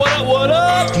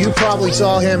probably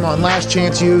saw him on Last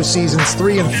Chance U, seasons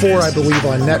 3 and 4, I believe,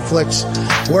 on Netflix,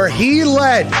 where he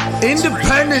led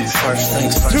Independence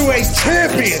to a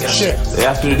championship. They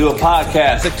asked me to do a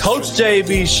podcast, the Coach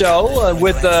JB Show,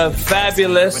 with the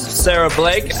fabulous Sarah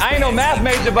Blake. I ain't no math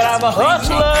major, but I'm a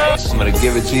hustler. I'm going to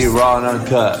give it to you raw and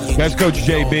uncut. That's Coach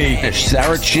JB.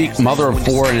 Sarah Cheek, mother of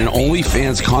 4 and an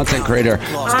OnlyFans content creator.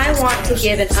 I want to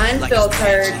give an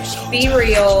unfiltered, be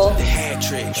real,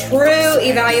 true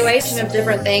evaluation of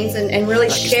different things and really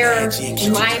share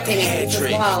my opinions as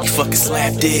well. You fucking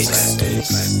slap dicks.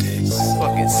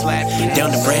 Fucking slap dicks.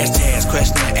 Down the brass tags,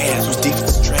 question the ass was deep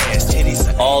as trash.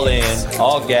 Titties. All in,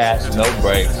 all gas, no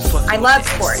brakes. I love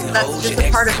sports. That's just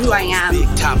a part of who I am. Big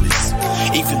topless.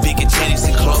 Even bigger titties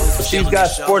and clothes. She's got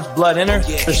sports blood in her.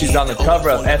 She's on the cover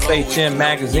of FHM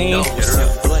magazine.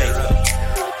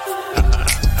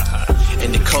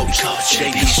 And the Coach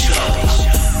JB Show.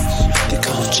 The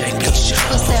Coach JB Show.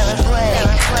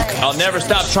 I'll never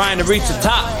stop trying to reach the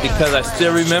top because I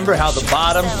still remember how the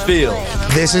bottom feels.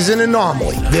 This is an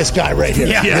anomaly, this guy right here.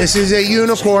 Yeah. This is a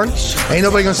unicorn. Ain't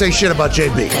nobody gonna say shit about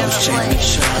JB.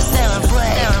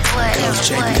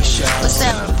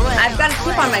 I've got a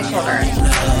chip on my shoulder.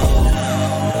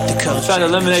 I'm trying to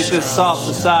eliminate this soft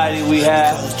society we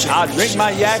have. I'll drink my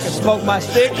yak and smoke my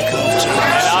stick, and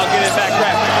I'll get it back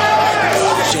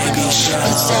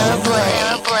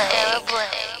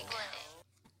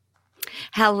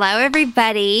Hello,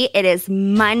 everybody. It is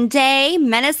Monday,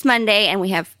 Menace Monday, and we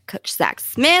have Coach Zach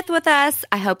Smith with us.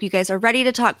 I hope you guys are ready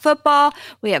to talk football.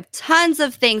 We have tons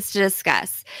of things to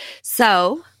discuss.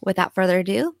 So, without further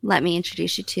ado, let me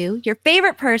introduce you to your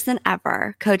favorite person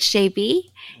ever, Coach JB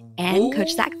and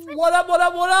Coach Zach Smith. What up, what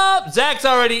up, what up? Zach's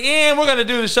already in. We're going to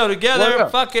do the show together.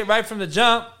 Fuck it, right from the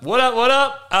jump. What up, what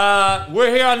up?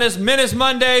 We're here on this Menace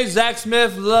Monday. Zach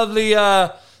Smith, lovely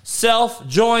self,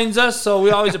 joins us, so we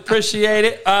always appreciate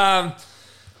it. I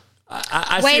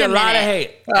see a lot of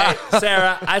hate. Hey,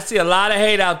 Sarah, I see a lot of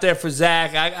hate out there for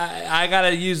Zach. I got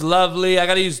to use lovely. I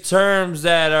got to use terms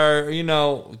that are,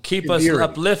 keep us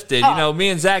uplifted. Oh. Me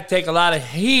and Zach take a lot of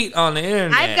heat on the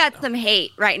internet. I've got some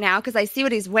hate right now because I see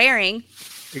what he's wearing.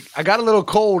 I got a little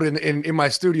cold in my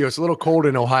studio. It's a little cold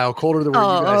in Ohio, colder than where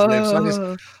you guys live.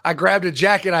 So I grabbed a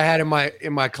jacket I had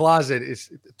in my closet.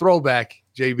 It's throwback.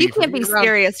 JB, you can't be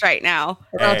serious right now.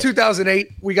 Around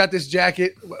 2008, we got this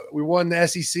jacket. We won the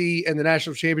SEC and the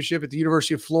national championship at the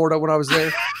University of Florida when I was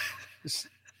there.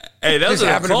 Hey, those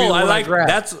are cool. I like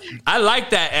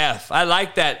that F. I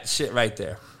like that shit right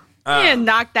there. Yeah,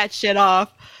 knock that shit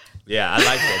off. Yeah, I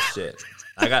like that shit.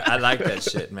 I like that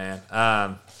shit, man.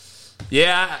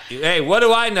 Yeah. Hey, what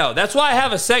do I know? That's why I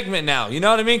have a segment now. You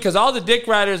know what I mean? Because all the dick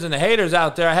riders and the haters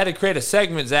out there, I had to create a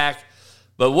segment, Zach.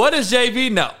 But what does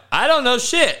JB know? I don't know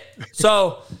shit.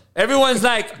 So everyone's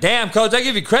like, damn, Coach, I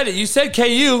give you credit. You said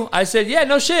KU. I said, yeah,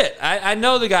 no shit. I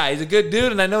know the guy. He's a good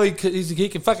dude, and I know he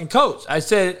can fucking coach. I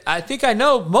said, I think I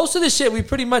know most of the shit. We are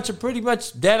pretty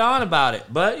much dead on about it.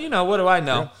 But, what do I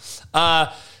know?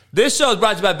 Yeah. This show is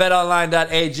brought to you by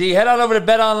BetOnline.ag. Head on over to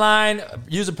BetOnline.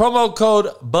 Use the promo code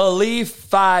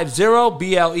BELIEVE50,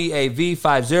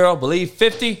 BLEAV50,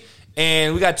 Believe50.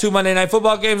 And we got 2 Monday Night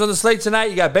Football games on the slate tonight.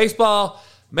 You got baseball,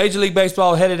 Major League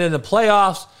Baseball headed into the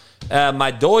playoffs.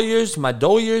 My Doyers,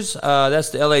 that's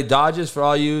the LA Dodgers for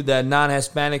all you that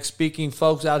non-Hispanic speaking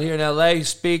folks out here in LA.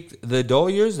 Speak the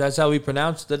Doyers. That's how we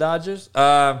pronounce the Dodgers.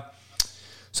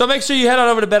 So make sure you head on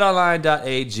over to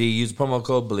betonline.ag. Use the promo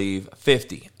code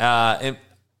BELIEVE50. In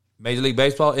Major League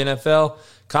Baseball, NFL,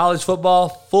 college football,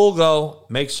 full go.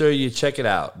 Make sure you check it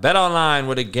out. Bet online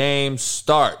where the game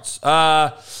starts.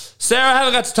 Sarah, I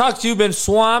haven't got to talk to you. Been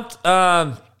swamped.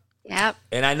 Yep.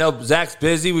 And I know Zach's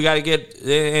busy. We got to get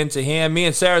into him. Me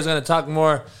and Sarah's going to talk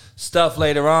more stuff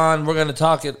later on. We're going to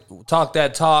talk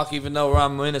that talk, even though we're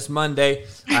on Menace Monday.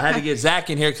 I had to get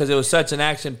Zach in here because it was such an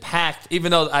action-packed,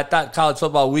 even though I thought college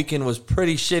football weekend was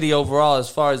pretty shitty overall as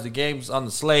far as the games on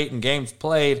the slate and games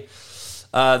played.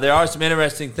 There are some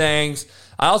interesting things.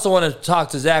 I also want to talk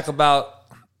to Zach about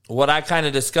what I kind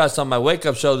of discussed on my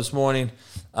wake-up show this morning.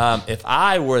 If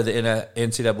I were the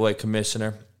NCAA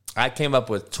commissioner, I came up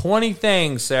with 20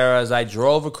 things, Sarah, as I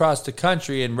drove across the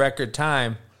country in record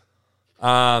time.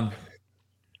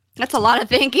 That's a lot of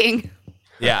thinking.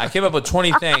 Yeah, I came up with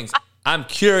 20 things. I'm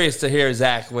curious to hear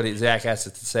what Zach has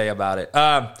to say about it.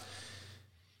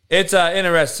 It's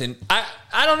interesting.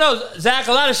 I don't know, Zach.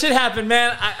 A lot of shit happened,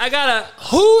 man.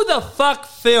 Who the fuck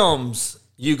films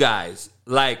you guys?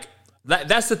 Like,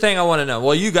 that's the thing I want to know.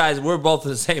 Well, you guys, we're both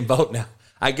in the same boat now.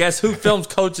 I guess who films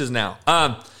coaches now?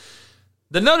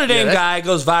 The Notre Dame guy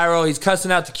goes viral. He's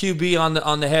cussing out the QB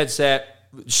on the headset.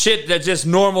 shit that's just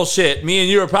normal shit. Me and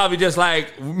you were probably just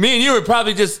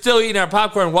still eating our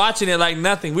popcorn, watching it like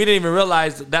nothing. We didn't even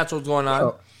realize that's what's going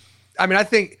on. I mean, I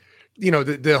think,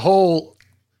 the whole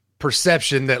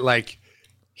perception that like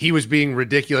he was being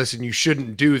ridiculous and you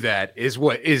shouldn't do that is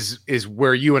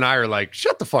where you and I are like,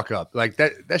 shut the fuck up. Like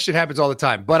that shit happens all the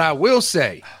time. But I will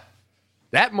say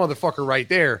that motherfucker right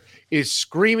there is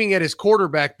screaming at his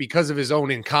quarterback because of his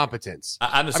own incompetence.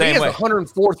 I'm the same way. He has the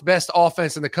 104th best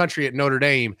offense in the country at Notre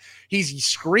Dame. He's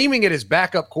screaming at his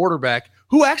backup quarterback,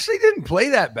 who actually didn't play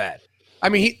that bad. I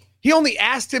mean, he only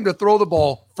asked him to throw the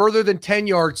ball further than 10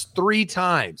 yards 3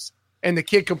 times, and the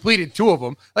kid completed 2 of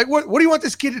them. Like, what do you want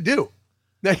this kid to do?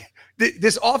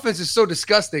 This offense is so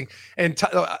disgusting, and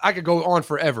I could go on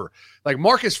forever. Like,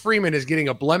 Marcus Freeman is getting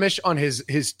a blemish on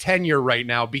his tenure right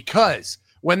now because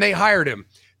when they hired him,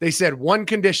 they said one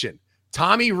condition: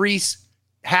 Tommy Rees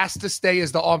has to stay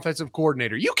as the offensive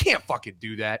coordinator. You can't fucking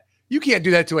do that. You can't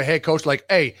do that to a head coach. Like,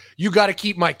 hey, you got to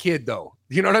keep my kid, though.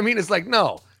 You know what I mean? It's like,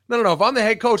 no. If I'm the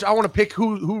head coach, I want to pick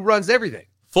who runs everything.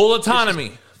 Full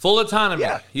autonomy.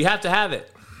 Yeah. You have to have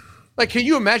it. Like, can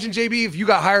you imagine, JB, if you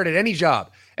got hired at any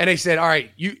job and they said, all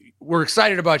right, we're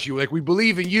excited about you. Like, we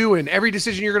believe in you and every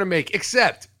decision you're going to make,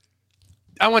 except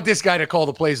I want this guy to call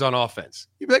the plays on offense.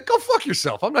 You'd be like, go fuck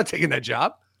yourself. I'm not taking that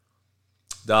job.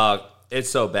 Dog, it's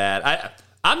so bad.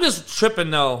 I'm just tripping,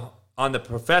 though, on the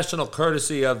professional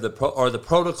courtesy of the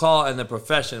protocol and the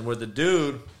profession, where the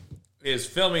dude is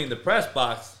filming the press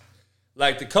box.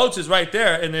 Like, the coach is right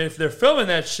there, and if they're filming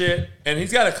that shit, and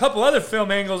he's got a couple other film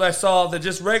angles I saw that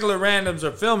just regular randoms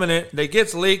are filming it, that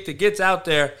gets leaked, it gets out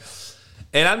there,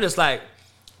 and I'm just like,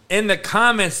 in the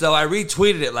comments, though, I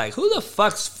retweeted it like, who the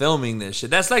fuck's filming this shit?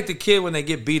 That's like the kid when they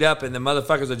get beat up and the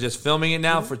motherfuckers are just filming it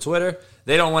now for Twitter.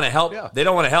 They don't want to help. Yeah. They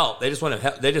don't want to help. They just want to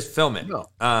help. They just film it. No.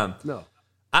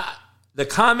 The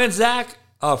comments, Zach,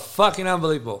 are fucking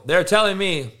unbelievable. They're telling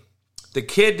me the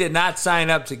kid did not sign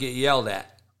up to get yelled at.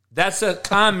 That's a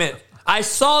comment. I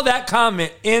saw that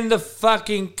comment in the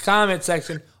fucking comment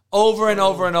section over and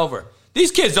over and over.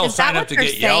 These kids don't sign up to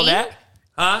get yelled at.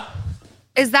 Huh?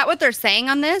 Is that what they're saying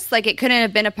on this? Like, it couldn't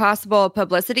have been a possible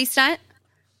publicity stunt?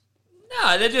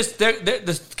 No,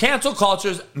 the cancel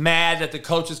culture's mad that the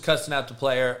coach is cussing out the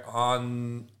player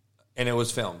and it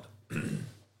was filmed.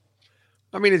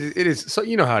 I mean, it is. So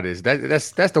you know how it is.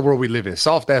 That's the world we live in.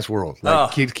 Soft ass world.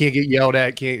 Like, kids can't get yelled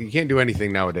at. You can't do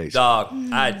anything nowadays. Dog,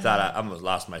 I thought I almost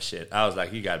lost my shit. I was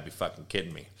like, you got to be fucking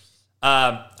kidding me.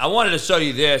 I wanted to show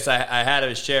you this. I had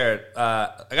to share it.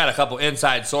 I got a couple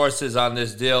inside sources on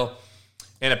this deal.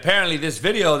 And apparently this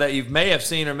video that you may have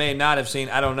seen or may not have seen,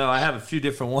 I don't know. I have a few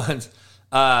different ones.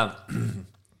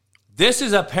 This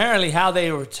is apparently how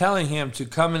they were telling him to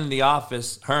come into the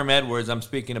office. Herm Edwards, I'm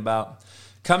speaking about.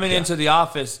 Coming into the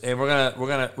office, and we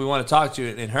want to talk to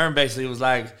you. And Herm basically was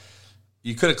like,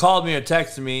 you could have called me or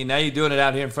texted me. Now you're doing it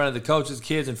out here in front of the coaches,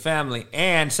 kids, and family.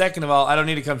 And second of all, I don't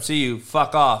need to come see you.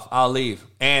 Fuck off. I'll leave.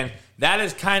 And that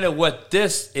is kind of what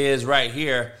this is right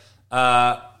here.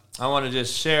 I want to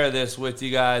just share this with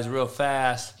you guys real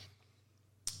fast.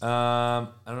 I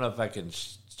don't know if I can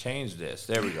change this.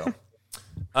 There we go.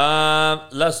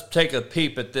 Let's take a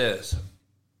peep at this.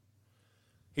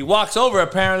 He walks over,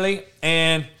 apparently,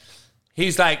 and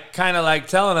he's like, kind of like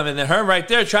telling him, and then Herm right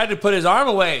there tried to put his arm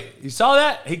away. You saw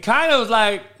that? He kind of was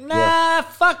like, nah,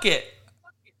 fuck it.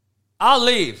 I'll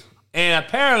leave. And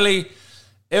apparently,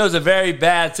 it was a very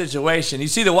bad situation. You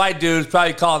see the white dude's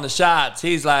probably calling the shots.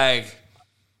 He's like,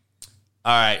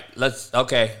 all right,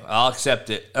 okay, I'll accept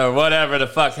it. Or whatever the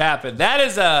fuck happened. That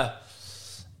is I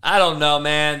don't know,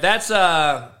 man. That's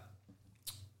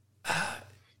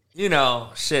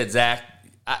shit, Zach.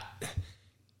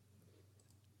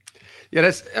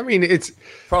 It's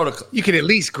protocol. You can at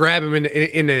least grab him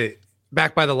in the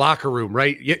back by the locker room,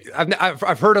 right?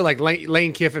 I've heard of, like,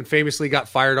 Lane Kiffin famously got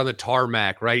fired on the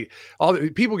tarmac, right?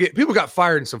 People got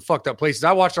fired in some fucked up places.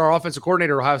 I watched our offensive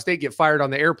coordinator, Ohio State, get fired on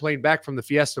the airplane back from the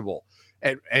Fiesta Bowl,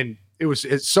 and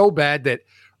it's so bad that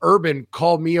Urban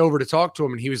called me over to talk to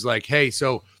him, and he was like, "Hey,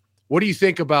 so what do you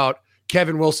think about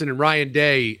Kevin Wilson and Ryan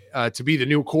Day to be the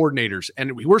new coordinators?"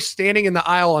 And we're standing in the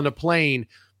aisle on the plane,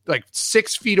 like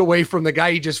 6 feet away from the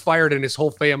guy he just fired and his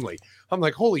whole family. I'm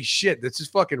like, holy shit, this is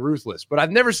fucking ruthless. But I've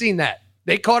never seen that.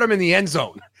 They caught him in the end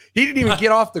zone. He didn't even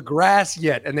get off the grass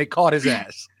yet, and they caught his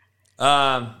ass.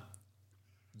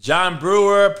 John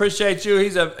Brewer, appreciate you.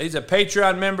 He's a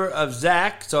Patreon member of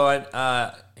Zach.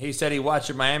 So he said he watched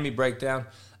your Miami breakdown.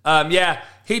 Yeah,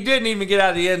 he didn't even get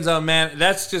out of the end zone, man.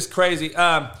 That's just crazy.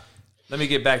 Let me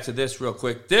get back to this real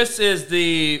quick. This is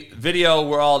the video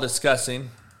we're all discussing.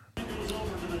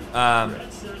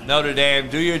 Notre Dame,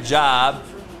 do your job.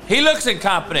 He looks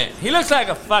incompetent. He looks like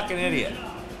a fucking idiot.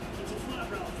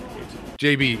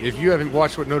 JB, if you haven't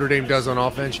watched what Notre Dame does on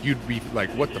offense, you'd be like,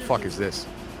 what the fuck is this?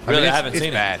 Really, I haven't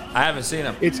seen bad. him. I haven't seen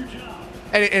him.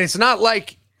 And it's not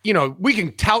like, we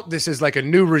can tout this as like a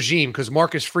new regime because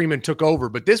Marcus Freeman took over,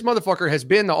 but this motherfucker has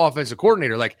been the offensive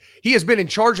coordinator. Like, he has been in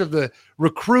charge of the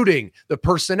recruiting, the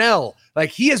personnel. Like,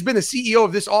 he has been the CEO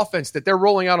of this offense that they're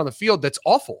rolling out on the field. That's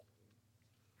awful.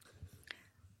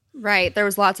 Right. There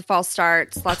was lots of false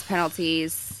starts, lots of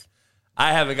penalties.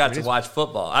 I haven't got to watch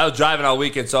football. I was driving all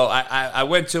weekend, so I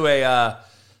went to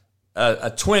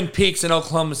a Twin Peaks in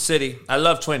Oklahoma City. I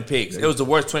love Twin Peaks. It was the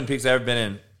worst Twin Peaks I've ever been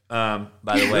in,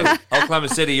 by the way. Oklahoma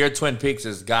City, your Twin Peaks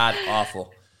is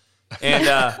god-awful. And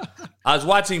I was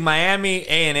watching Miami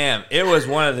A&M. It was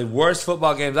one of the worst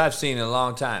football games I've seen in a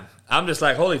long time. I'm just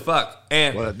like, holy fuck.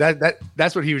 And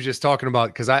that's what he was just talking about,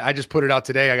 because I just put it out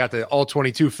today. I got the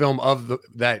all-22 film of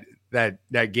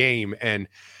that game, and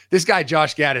this guy,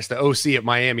 Josh Gaddis, the OC at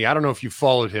Miami, I don't know if you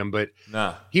followed him, but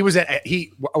he was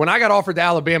when I got offered the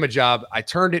Alabama job, I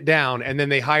turned it down, and then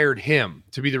they hired him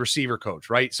to be the receiver coach,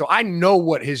 right? So I know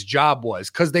what his job was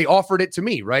because they offered it to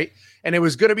me, right? And it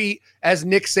was going to be, as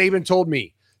Nick Saban told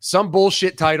me, some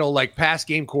bullshit title like pass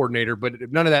game coordinator, but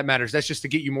none of that matters. That's just to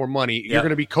get you more money. Yep. You're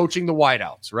going to be coaching the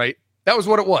wideouts, right? That was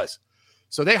what it was.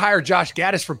 So they hired Josh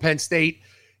Gaddis from Penn State.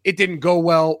 It didn't go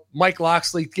well. Mike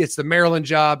Locksley gets the Maryland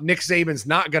job. Nick Saban's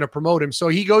not going to promote him. So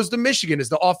he goes to Michigan as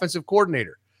the offensive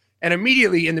coordinator. And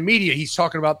immediately in the media, he's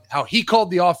talking about how he called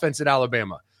the offense at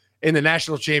Alabama in the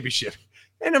national championship.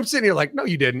 And I'm sitting here like, no,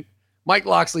 you didn't. Mike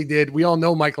Locksley did. We all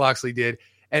know Mike Locksley did.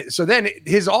 And so then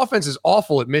his offense is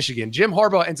awful at Michigan. Jim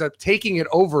Harbaugh ends up taking it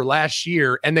over last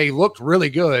year, and they looked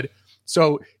really good.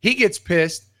 So he gets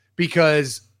pissed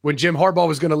because when Jim Harbaugh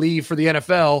was going to leave for the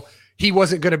NFL, he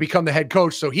wasn't going to become the head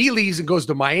coach. So he leaves and goes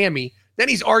to Miami. Then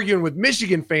he's arguing with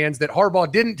Michigan fans that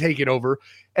Harbaugh didn't take it over.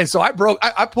 And so I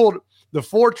pulled the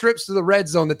 4 trips to the red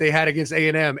zone that they had against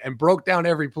A&M and broke down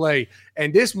every play.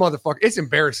 And this motherfucker, it's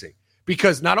embarrassing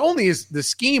because not only is the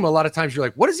scheme, a lot of times you're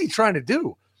like, what is he trying to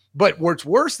do? But what's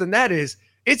worse than that is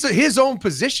it's his own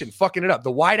position fucking it up.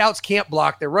 The wideouts can't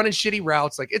block. They're running shitty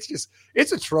routes. Like,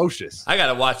 it's atrocious. I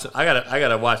gotta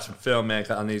watch some film, man,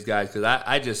 on these guys because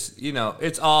I just,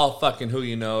 it's all fucking who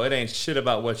you know. It ain't shit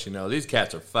about what you know. These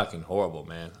cats are fucking horrible,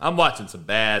 man. I'm watching some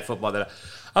bad football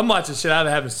I'm watching shit I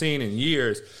haven't seen in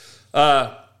years.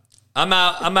 I'm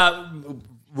out.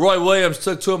 Roy Williams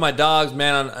took 2 of my dogs,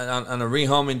 man, on a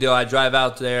rehoming deal. I drive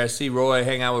out there. I see Roy,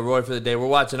 hang out with Roy for the day. We're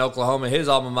watching Oklahoma, his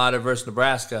alma mater versus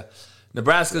Nebraska.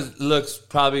 Nebraska looks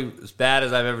probably as bad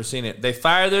as I've ever seen it. They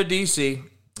fired their DC.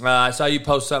 I saw you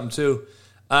post something too.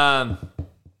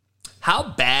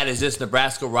 How bad is this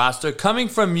Nebraska roster? Coming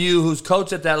from you, who's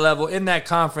coached at that level in that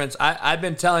conference, I've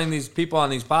been telling these people on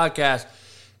these podcasts,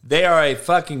 they are a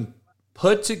fucking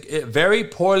very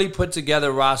poorly put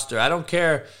together roster. I don't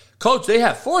care. Coach, they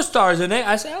have 4 stars in it.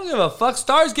 I said, I don't give a fuck.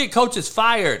 Stars get coaches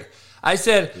fired. I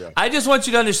said, I just want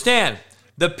you to understand,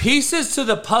 the pieces to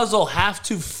the puzzle have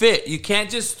to fit. You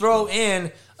can't just throw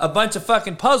in a bunch of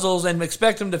fucking puzzles and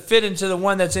expect them to fit into the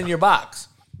one that's in your box.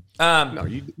 How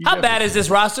bad is this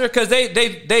roster? Because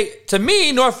they to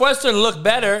me, Northwestern look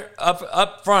better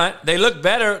up front. They look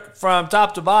better from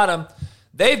top to bottom.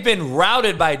 They've been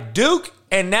routed by Duke,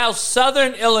 and now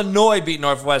Southern Illinois beat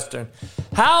Northwestern.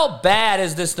 How bad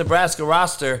is this Nebraska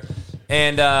roster?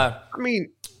 And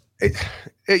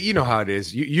you know how it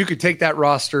is. You could take that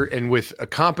roster, and with a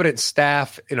competent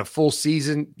staff in a full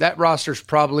season, that roster's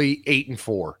probably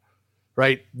 8-4.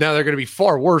 Right now, they're going to be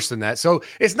far worse than that. So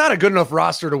it's not a good enough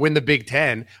roster to win the Big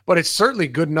Ten, but it's certainly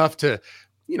good enough to,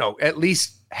 at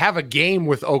least have a game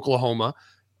with Oklahoma,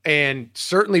 and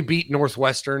certainly beat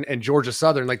Northwestern and Georgia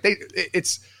Southern. Like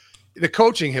the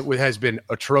coaching has been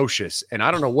atrocious. And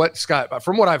I don't know what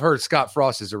from what I've heard, Scott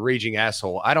Frost is a raging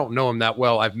asshole. I don't know him that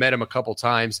well. I've met him a couple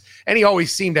times, and he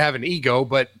always seemed to have an ego,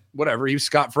 but whatever. He was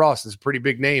Scott Frost. Is a pretty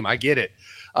big name. I get it.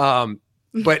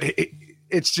 But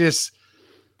it's just,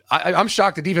 I'm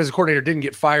shocked the defensive coordinator didn't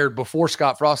get fired before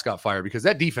Scott Frost got fired, because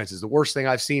that defense is the worst thing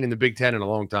I've seen in the Big Ten in a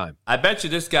long time. I bet you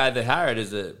this guy they hired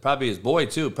is probably his boy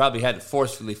too. Probably had to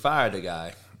forcefully fire the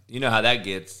guy. You know how that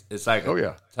gets. It's like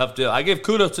a tough deal. I give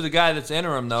kudos to the guy that's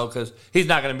interim, though, because he's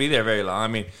not going to be there very long. I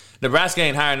mean, Nebraska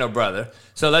ain't hiring no brother.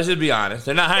 So let's just be honest.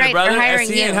 They're not hiring a brother.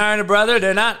 SC ain't hiring a brother.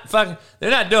 They're not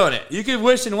doing it. You could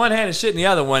wish in one hand and shit in the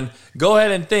other one. Go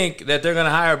ahead and think that they're going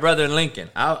to hire a brother in Lincoln.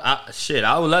 I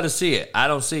would love to see it. I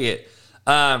don't see it.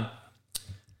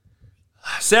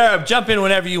 Sarah, jump in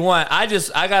whenever you want. I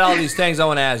got all these things I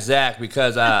want to ask Zach,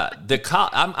 because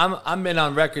I'm been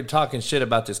on record talking shit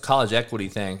about this college equity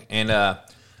thing, and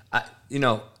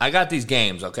I got these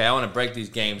games, okay? I want to break these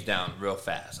games down real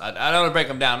fast. I don't want to break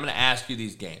them down. I'm going to ask you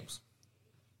these games.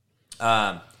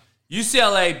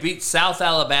 UCLA beat South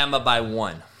Alabama by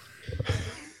 1.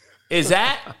 Is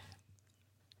that,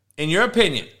 in your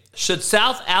opinion, should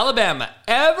South Alabama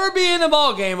ever be in a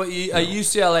ball game with a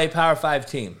UCLA Power 5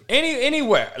 team?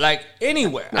 Anywhere. Like,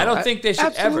 anywhere. No, I don't think they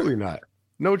should absolutely not.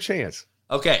 No chance.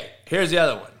 Okay, here's the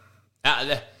other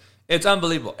one. It's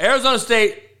unbelievable. Arizona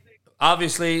State,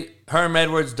 obviously, Herm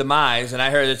Edwards' demise, and I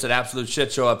heard it's an absolute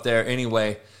shit show up there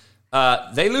anyway.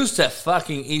 They lose to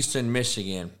fucking Eastern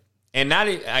Michigan. And not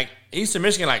like Eastern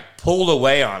Michigan pulled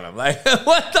away on them. Like,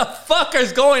 what the fuck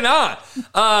is going on?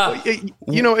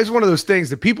 It's one of those things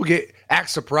that people act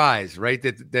surprised, right?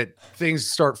 That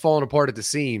things start falling apart at the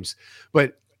seams.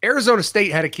 But Arizona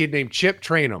State had a kid named Chip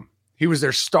Trayanum. He was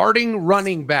their starting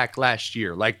running back last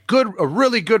year, a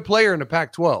really good player in the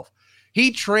Pac-12.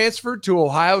 He transferred to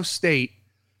Ohio State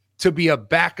to be a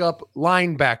backup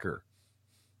linebacker.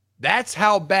 That's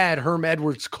how bad Herm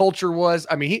Edwards' culture was.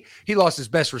 I mean, he lost his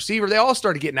best receiver. They all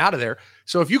started getting out of there.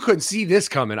 So if you couldn't see this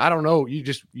coming, I don't know. You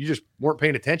just weren't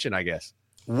paying attention, I guess.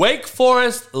 Wake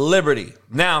Forest, Liberty.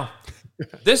 Now,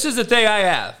 this is the thing I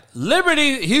have.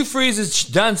 Liberty, Hugh Freeze has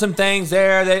done some things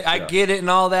there. I get it and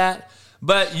all that.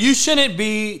 But you shouldn't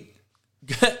be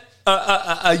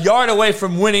a yard away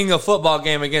from winning a football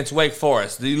game against Wake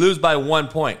Forest. You lose by 1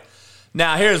 point.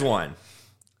 Now, here's one.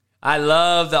 I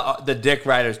love the Dick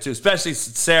Riders too, especially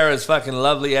Sarah's fucking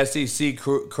lovely SEC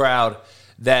crowd.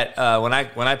 That when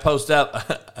I post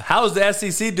up, how's the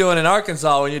SEC doing in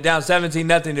Arkansas when you're down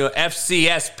 17-0 to an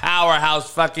FCS powerhouse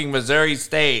fucking Missouri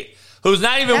State, who's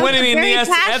not even winning in the FCS?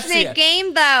 Passionate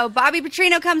game though. Bobby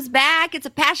Petrino comes back. It's a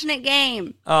passionate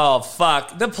game. Oh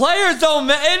fuck! The players don't.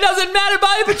 It doesn't matter.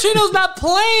 Bobby Petrino's not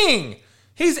playing.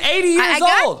 He's 80 years old.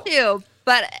 I got you,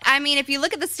 but I mean, if you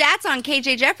look at the stats on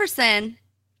KJ Jefferson.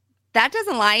 That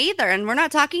doesn't lie either, and we're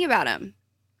not talking about him.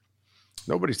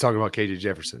 Nobody's talking about KJ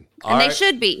Jefferson. And they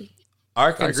should be.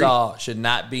 Arkansas should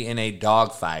not be in a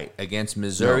dogfight against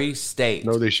Missouri State.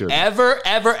 No, they shouldn't. Ever,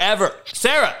 ever, ever.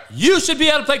 Sarah, you should be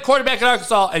able to play quarterback at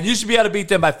Arkansas, and you should be able to beat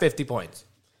them by 50 points.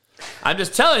 I'm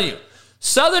just telling you.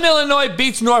 Southern Illinois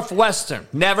beats Northwestern.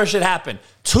 Never should happen.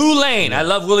 Tulane. I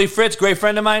love Willie Fritz, great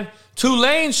friend of mine.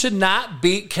 Tulane should not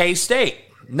beat K-State.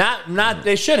 Not.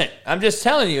 They shouldn't. I'm just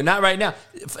telling you, not right now.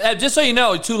 Just so you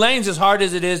know, Tulane's as hard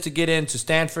as it is to get into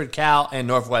Stanford, Cal, and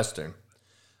Northwestern.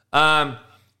 But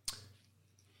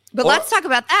let's talk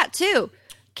about that too.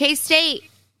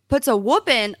 K-State puts a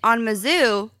whooping on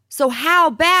Mizzou. So how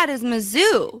bad is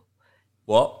Mizzou?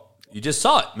 Well, you just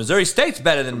saw it. Missouri State's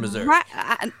better than Missouri. Right.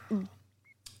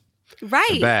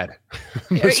 Bad.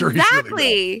 Exactly.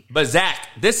 Really bad. But Zach,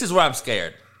 this is where I'm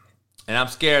scared, and I'm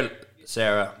scared.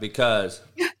 Sarah, because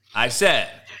I said,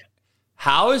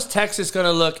 how is Texas going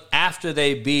to look after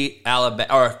they beat Alabama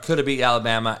or could have beat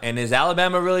Alabama? And is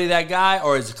Alabama really that guy,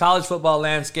 or is the college football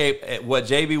landscape what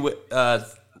JB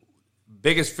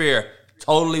biggest fear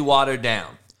totally watered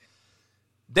down?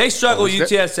 They struggle with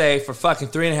UTSA for fucking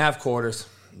 3.5 quarters.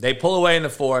 They pull away in the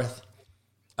fourth.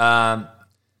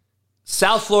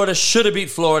 South Florida should have beat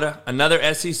Florida,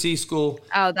 another SEC school.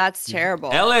 Oh, that's terrible.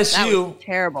 LSU, that was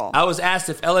terrible. I was asked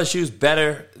if LSU's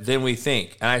better than we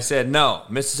think, and I said no.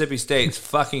 Mississippi State's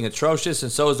fucking atrocious,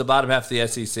 and so is the bottom half of the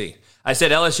SEC. I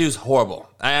said LSU's horrible.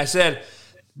 I said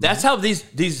that's how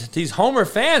these Homer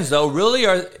fans though really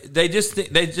are. They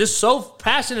just so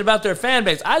passionate about their fan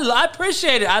base. I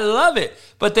appreciate it. I love it,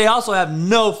 but they also have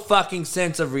no fucking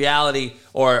sense of reality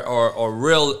or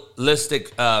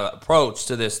realistic approach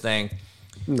to this thing.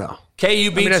 No. KU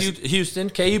beats Houston.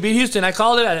 KU beat Houston. I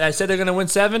called it. I said they're going to win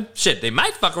 7. Shit, they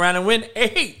might fuck around and win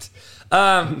 8.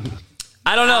 I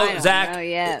don't know,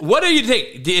 Zach. What do you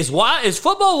think? Is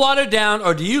football watered down,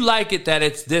 or do you like it that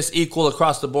it's this equal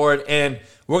across the board and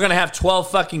we're going to have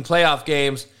 12 fucking playoff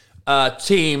games,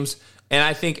 teams, and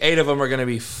I think 8 of them are going to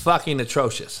be fucking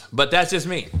atrocious. But that's just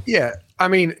me. Yeah, I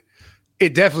mean,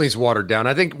 it definitely is watered down.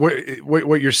 I think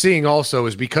what you're seeing also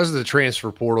is because of the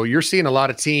transfer portal, you're seeing a lot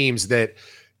of teams that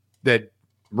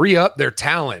re-up their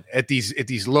talent at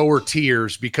these lower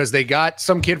tiers because they got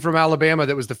some kid from Alabama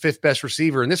that was the 5th best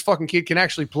receiver, and this fucking kid can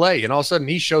actually play, and all of a sudden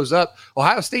he shows up.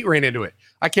 Ohio State ran into it.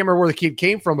 I can't remember where the kid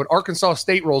came from, but Arkansas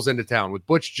State rolls into town with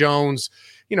Butch Jones,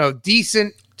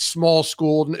 decent small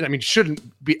school. I mean, shouldn't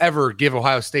be ever give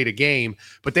Ohio State a game,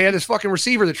 but they had this fucking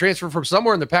receiver that transferred from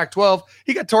somewhere in the Pac-12.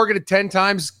 He got targeted 10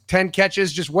 times, 10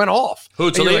 catches, just went off.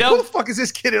 Who, Toledo? Like, who the fuck is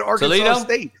this kid at Arkansas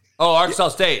State? Oh, Arkansas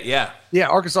State, yeah. Yeah,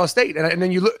 Arkansas State. And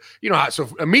then you look, so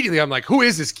immediately I'm like, who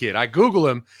is this kid? I Google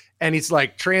him, and he's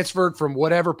like transferred from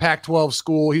whatever Pac-12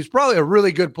 school. He's probably a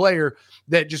really good player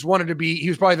that just wanted to be, he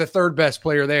was probably the third best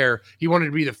player there. He wanted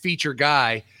to be the feature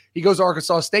guy. He goes to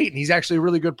Arkansas State, and he's actually a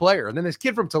really good player. And then this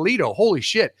kid from Toledo, holy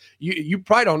shit. You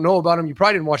probably don't know about him. You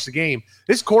probably didn't watch the game.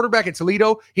 This quarterback at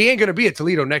Toledo, he ain't going to be at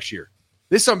Toledo next year.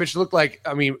 This son of a bitch looked like,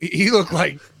 I mean, he looked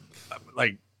like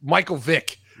Michael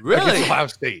Vick against Ohio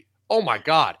State. Oh, my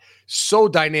God. So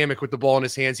dynamic with the ball in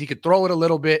his hands. He could throw it a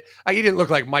little bit. He didn't look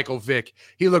like Michael Vick.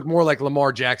 He looked more like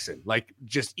Lamar Jackson, like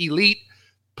just elite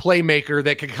playmaker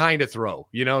that can kind of throw,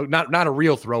 not a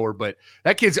real thrower, but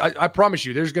that kid's, I promise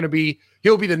you,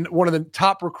 he'll be one of the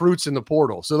top recruits in the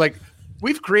portal. So like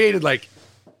we've created like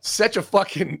such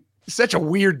a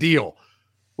weird deal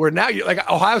where now you like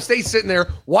Ohio State's sitting there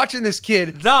watching this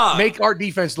kid make our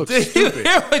defense look stupid. You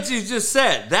hear what you just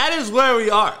said? That is where we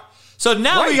are. So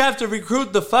now we have to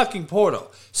recruit the fucking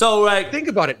portal. So like, think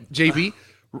about it, JB.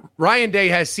 Ryan Day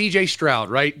has CJ Stroud,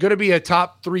 right? Going to be a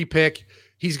top 3 pick.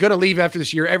 He's going to leave after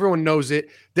this year. Everyone knows it.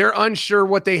 They're unsure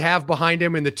what they have behind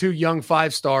him and the 2 young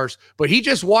 5-stars, but he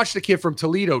just watched the kid from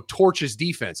Toledo torch his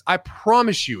defense. I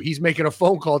promise you, he's making a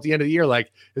phone call at the end of the year.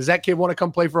 Like, does that kid want to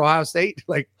come play for Ohio State?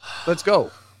 Like, let's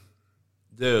go.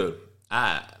 Dude,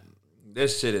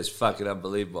 this shit is fucking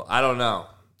unbelievable. I don't know.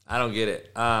 I don't get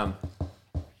it. I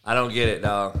don't get it,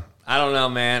 dog. I don't know,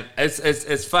 man.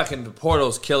 It's fucking, the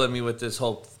portal's killing me with this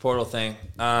whole portal thing.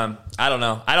 I don't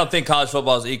know. I don't think college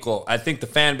football is equal. I think the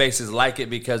fan bases like it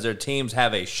because their teams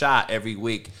have a shot every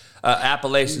week.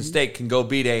 Appalachian State can go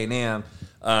beat A&M.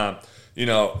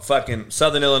 Fucking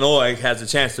Southern Illinois has a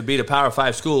chance to beat a Power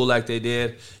 5 school like they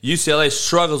did. UCLA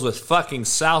struggles with fucking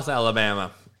South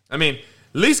Alabama. I mean,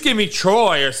 at least give me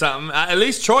Troy or something. At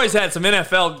least Troy's had some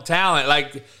NFL talent.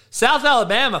 Like, South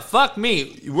Alabama, fuck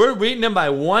me. We're beating them by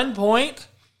 1 point.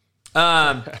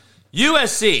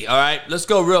 USC, all right, let's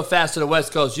go real fast to the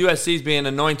West Coast. USC's being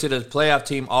anointed as playoff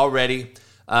team already.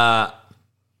 I'm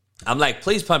like,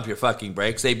 please pump your fucking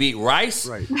brakes. They beat Rice,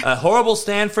 a horrible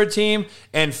Stanford team,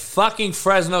 and fucking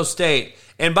Fresno State.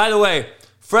 And by the way,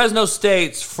 Fresno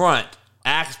State's front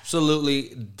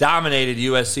absolutely dominated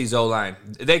USC's O-line.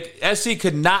 SC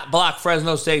could not block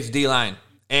Fresno State's D-line.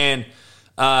 And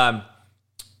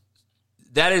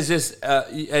that is just,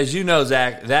 as you know,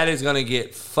 Zach, that is going to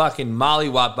get fucking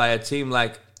mollywopped by a team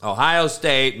like Ohio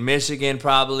State, Michigan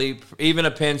probably, even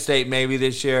a Penn State maybe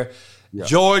this year,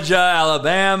 Georgia,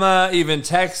 Alabama, even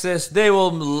Texas. They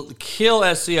will kill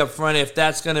SC up front if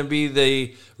that's going to be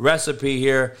the recipe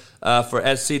here for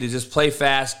SC to just play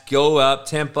fast, go up,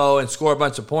 tempo, and score a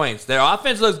bunch of points. Their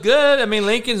offense looks good. I mean,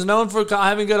 Lincoln's known for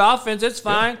having good offense. It's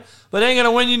fine. But they ain't going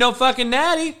to win you no fucking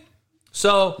natty.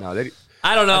 So...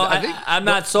 I don't know. I'm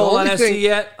not sold on SC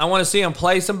yet. I want to see him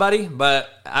play somebody, but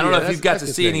I don't know if you've got to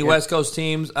see any West Coast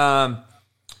teams.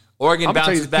 Oregon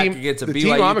bounces back against a BYU team.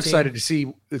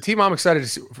 The team I'm excited to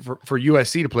see for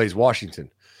USC to play is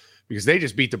Washington, because they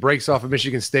just beat the brakes off of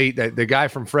Michigan State. The guy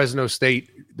from Fresno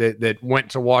State that went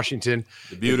to Washington,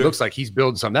 it looks like he's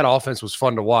building something. That offense was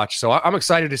fun to watch. So I'm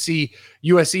excited to see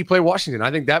USC play Washington. I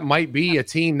think that might be a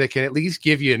team that can at least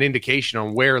give you an indication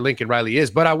on where Lincoln Riley is.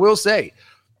 But I will say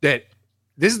that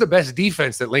this is the best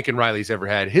defense that Lincoln Riley's ever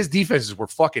had. His defenses were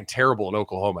fucking terrible in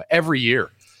Oklahoma every year.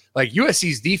 Like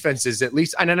USC's defenses, at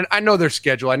least, I know their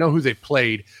schedule, I know who they've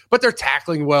played, but they're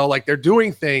tackling well. Like they're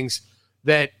doing things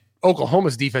that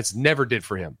Oklahoma's defense never did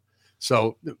for him.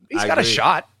 So he's got a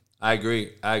shot. I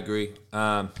agree. I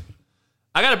got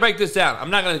to break this down.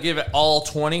 I'm not going to give it all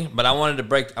 20, but I wanted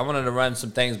to run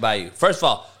some things by you. First of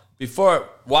all, before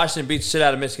Washington beats shit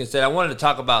out of Michigan State, I wanted to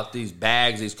talk about these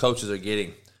bags these coaches are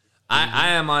getting. I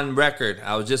am on record.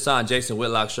 I was just on Jason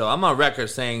Whitlock's show. I'm on record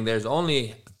saying there's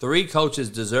only 3 coaches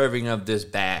deserving of this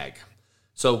bag,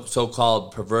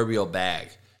 so-called proverbial bag.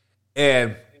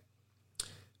 And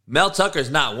Mel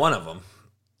Tucker's not one of them.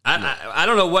 I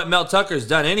don't know what Mel Tucker's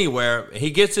done anywhere.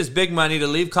 He gets this big money to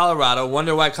leave Colorado.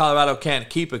 Wonder why Colorado can't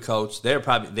keep a coach. Matt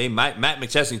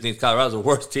McChesney thinks Colorado's the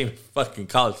worst team in fucking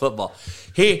college football.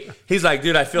 He's like,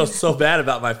 dude, I feel so bad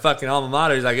about my fucking alma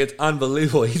mater. He's like, it's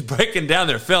unbelievable. He's breaking down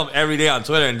their film every day on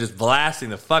Twitter and just blasting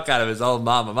the fuck out of his own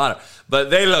alma mater. But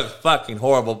they look fucking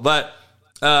horrible. But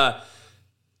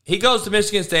he goes to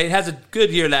Michigan State, has a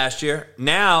good year last year.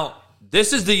 Now,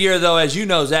 this is the year, though, as you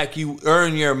know, Zach, you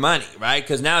earn your money, right?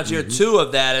 Because now it's year 2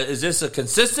 of that. Is this a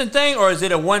consistent thing, or is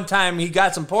it a one-time he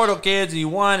got some portal kids and he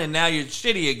won and now you're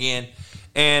shitty again?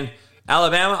 And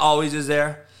Alabama always is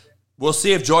there. We'll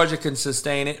see if Georgia can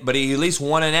sustain it, but he at least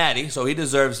won a natty, so he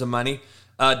deserves the money.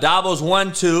 Dabo's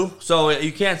won 2, so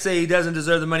you can't say he doesn't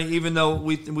deserve the money, even though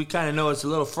we kind of know it's a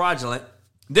little fraudulent.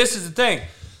 This is the thing.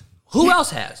 Who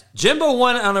else has? Jimbo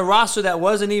won on a roster that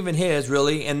wasn't even his,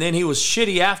 really, and then he was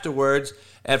shitty afterwards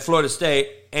at Florida State,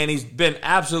 and he's been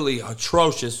absolutely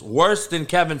atrocious, worse than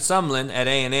Kevin Sumlin at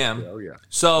A&M. Oh, yeah.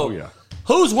 So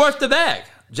who's worth the bag?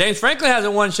 James Franklin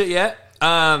hasn't won shit yet.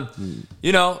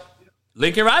 You know,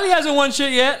 Lincoln Riley hasn't won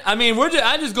shit yet. I mean,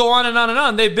 I just go on and on and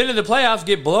on. They've been to the playoffs,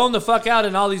 get blown the fuck out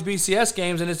in all these BCS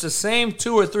games, and it's the same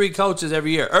 2 or 3 coaches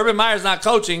every year. Urban Meyer's not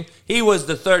coaching. He was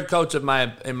the third coach of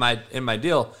in my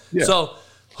deal. Yeah. So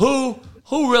who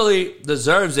really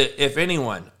deserves it, if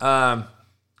anyone?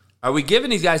 Are we giving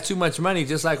these guys too much money,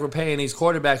 just like we're paying these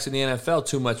quarterbacks in the NFL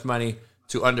too much money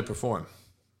to underperform?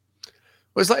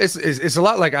 Well, it's a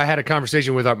lot like I had a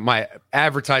conversation with my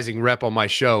advertising rep on my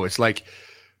show. It's like,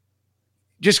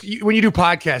 just when you do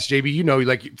podcasts, JB, you know,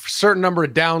 like a certain number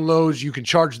of downloads, you can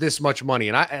charge this much money.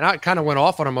 And I kind of went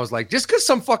off on him. I was like, just because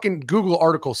some fucking Google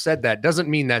article said that doesn't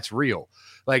mean that's real.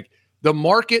 Like, the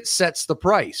market sets the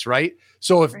price, right?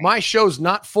 So if my show's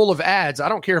not full of ads, I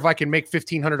don't care if I can make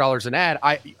 $1,500 an ad.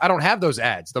 I don't have those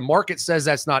ads. The market says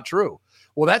that's not true.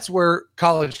 Well, that's where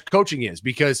college coaching is,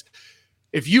 because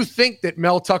if you think that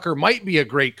Mel Tucker might be a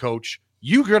great coach,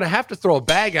 you're going to have to throw a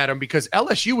bag at him, because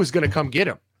LSU is going to come get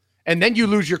him. And then you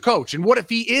lose your coach. And what if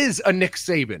he is a Nick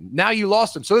Saban? Now you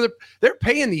lost him. So they're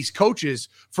paying these coaches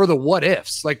for the what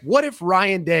ifs. Like, what if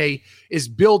Ryan Day is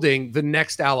building the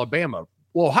next Alabama?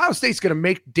 Well, Ohio State's going to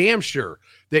make damn sure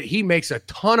that he makes a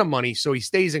ton of money so he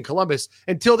stays in Columbus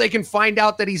until they can find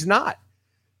out that he's not.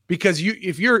 Because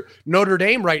if you're Notre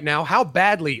Dame right now, how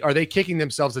badly are they kicking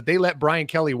themselves that they let Brian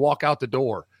Kelly walk out the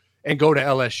door and go to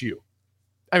LSU?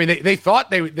 I mean, they thought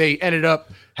they ended up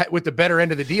with the better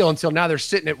end of the deal until now they're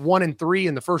sitting at 1-3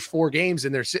 in the first 4 games,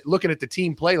 and they're looking at the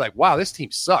team play like, wow, this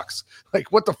team sucks.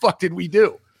 Like, what the fuck did we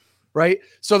do? Right?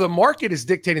 So the market is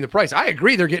dictating the price. I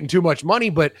agree they're getting too much money,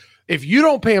 but if you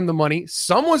don't pay them the money,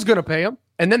 someone's going to pay them,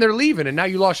 and then they're leaving, and now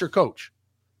you lost your coach.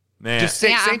 Man.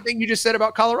 Same thing you just said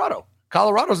about Colorado.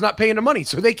 Colorado's not paying the money,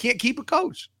 so they can't keep a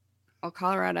coach. Well,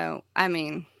 Colorado, I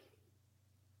mean,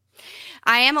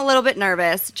 I am a little bit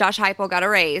nervous. Josh Heupel got a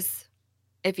raise.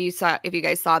 If you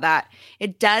guys saw that,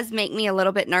 it does make me a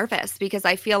little bit nervous, because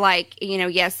I feel like, you know,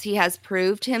 yes, he has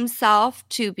proved himself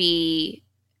to be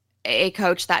a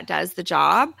coach that does the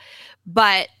job,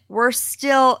 but we're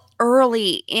still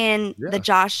early in the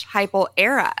Josh Heupel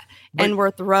era, and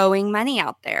we're throwing money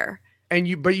out there.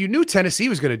 But you knew Tennessee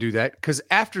was going to do that, because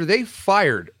after they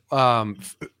fired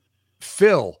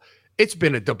Phil, it's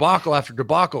been a debacle after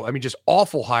debacle. I mean, just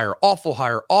awful hire.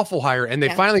 And they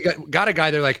finally got a guy.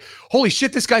 They're like, holy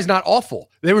shit, this guy's not awful.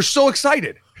 They were so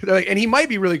excited. They're like, and he might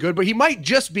be really good, but he might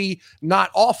just be not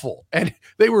awful. And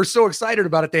they were so excited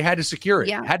about it, they had to secure it.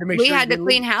 Yeah. Had to make sure. We had to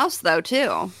clean house, though,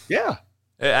 too. Yeah.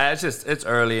 It's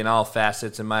early in all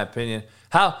facets, in my opinion.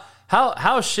 How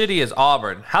shitty is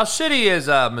Auburn? How shitty is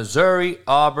Missouri,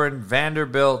 Auburn,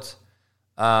 Vanderbilt?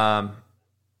 They're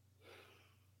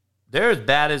as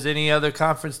bad as any other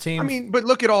conference team. I mean, but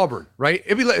look at Auburn, right?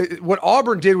 It'd be like, what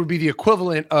Auburn did would be the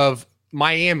equivalent of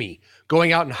Miami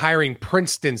going out and hiring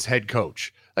Princeton's head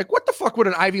coach. Like, what the fuck would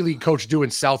an Ivy League coach do in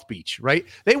South Beach, right?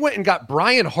 They went and got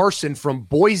Brian Harsin from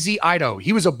Boise, Idaho.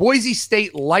 He was a Boise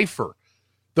State lifer.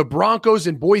 The Broncos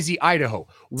in Boise, Idaho.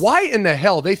 Why in the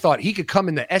hell they thought he could come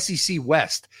in the SEC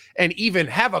West and even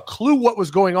have a clue what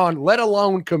was going on, let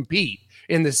alone compete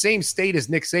in the same state as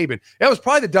Nick Saban? That was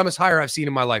probably the dumbest hire I've seen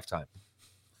in my lifetime.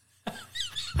 I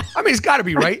mean, it's got to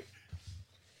be, right?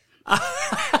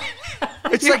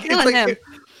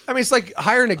 It's like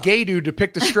hiring a gay dude to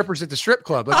pick the strippers at the strip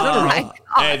club. Like, no.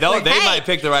 Hey, they might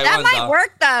pick the right ones. That might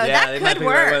work, though. Yeah, that could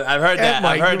work. Right. I've heard that.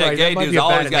 I've heard that gay dudes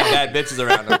always got bad bitches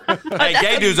around them. Hey,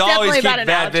 gay dudes always keep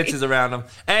bad bitches around them.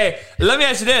 Hey, let me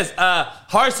ask you this.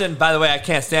 Harsin, by the way, I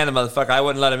can't stand the motherfucker. I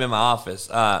wouldn't let him in my office.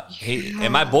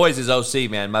 And my boys is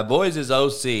OC, man. My boys is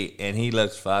OC, and he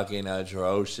looks fucking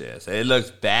atrocious. It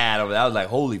looks bad over there. I was like,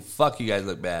 holy fuck, you guys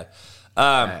look bad.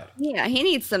 Yeah, he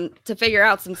needs to figure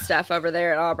out some stuff over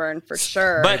there at Auburn for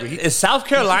sure. But is South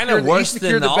Carolina worse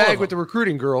than the all bag of them? with the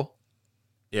recruiting girl?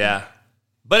 Yeah,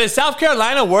 but is South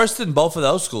Carolina worse than both of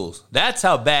those schools? That's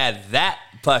how bad that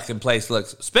fucking place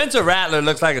looks. Spencer Rattler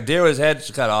looks like a deer with his head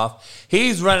cut off.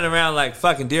 He's running around like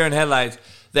fucking deer in headlights.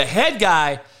 The head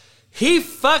guy,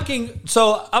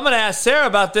 so I'm gonna ask Sarah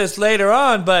about this later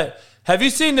on. But have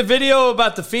you seen the video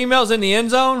about the females in the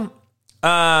end zone?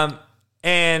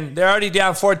 And they're already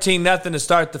down 14-0 to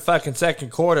start the fucking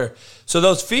second quarter. So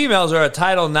those females are a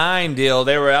Title IX deal.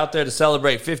 They were out there to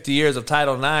celebrate 50 years of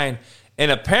Title IX.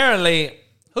 And apparently,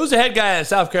 who's the head guy at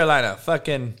South Carolina?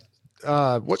 Fucking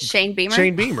Shane Beamer?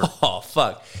 Shane Beamer. Oh,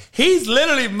 fuck. He's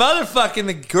literally motherfucking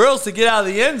the girls to get out of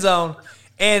the end zone.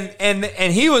 And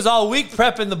he was all week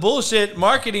prepping the bullshit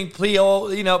marketing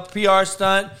PR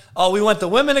stunt. Oh, we want the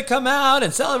women to come out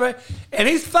and celebrate. And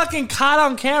he's fucking caught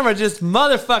on camera just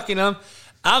motherfucking them.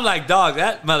 I'm like, dog,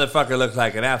 that motherfucker looks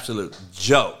like an absolute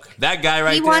joke. That guy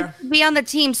right there. He wants to be on the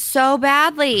team so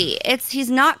badly.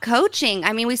 He's not coaching.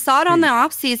 I mean, we saw it on the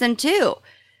offseason too.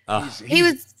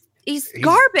 He's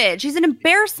garbage. He's an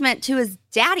embarrassment to his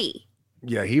daddy.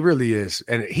 Yeah, he really is.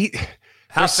 And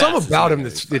there's some about him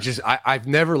that just I've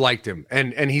never liked him.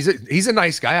 And he's a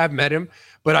nice guy. I've met him,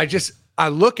 but I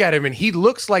look at him and he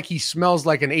looks like he smells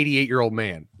like an 88-year-old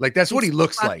man. Like that's what he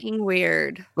looks like. Fucking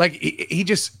weird. Like he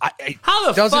just how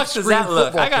the fuck does that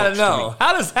look? I gotta know.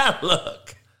 How does that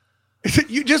look?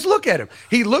 You just look at him.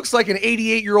 He looks like an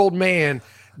 88-year-old man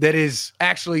that is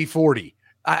actually 40.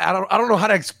 I don't know how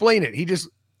to explain it. He just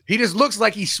looks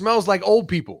like he smells like old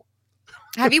people.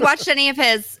 Have you watched any of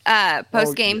his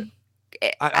post game?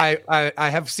 I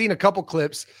have seen a couple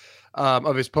clips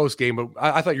of his post game, but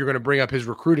I thought you were going to bring up his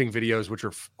recruiting videos, which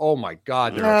are oh my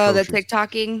god, they're the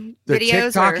TikToking the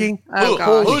videos. TikToking.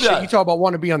 Who does? You talk about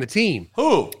wanting to be on the team.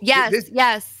 Who?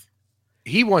 Yes.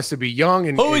 He wants to be young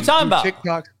and who are we talking about?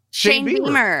 TikTok. Shane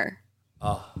Beamer.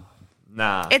 Oh,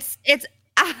 nah. It's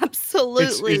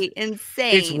absolutely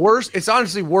insane. It's worse. It's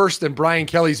honestly worse than Brian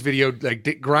Kelly's video,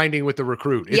 like grinding with the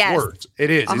recruit. It's worse. It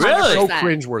is. It's really so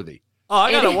cringeworthy. Oh,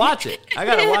 I gotta watch it.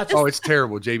 Oh, it's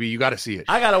terrible, JB. You got to see it.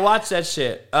 I gotta watch that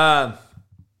shit.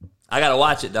 I gotta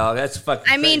watch it, dog. That's fucking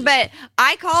crazy. mean, but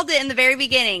I called it in the very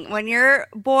beginning when your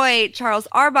boy Charles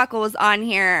Arbuckle was on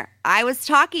here. I was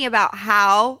talking about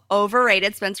how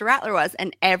overrated Spencer Rattler was,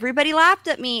 and everybody laughed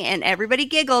at me and everybody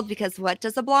giggled because what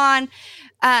does a blonde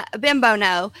bimbo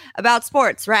know about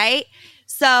sports, right?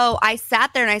 So I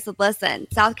sat there and I said, listen,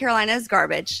 South Carolina is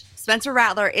garbage. Spencer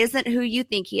Rattler isn't who you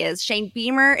think he is. Shane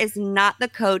Beamer is not the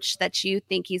coach that you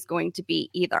think he's going to be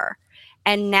either.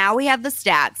 And now we have the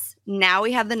stats. Now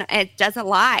we have it doesn't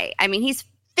lie. I mean, he's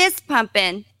fist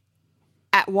pumping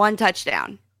at one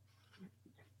touchdown.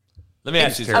 Let me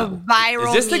ask you something. A viral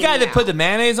is this the guy now. that put the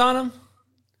mayonnaise on him?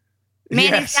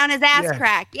 Mayonnaise down his ass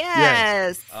crack.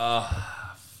 Yes.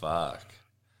 Oh, fuck.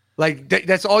 Like,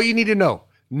 that's all you need to know.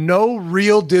 No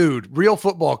real dude, real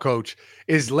football coach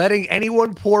is letting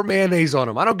anyone pour mayonnaise on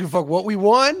him. I don't give a fuck what we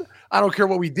won. I don't care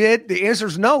what we did. The answer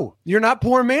is no. You're not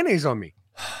pouring mayonnaise on me.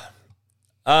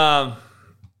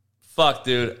 Fuck,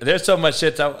 dude. There's so much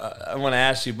shit I want to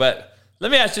ask you, but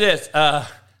let me ask you this.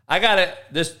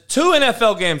 There's 2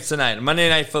 NFL games tonight. Monday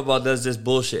Night Football does this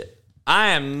bullshit.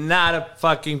 I am not a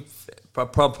fucking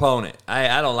proponent.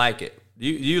 I don't like it.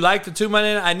 You like the 2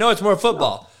 Monday night? I know it's more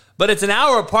football, but it's an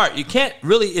hour apart. You can't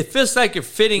really, it feels like you're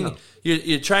fitting,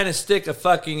 you're trying to stick a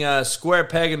fucking square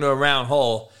peg into a round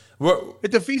hole. It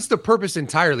defeats the purpose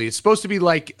entirely. It's supposed to be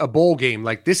like a bowl game.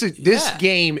 Like this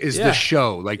game is the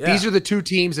show. Like these are the 2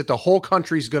 teams that the whole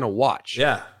country's going to watch.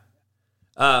 Yeah.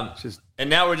 And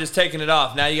now we're just taking it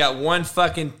off. Now you got one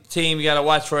fucking team you got to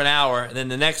watch for an hour, and then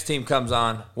the next team comes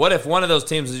on. What if one of those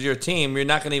teams is your team? You're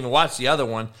not going to even watch the other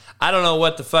one. I don't know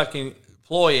what the fucking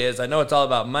ploy is. I know it's all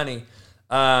about money.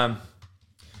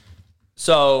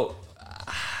 So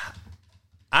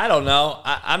I don't know.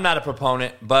 I'm not a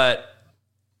proponent, but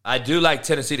I do like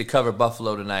Tennessee to cover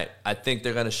Buffalo tonight. I think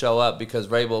they're going to show up because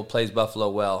Vrabel plays Buffalo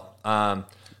well.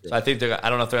 So I think I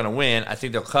don't know if they're going to win. I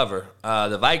think they'll cover.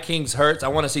 The Vikings Hurts. I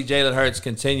want to see Jalen Hurts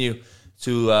continue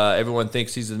to. Everyone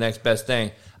thinks he's the next best thing.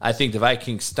 I think the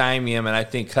Vikings stymie him, and I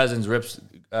think Cousins rips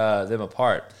them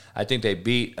apart. I think they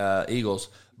beat Eagles.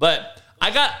 But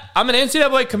I'm an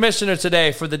NCAA commissioner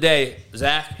today for the day,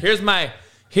 Zach.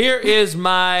 Here is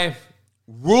my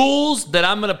rules that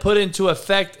I'm going to put into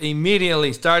effect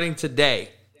immediately starting today.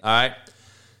 All right?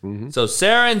 Mm-hmm. So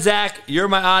Sarah and Zach, you're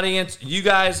my audience. You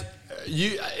guys,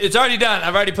 it's already done.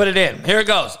 I've already put it in. Here it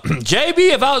goes.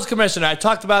 JB, if I was commissioner, I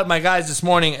talked about my guys this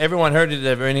morning. Everyone heard it.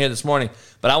 They're in here this morning.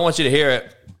 But I want you to hear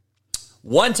it.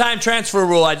 One-time transfer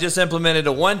rule. I just implemented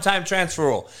a one-time transfer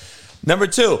rule. Number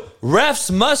 2, refs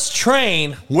must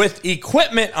train with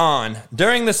equipment on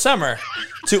during the summer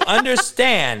to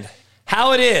understand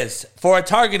how it is for a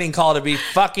targeting call to be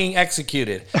fucking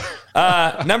executed.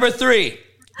 Number 3,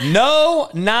 no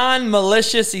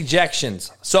non-malicious ejections.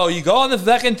 So you go on the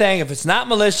fucking thing. If it's not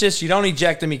malicious, you don't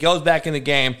eject him. He goes back in the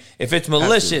game. If it's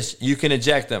malicious, you can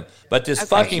eject him. But this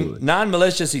fucking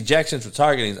non-malicious ejections for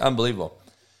targeting is unbelievable.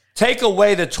 Take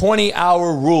away the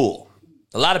 20-hour rule.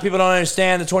 A lot of people don't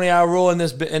understand the 20-hour rule in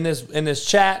this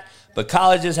chat, but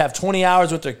colleges have 20 hours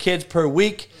with their kids per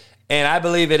week, and I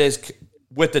believe it is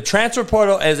with the transfer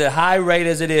portal as a high rate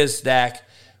as it is, Dak.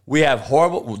 We have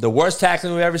the worst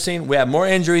tackling we've ever seen. We have more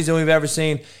injuries than we've ever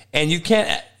seen, and you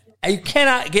can't. You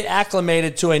cannot get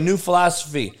acclimated to a new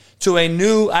philosophy, to a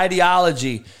new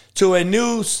ideology, to a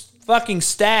new fucking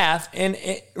staff, and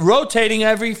rotating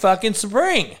every fucking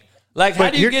spring. Like, how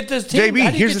do you get this team?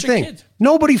 JB, here's the thing.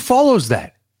 Nobody follows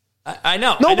that. I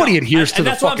know. Nobody adheres to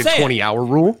the fucking 20-hour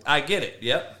rule. I get it.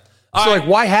 Yep. Like,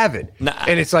 why have it?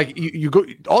 And it's like you go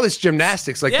all this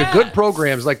gymnastics, like the good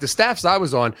programs, like the staffs I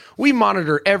was on, we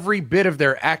monitor every bit of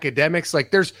their academics.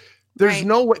 Like there's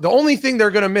no way. The only thing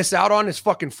they're going to miss out on is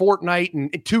fucking Fortnite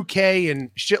and 2K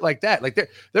and shit like that. Like they're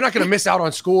not going to miss out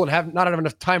on school and not have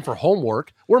enough time for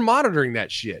homework. We're monitoring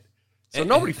that shit. So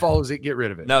nobody follows it. Get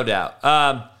rid of it. No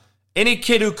doubt. Any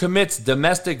kid who commits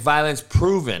domestic violence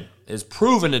is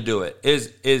proven to do it,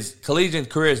 is collegiate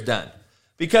career is done.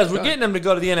 Because we're getting them to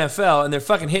go to the NFL, and they're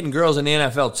fucking hitting girls in the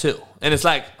NFL too. And it's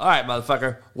like, all right,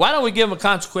 motherfucker, why don't we give them a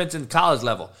consequence in college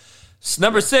level?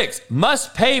 Number 6,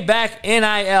 must pay back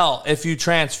NIL if you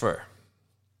transfer.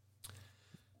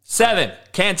 7,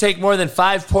 can't take more than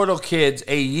 5 portal kids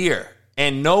a year,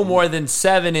 and no more than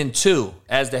 7 in 2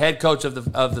 as the head coach of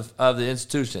the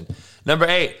institution. Number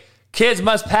 8, kids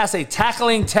must pass a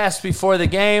tackling test before the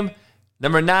game.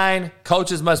 Number 9,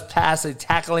 coaches must pass a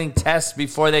tackling test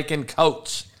before they can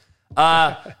coach.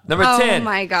 Number 10. Oh,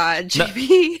 my God,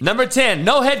 JB. Number 10,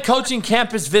 no head coaching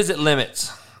campus visit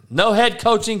limits. No head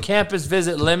coaching campus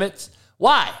visit limits.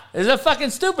 Why? Is that fucking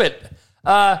stupid?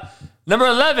 Number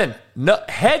 11, no,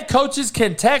 head coaches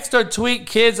can text or tweet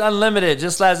kids unlimited,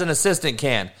 just as an assistant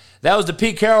can. That was the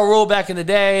Pete Carroll rule back in the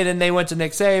day. Then they went to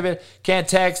Nick Saban. Can't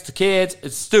text the kids.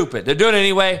 It's stupid. They're doing it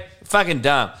anyway. Fucking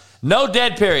dumb. No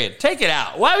dead period. Take it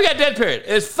out. Why we got dead period?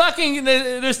 It's fucking,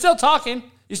 they're still talking.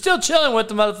 You're still chilling with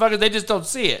the motherfuckers. They just don't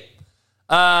see it.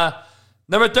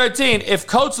 Number 13, if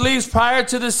coach leaves prior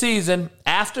to the season,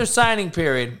 after signing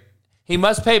period, he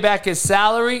must pay back his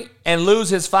salary and lose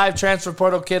his 5 transfer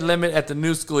portal kid limit at the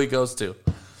new school he goes to.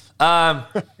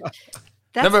 That's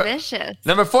vicious.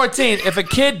 Number 14, if a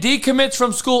kid decommits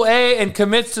from school A and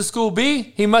commits to school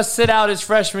B, he must sit out his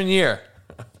freshman year.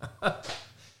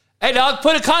 Hey, dog,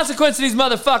 put a consequence to these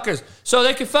motherfuckers so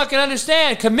they can fucking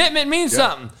understand. Commitment means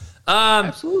something.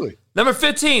 Absolutely. Number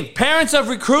 15, parents of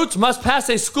recruits must pass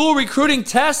a school recruiting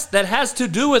test that has to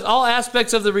do with all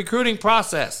aspects of the recruiting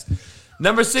process.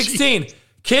 Number 16,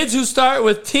 kids who start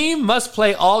with team must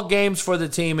play all games for the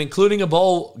team, including a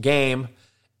bowl game,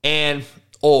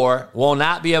 or will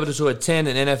not be able to attend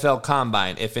an NFL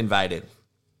combine if invited.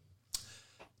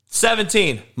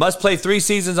 17, must play 3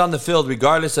 seasons on the field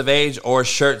regardless of age or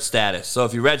shirt status. So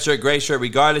if you red shirt, gray shirt,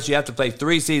 regardless, you have to play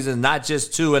 3 seasons, not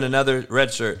just 2 in another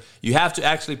red shirt. You have to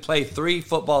actually play 3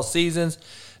 football seasons.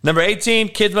 Number 18,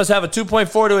 kids must have a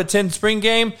 2.4 to attend spring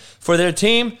game for their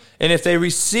team. And if they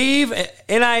receive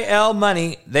NIL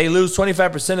money, they lose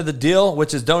 25% of the deal,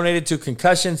 which is donated to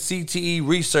Concussion CTE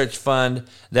Research Fund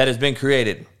that has been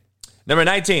created. Number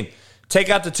 19, take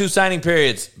out the 2 signing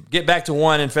periods. Get back to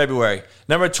 1 in February.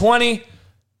 Number 20,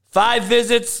 5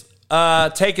 visits.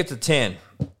 Take it to 10.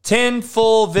 10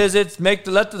 full visits.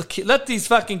 Let these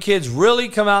fucking kids really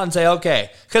come out and say, okay.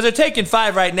 Because they're taking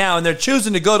 5 right now, and they're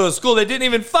choosing to go to a school they didn't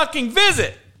even fucking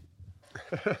visit.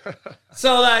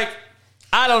 So, like,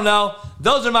 I don't know.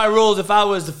 Those are my rules if I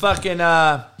was the fucking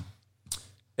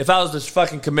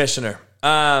commissioner.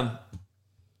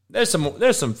 There's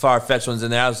some far-fetched ones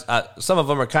in there. Some of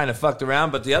them are kind of fucked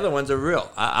around, but the other ones are real.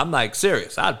 I'm like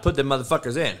serious. I'd put them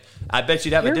motherfuckers in. I bet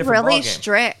you'd have a different ballgame. You're really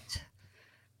strict.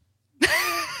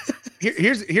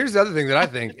 Here's the other thing that I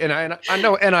think, and I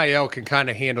know NIL can kind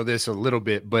of handle this a little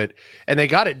bit, and they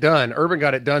got it done. Urban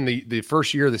got it done the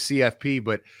first year of the CFP,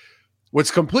 but what's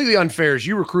completely unfair is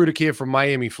you recruit a kid from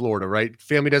Miami, Florida, right?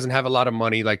 Family doesn't have a lot of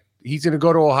money. Like, he's going to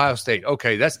go to Ohio State.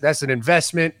 Okay, that's an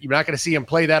investment. You're not going to see him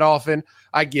play that often.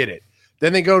 I get it.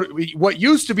 Then they go to what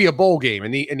used to be a bowl game,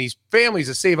 and these families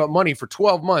that save up money for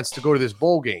 12 months to go to this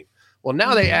bowl game. Well,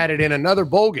 now they added in another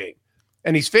bowl game,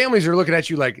 and these families are looking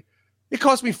at you like, it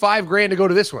cost me $5,000 to go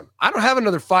to this one. I don't have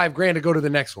another $5,000 to go to the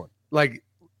next one. Like,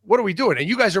 what are we doing? And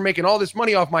you guys are making all this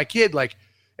money off my kid. Like,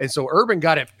 and so Urban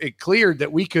got it cleared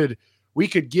that we could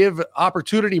give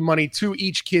opportunity money to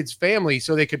each kid's family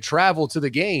so they could travel to the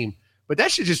game. But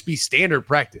that should just be standard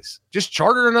practice. Just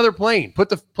charter another plane, put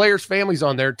the players' families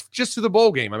on there just to the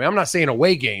bowl game. I mean, I'm not saying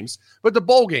away games, but the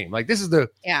bowl game. Like, this is a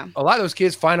lot of those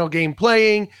kids' final game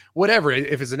playing, whatever.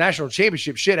 If it's a national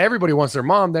championship, shit, everybody wants their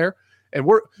mom there. And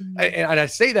and I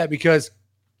say that because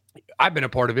I've been a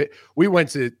part of it. We went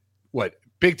to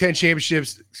Big Ten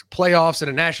championships, playoffs,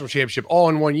 and a national championship all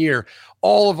in one year.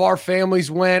 All of our families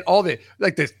went. All the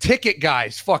ticket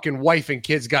guys, fucking wife and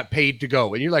kids got paid to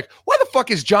go. And you're like, why the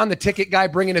fuck is John the ticket guy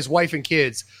bringing his wife and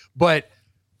kids, but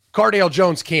Cardale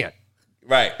Jones can't?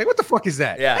 Right. Like, what the fuck is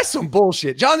that? Yeah. That's some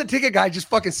bullshit. John the Ticket Guy just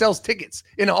fucking sells tickets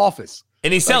in an office.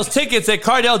 And he sells tickets at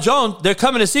Cardale Jones. They're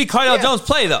coming to see Cardale Jones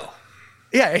play, though.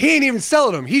 Yeah, he ain't even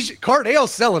selling them.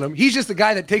 Cardale's selling them. He's just the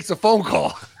guy that takes a phone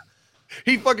call.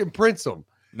 He fucking prints them.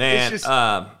 Man, It's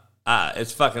just,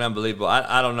 it's fucking unbelievable.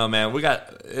 I don't know, man.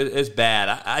 It's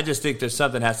bad. I just think there's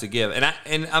something has to give. And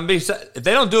if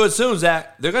they don't do it soon,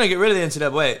 Zach, they're gonna get rid of the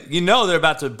NCAA. You know they're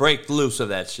about to break loose of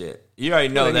that shit. You already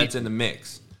know that's in the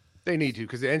mix. They need to,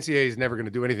 because the NCAA is never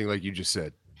gonna do anything like you just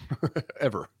said,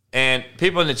 ever. And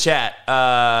people in the chat,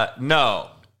 no,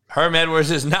 Herm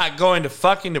Edwards is not going to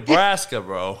fucking Nebraska,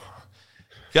 bro.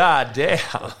 God damn,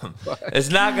 it's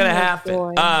not gonna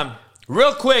happen.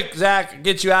 Real quick, Zach,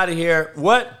 get you out of here.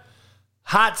 What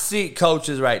hot seat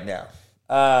coaches right now?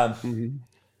 You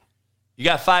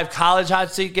got 5 college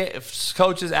hot seat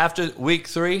coaches after week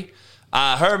 3.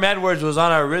 Herm Edwards was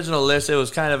on our original list. It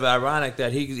was kind of ironic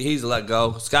that he's let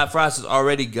go. Scott Frost is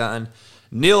already gone.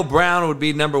 Neil Brown would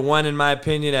be number 1 in my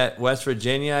opinion at West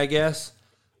Virginia, I guess.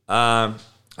 I'm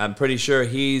pretty sure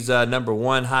he's number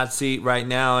 1 hot seat right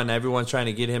now, and everyone's trying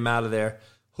to get him out of there.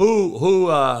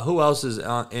 Who else is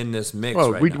in this mix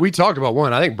right now? We talked about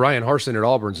one. I think Brian Harsin at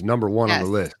Auburn's number 1 on the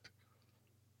list.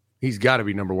 He's got to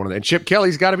be number 1 of that. And Chip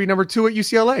Kelly's got to be number 2 at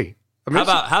UCLA. I mean,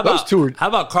 how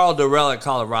about Carl Durrell at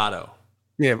Colorado?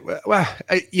 Yeah, well,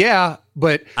 yeah,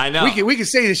 but I know we can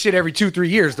say this shit every 2-3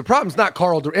 years. The problem's not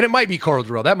Carl Durrell, and it might be Carl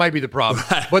Durrell. That might be the problem.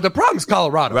 Right. But the problem's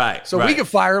Colorado. Right. So we can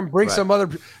fire him, bring some other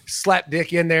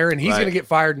slapdick in there, and he's going to get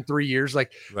fired in 3 years.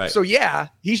 So yeah,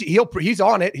 he's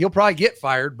on it. He'll probably get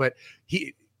fired, but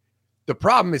the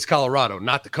problem is Colorado,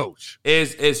 not the coach.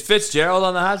 Is Fitzgerald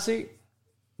on the hot seat?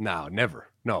 No, never.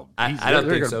 No, I don't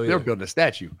think so either. They're building a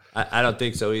statue. I don't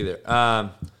think so either. I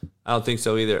don't think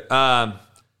so either.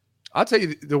 I'll tell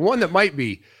you the one that might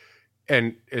be,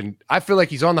 and I feel like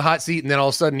he's on the hot seat, and then all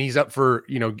of a sudden he's up for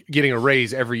getting a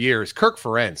raise every year, is Kirk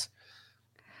Ferentz.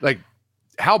 Like,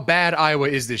 how bad Iowa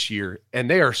is this year, and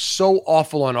they are so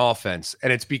awful on offense,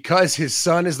 and it's because his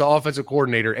son is the offensive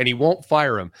coordinator, and he won't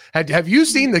fire him. Have you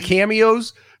seen the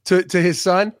cameos to his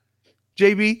son,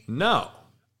 JB? No.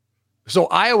 So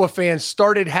Iowa fans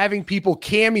started having people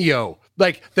cameo.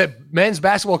 Like, the men's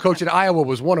basketball coach at Iowa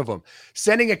was one of them,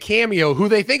 sending a cameo who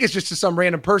they think is just to some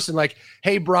random person. Like,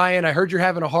 hey, Brian, I heard you're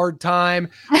having a hard time,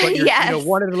 but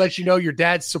wanted to let you know your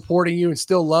dad's supporting you and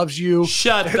still loves you.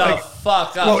 Shut the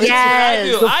fuck up. Well,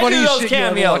 yes. I do those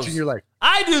cameos. In your life.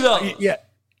 I do those.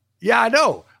 Yeah, I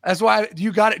know. That's why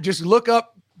you got it. Just look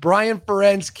up Brian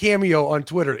Ferentz cameo on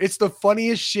Twitter. It's the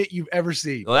funniest shit you've ever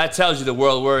seen. Well, that tells you the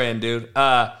world we're in, dude.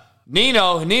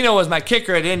 Nino was my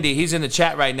kicker at Indy. He's in the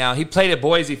chat right now. He played at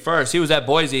Boise first. He was at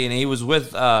Boise, and he was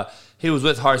with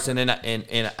Harsin,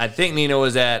 and I think Nino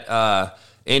was at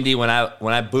Indy when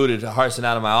I booted Harsin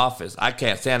out of my office. I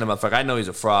can't stand him, motherfucker. I know he's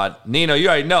a fraud. Nino, you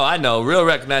already know. I know. Real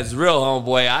recognizes real,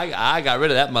 homeboy. I got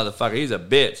rid of that motherfucker. He's a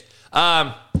bitch.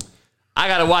 I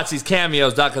gotta watch these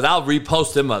cameos, dog, because I'll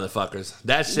repost them motherfuckers.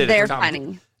 That shit They're is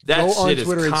funny. That Go shit on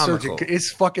Twitter is comical.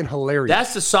 It's fucking hilarious.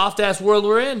 That's the soft ass world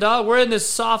we're in, dog. We're in this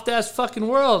soft ass fucking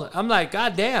world. I'm like,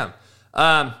 goddamn.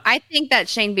 I think that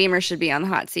Shane Beamer should be on the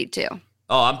hot seat too.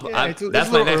 Oh, that's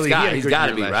my next guy. He's got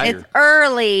to be, right? It's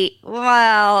early.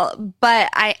 Well, but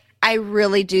I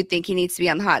really do think he needs to be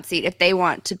on the hot seat if they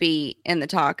want to be in the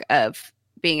talk of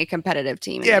being a competitive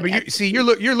team. Yeah, but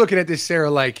you're looking at this, Sarah,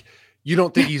 like you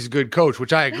don't think he's a good coach,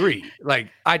 which I agree. Like,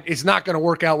 it's not going to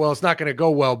work out well. It's not going to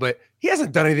go well, but he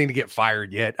hasn't done anything to get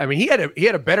fired yet. I mean, he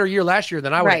had a better year last year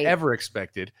than I would have ever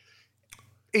expected.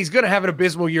 He's going to have an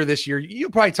abysmal year this year. You'll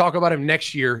probably talk about him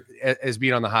next year as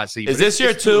being on the hot seat. Is this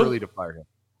year 2? Too early to fire him.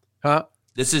 Huh?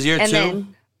 This is year 2?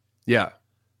 Yeah.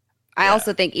 I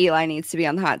also think Eli needs to be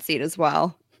on the hot seat as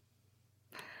well.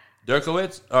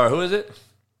 Derkowitz? Or who is it?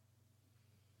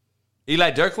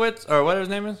 Eli Derkowitz? Or what his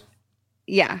name is?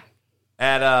 Yeah.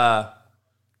 At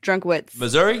Drunkwitz.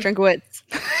 Missouri? Drunkwitz.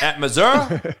 At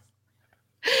Missouri?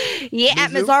 Yeah,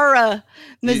 at Missouri.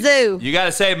 Mizzou. You got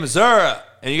to say Missouri,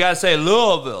 and you got to say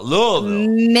Louisville.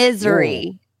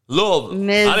 Misery. Louisville.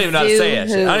 Mizzou. I don't even know how to say that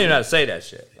shit. I don't even know how to say that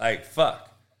shit. Like, fuck.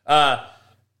 I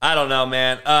don't know,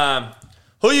 man.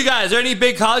 Who you guys? Is there any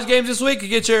big college games this week?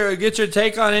 Get your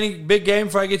take on any big game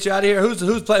before I get you out of here. Who's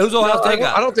Ohio State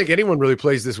got? I don't think anyone really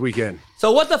plays this weekend.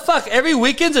 So what the fuck? Every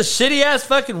weekend's a shitty ass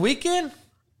fucking weekend?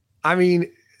 I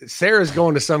mean, Sarah's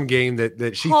going to some game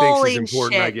that she thinks is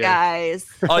important, shit, I guess. Guys.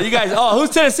 Oh, you guys. Oh, who's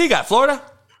Tennessee got? Florida?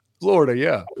 Florida,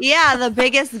 yeah. Yeah, the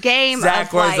biggest game.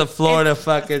 Zach wears the Florida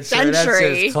fucking shirt. That's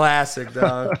just classic,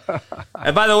 dog.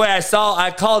 And by the way,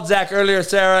 I called Zach earlier,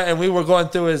 Sarah, and we were going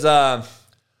through his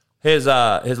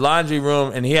laundry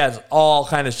room, and he has all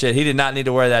kind of shit. He did not need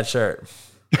to wear that shirt.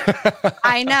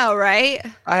 I know, right?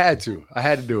 I had to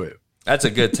do it. That's a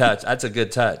good touch.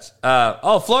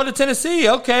 Florida, Tennessee.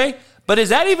 Okay. But is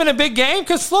that even a big game?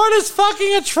 Because Florida's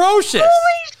fucking atrocious.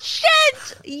 Holy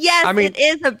shit. Yes, it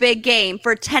is a big game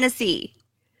for Tennessee.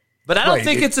 But I don't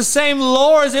think it's the same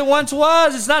lore as it once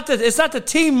was. It's not the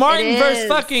Team Martin versus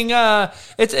fucking.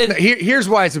 Here's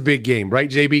why it's a big game, right,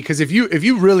 JB? Because if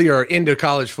you really are into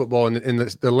college football and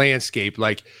the landscape,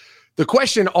 like the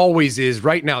question always is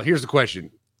right now. Here's the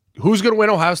question: who's going to win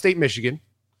Ohio State, Michigan?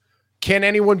 Can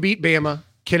anyone beat Bama?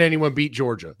 Can anyone beat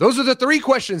Georgia? Those are the three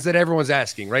questions that everyone's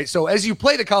asking, right? So as you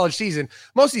play the college season,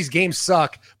 most of these games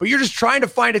suck, but you're just trying to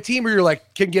find a team where you're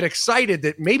like, can get excited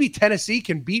that maybe Tennessee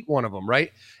can beat one of them,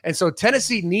 right? And so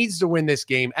Tennessee needs to win this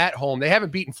game at home. They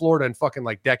haven't beaten Florida in fucking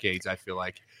like decades, I feel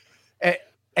like.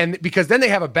 And because then they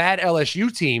have a bad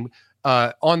LSU team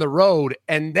on the road,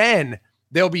 and then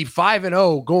they'll be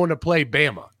 5-0 going to play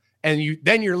Bama. And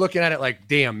you're looking at it like,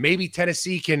 damn, maybe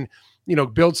Tennessee can –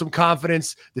 build some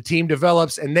confidence, the team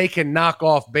develops, and they can knock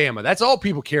off Bama. That's all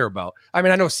people care about. I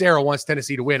mean, I know Sarah wants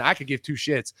Tennessee to win. I could give two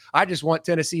shits. I just want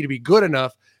Tennessee to be good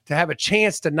enough to have a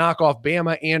chance to knock off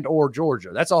Bama and or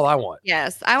Georgia. That's all I want.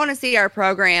 Yes, I want to see our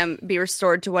program be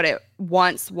restored to what it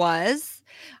once was.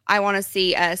 I want to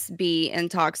see us be in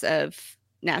talks of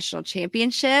national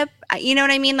championship. You know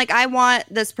what I mean? Like, I want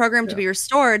this program to be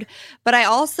restored, but I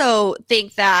also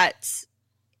think that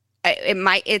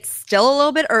it's still a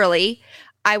little bit early.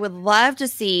 I would love to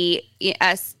see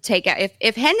us take out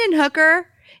if Hendon Hooker,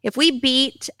 if we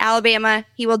beat Alabama,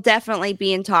 he will definitely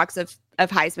be in talks of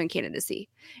Heisman candidacy.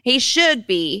 He should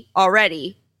be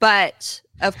already, but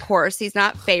of course he's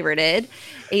not favorited.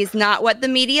 He's not what the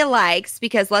media likes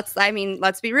because let's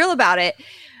be real about it.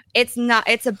 This is what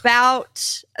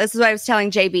I was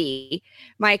telling JB.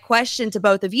 My question to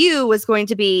both of you was going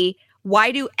to be,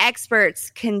 why do experts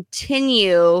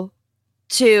continue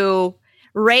to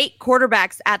rate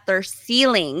quarterbacks at their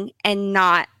ceiling and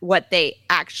not what they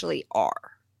actually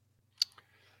are?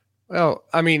 Well,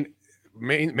 I mean,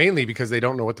 mainly because they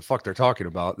don't know what the fuck they're talking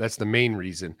about. That's the main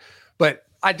reason. But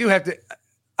I do have to.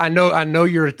 I know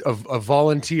you're a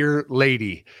volunteer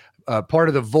lady, part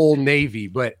of the Vol Navy,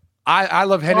 but I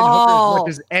love Hendon Hooker as much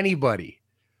as anybody.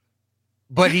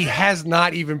 But he has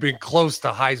not even been close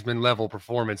to Heisman level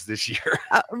performance this year.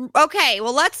 Okay,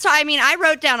 well, let's talk. I mean, I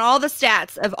wrote down all the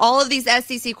stats of all of these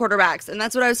SEC quarterbacks, and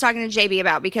that's what I was talking to JB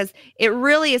about because it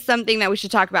really is something that we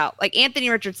should talk about. Like Anthony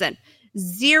Richardson,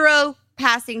 0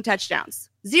 passing touchdowns.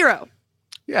 0.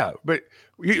 Yeah, but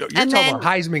you're talking about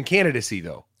Heisman candidacy,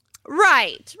 though.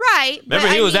 Right. Remember,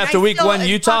 he was after week 1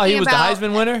 Utah. He was the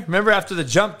Heisman winner. Remember after the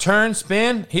jump, turn,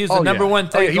 spin? He was the number one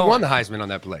thing. He won the Heisman on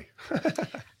that play.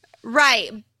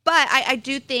 Right. But I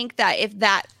do think that if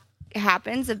that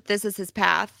happens, if this is his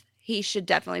path, he should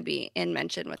definitely be in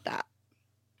mention with that.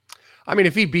 I mean,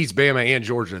 if he beats Bama and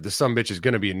Georgia, the sumbitch is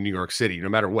going to be in New York City, no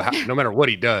matter what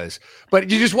he does. But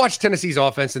you just watch Tennessee's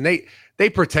offense, and they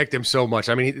protect him so much.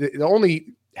 I mean, the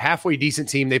only halfway decent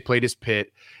team they played is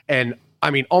Pitt, and I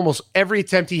mean, almost every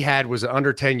attempt he had was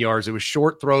under 10 yards. It was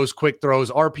short throws, quick throws,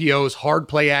 RPOs, hard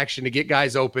play action to get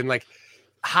guys open. Like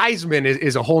Heisman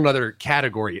is a whole nother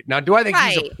category. Now, do I think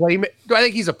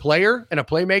he's a player and a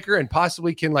playmaker and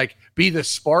possibly can like be the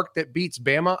spark that beats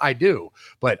Bama? I do,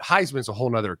 but Heisman's a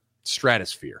whole nother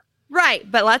stratosphere. Right,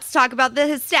 but let's talk about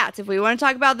his stats. If we want to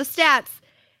talk about the stats,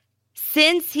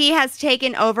 since he has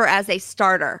taken over as a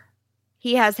starter,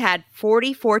 he has had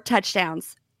 44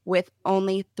 touchdowns with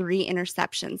only 3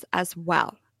 interceptions as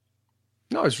well.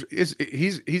 No,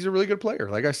 he's a really good player.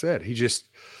 Like I said, he just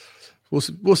we'll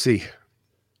see.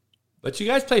 But you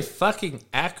guys play fucking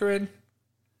Akron.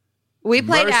 We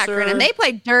played Akron, and they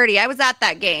played dirty. I was at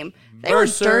that game. They were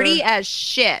dirty as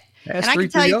shit. That's and I can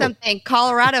tell you something.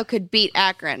 Colorado could beat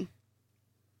Akron.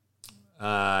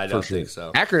 I don't think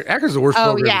so. Akron's the worst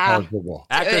program in college football.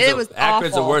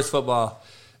 Akron's the worst football.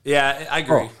 Yeah, I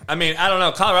agree. I mean, I don't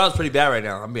know. Colorado's pretty bad right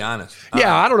now. I'll be honest.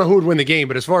 Yeah, I don't know who would win the game,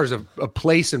 but as far as a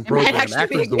place and program,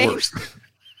 Akron's the worst.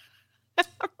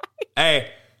 Hey,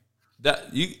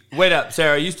 wait up,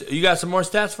 Sarah. You got some more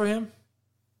stats for him?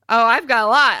 Oh, I've got a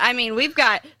lot. I mean, I've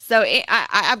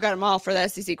got them all for the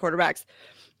SEC quarterbacks.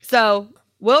 So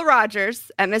Will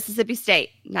Rogers at Mississippi State,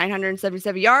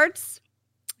 977 yards.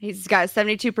 He's got a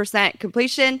 72%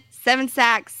 completion, 7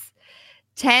 sacks,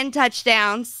 10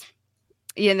 touchdowns.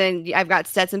 And then I've got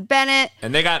Stetson Bennett.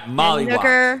 And they got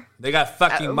Mollywop. They got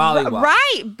fucking Mollywop.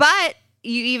 Right, but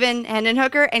you even Hendon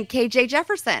Hooker and KJ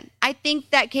Jefferson. I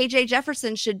think that KJ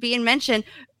Jefferson should be in mention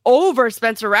over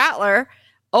Spencer Rattler,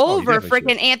 over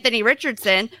freaking Anthony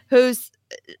Richardson, who's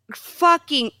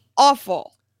fucking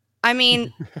awful. I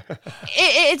mean,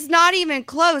 it's not even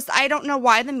close. I don't know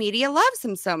why the media loves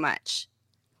him so much.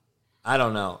 I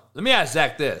don't know. Let me ask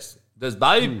Zach this. Does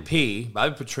Bobby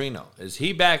Petrino, is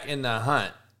he back in the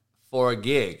hunt for a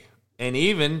gig? And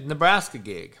even Nebraska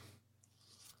gig?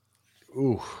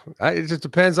 Ooh, it just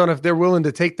depends on if they're willing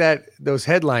to take those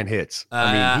headline hits.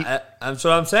 That's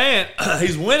what I'm saying.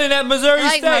 He's winning at Missouri They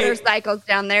like State. motorcycles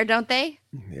down there, don't they?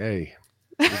 Hey,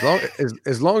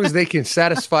 as long as they can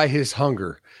satisfy his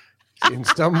hunger in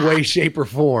some way, shape, or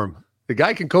form, the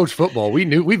guy can coach football.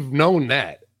 We've known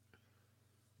that.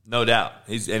 No doubt.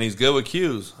 He's good with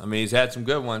cues. I mean, he's had some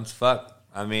good ones. Fuck.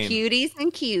 I mean, Cuties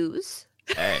and cues.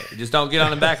 Hey, just don't get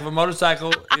on the back of a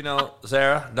motorcycle,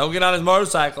 Sarah. Don't get on his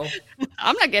motorcycle.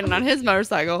 I'm not getting on his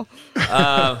motorcycle.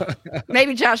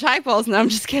 Maybe Josh Heupel's. No, I'm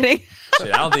just kidding.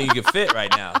 Shit, I don't think you can fit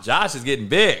right now. Josh is getting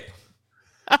big.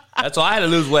 That's why I had to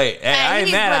lose weight. Hey, I ain't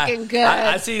he's mad. looking good.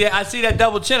 I see that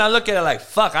double chin. I look at it like,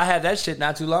 fuck, I had that shit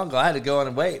not too long ago. I had to go on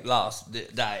a weight loss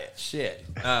diet. Shit.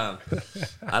 I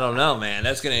don't know, man.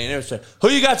 That's going to be interesting. Who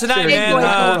you got tonight,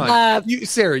 man?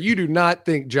 Sarah, you do not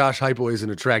think Josh Heupel is an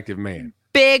attractive man.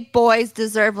 Big boys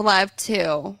deserve love,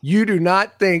 too. You do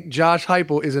not think Josh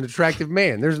Heupel is an attractive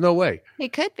man. There's no way. He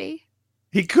could be.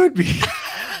 He could be.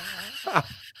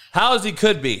 How is he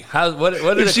could be? What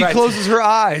if she closes her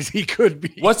eyes, he could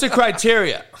be. What's the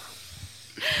criteria?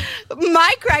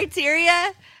 My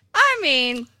criteria? I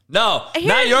mean. No,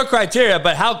 not your criteria,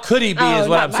 but how could he be is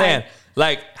what I'm saying.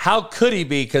 Like, how could he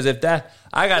be? Because if that,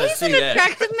 I got to see that. He's an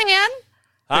attractive man.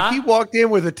 Huh? If he walked in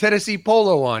with a Tennessee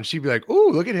polo on, she'd be like,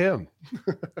 ooh, look at him.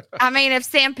 I mean, if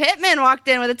Sam Pittman walked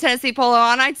in with a Tennessee polo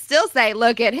on, I'd still say,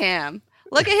 look at him.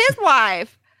 Look at his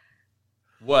wife.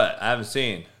 What? I haven't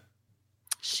seen.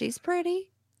 She's pretty.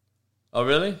 Oh,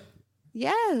 really?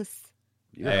 Yes.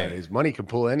 Yeah, his money can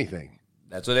pull anything.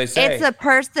 That's what they say. It's a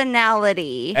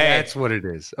personality. Hey, that's what it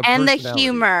is. And the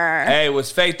humor. Hey, was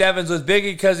Faith Evans with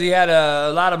Biggie because he had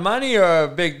a lot of money or a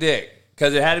big dick?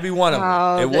 Because it had to be one of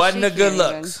them. It wasn't a good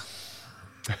looks.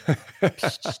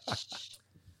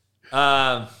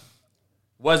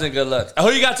 Wasn't good looks. Who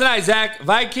you got tonight, Zach?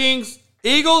 Vikings,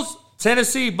 Eagles,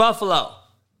 Tennessee, Buffalo.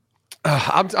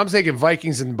 I'm taking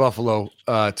Vikings and Buffalo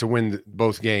to win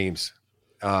both games.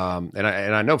 And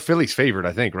I know Philly's favored,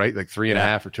 I think, right? Like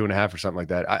 3.5 or 2.5 or something like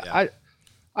that.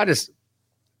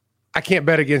 I can't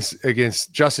bet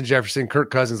against Justin Jefferson, Kirk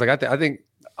Cousins. Like I think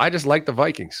I just like the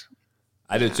Vikings.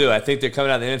 I do too. I think they're coming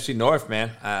out of the NFC North,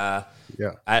 man.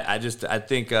 Yeah. I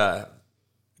think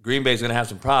Green Bay's going to have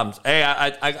some problems. Hey,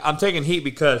 I'm taking heat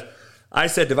because I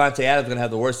said Devontae Adams going to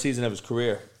have the worst season of his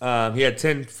career. He had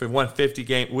 10 for 150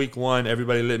 game week 1.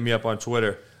 Everybody lit me up on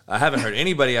Twitter. I haven't heard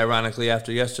anybody, ironically,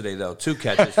 after yesterday, though. 2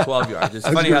 catches, 12 yards. It's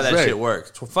funny how that shit works.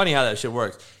 It's funny how that shit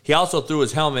works. He also threw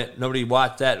his helmet. Nobody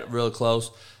watched that real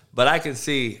close. But I can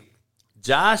see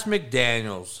Josh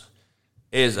McDaniels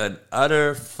is an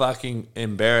utter fucking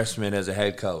embarrassment as a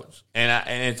head coach. And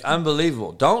it's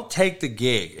unbelievable. Don't take the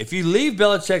gig. If you leave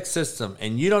Belichick's system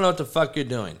and you don't know what the fuck you're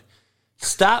doing,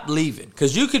 stop leaving.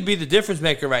 Because you could be the difference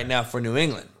maker right now for New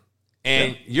England.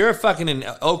 And you're fucking in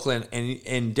Oakland,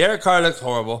 and Derek Carr looks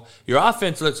horrible. Your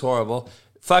offense looks horrible.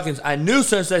 I knew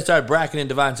since they started bracketing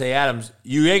Devontae Adams,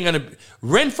 you ain't going to –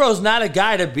 Renfro's not a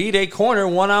guy to beat a corner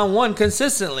one-on-one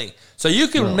consistently. So you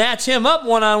can match him up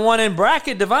one-on-one and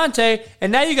bracket Devontae,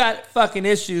 and now you got fucking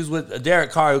issues with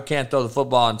Derek Carr who can't throw the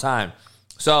football on time.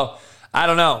 So, I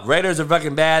don't know. Raiders are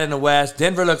fucking bad in the West.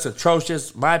 Denver looks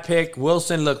atrocious. My pick,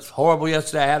 Wilson, looked horrible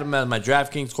yesterday. I had him as my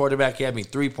DraftKings quarterback. He had me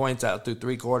 3 points out through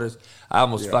 3 quarters. I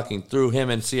almost fucking threw him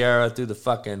and Sierra through the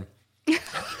fucking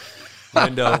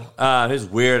window. His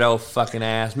weirdo fucking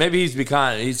ass. Maybe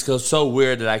he's so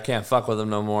weird that I can't fuck with him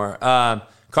no more.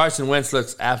 Carson Wentz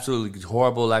looks absolutely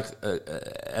horrible,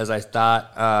 as I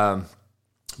thought.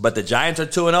 But the Giants are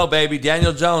 2-0, baby.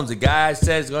 Daniel Jones, the guy I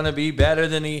said is going to be better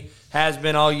than he has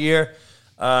been all year.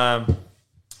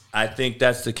 I think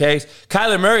that's the case.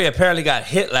 Kyler Murray apparently got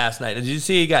hit last night. Did you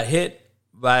see he got hit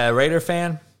by a Raider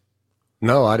fan?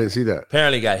 No, I didn't see that.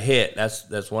 Apparently got hit.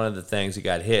 That's one of the things, he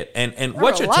got hit. And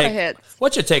what's your take?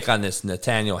 What's your take on this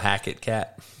Nathaniel Hackett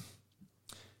cat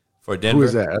for Denver? Who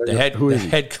is that? The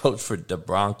head coach for the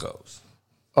Broncos.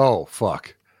 Oh,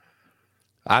 fuck.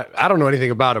 I don't know anything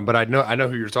about him, but I know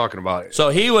who you're talking about. So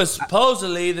he was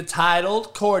supposedly the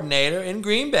titled coordinator in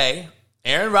Green Bay.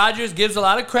 Aaron Rodgers gives a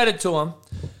lot of credit to him,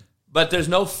 but there's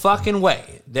no fucking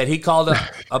way that he called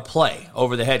a play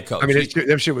over the head coach. I mean,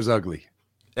 that shit was ugly.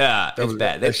 Yeah, it's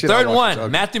bad. 3rd and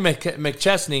 1. Matt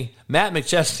McChesney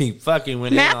fucking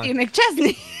went Matthew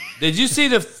McChesney. Did you see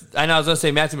I know I was going to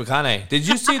say Matthew McConaughey. Did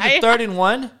you see the 3rd and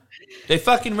 1? They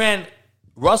fucking ran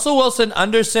Russell Wilson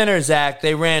under center, Zach.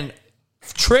 They ran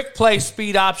trick play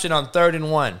speed option on 3rd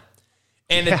and 1.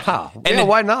 And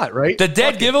why not, right? The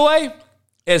dead giveaway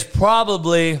is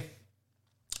probably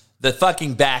the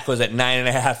fucking back was at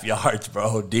 9.5 yards,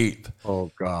 bro, deep.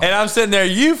 Oh, God. And I'm sitting there,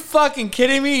 you fucking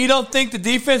kidding me? You don't think the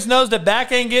defense knows the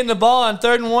back ain't getting the ball on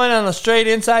 3rd and 1 on a straight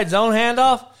inside zone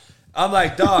handoff? I'm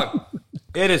like, dog,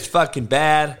 it is fucking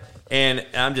bad. And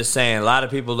I'm just saying, a lot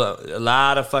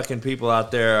of fucking people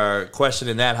out there are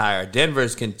questioning that hire.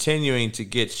 Denver's continuing to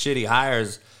get shitty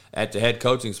hires at the head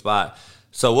coaching spot.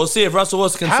 So we'll see if Russell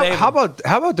Wilson can save him. How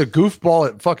about the goofball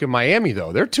at fucking Miami,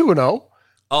 though? They're 2-0.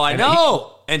 Oh, I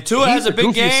know. And Tua has a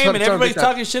big game, and everybody's that.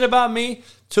 talking shit about me.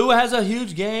 Tua has a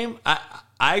huge game.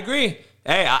 I agree.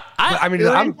 Hey, I'm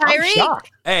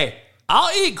shocked. Hey,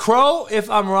 I'll eat crow if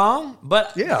I'm wrong,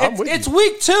 but yeah, it's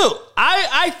week 2.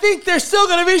 I think they're still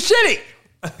going to be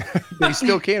shitty. They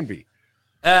still can be.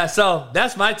 So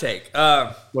that's my take.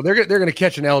 Well, they're going to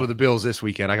catch an L to the Bills this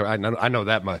weekend. I know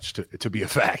that much to be a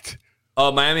fact. Oh,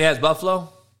 Miami has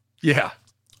Buffalo? Yeah.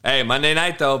 Hey, Monday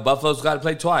night, though, Buffalo's got to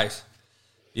play twice.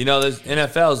 You know, this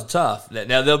NFL is tough.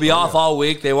 Now, they'll be off all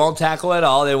week. They won't tackle at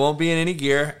all. They won't be in any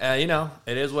gear. You know,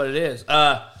 it is what it is.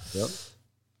 Yep.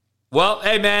 Well,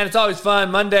 hey, man, it's always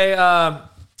fun. Monday,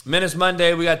 Menace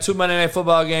Monday, we got 2 Monday Night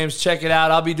Football games. Check it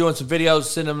out. I'll be doing some videos,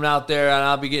 sending them out there, and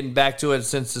I'll be getting back to it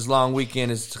since this long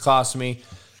weekend has cost me.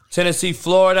 Tennessee,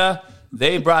 Florida,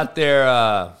 they brought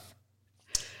their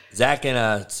Zach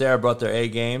and Sarah brought their A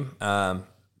game,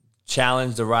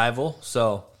 challenged the rival.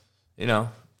 So, you know,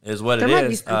 is what there it might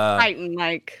is. Be some fighting,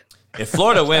 like. If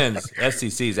Florida wins,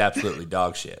 SEC is absolutely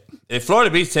dog shit. If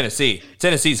Florida beats Tennessee,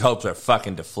 Tennessee's hopes are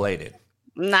fucking deflated.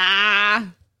 Nah.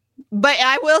 But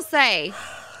I will say,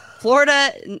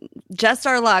 Florida, just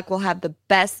our luck, will have the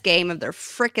best game of their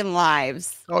freaking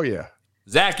lives. Oh, yeah.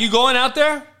 Zach, you going out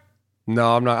there?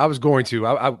 No, I'm not. I was going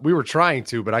to. We were trying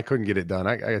to, but I couldn't get it done.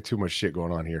 I got too much shit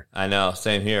going on here. I know.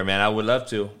 Same here, man. I would love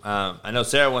to. I know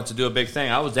Sarah wants to do a big thing.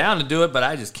 I was down to do it, but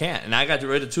I just can't. And I got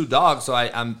rid of 2 dogs, so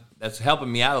that's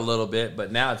helping me out a little bit.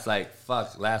 But now it's like,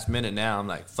 fuck, last minute now. I'm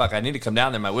like, fuck, I need to come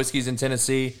down there. My whiskey's in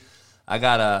Tennessee. I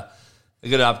got a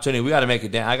good opportunity. We got to make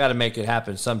it down. I got to make it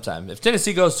happen sometime. If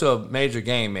Tennessee goes to a major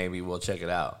game, maybe we'll check it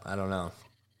out. I don't know.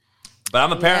 But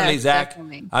I'm apparently, Zach,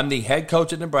 definitely. I'm the head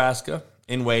coach at Nebraska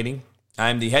in waiting.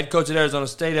 I'm the head coach at Arizona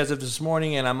State as of this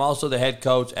morning, and I'm also the head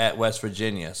coach at West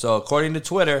Virginia. So according to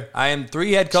Twitter, I am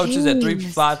 3 head coaches at 3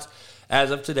 spots as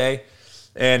of today.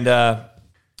 And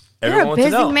everyone wants to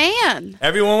know. You're a busy man.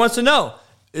 Everyone wants to know,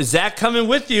 is Zach coming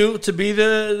with you to be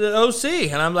the OC?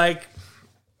 And I'm like,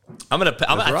 I think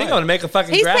I'm going to make a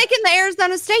fucking He's graphic. taking the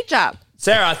Arizona State job.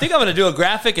 Sarah, I think I'm going to do a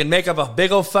graphic and make up a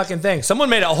big old fucking thing. Someone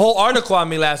made a whole article on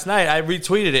me last night. I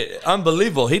retweeted it.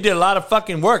 Unbelievable. He did a lot of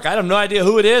fucking work. I have no idea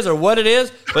who it is or what it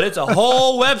is, but it's a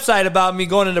whole website about me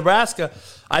going to Nebraska.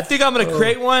 I think I'm going to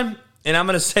create one, and I'm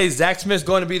going to say Zach Smith's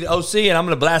going to be the OC, and I'm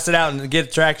going to blast it out and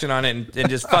get traction on it and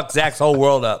just fuck Zach's whole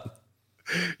world up.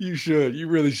 You should. You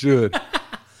really should.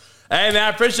 Hey, man, I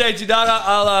appreciate you, dog.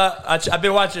 I've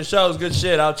been watching the show. It's good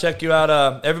shit. I'll check you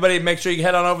out. Everybody, make sure you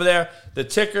head on over there. The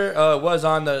ticker was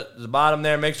on the bottom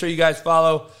there. Make sure you guys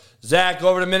follow Zach. Go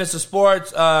over to Minutes of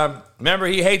Sports. Remember,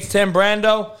 he hates Tim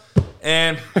Brando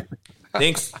and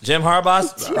thinks Jim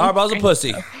Harbaugh's a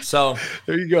pussy. So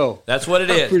there you go. That's what it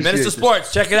is. Minutes of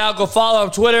Sports. Check it out. Go follow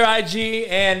him Twitter, IG,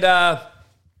 and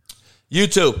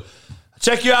YouTube.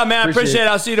 Check you out, man. I appreciate it.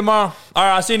 I'll see you tomorrow. All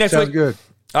right, I'll see you next week. Sounds good.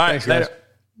 All right, thanks, later. Guys.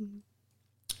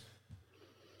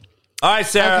 All right,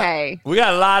 Sarah. Okay. We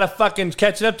got a lot of fucking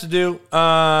catching up to do.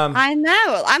 I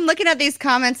know. I'm looking at these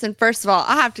comments, and first of all,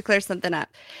 I'll have to clear something up.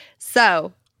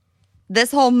 So, this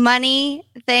whole money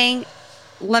thing,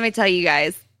 let me tell you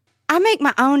guys, I make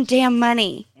my own damn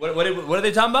money. What are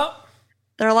they talking about?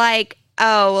 They're like,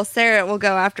 oh, well, Sarah will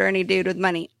go after any dude with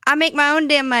money. I make my own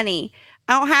damn money.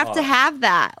 I don't have to have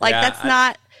that. Like, yeah, that's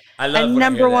not a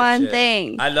number one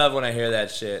thing. I love when I hear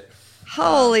that shit.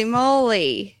 Holy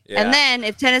moly. Yeah. And then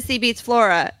if Tennessee beats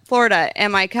Florida,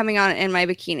 am I coming on in my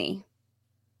bikini?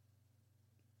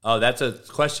 Oh, that's a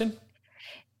question?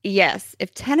 Yes.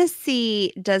 If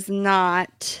Tennessee does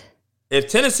not. If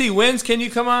Tennessee wins, can you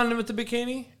come on with the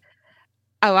bikini?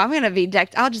 Oh, I'm going to be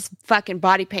decked. I'll just fucking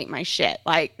body paint my shit.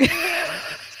 Like,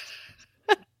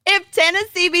 if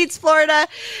Tennessee beats Florida,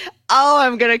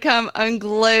 I'm going to come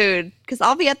unglued because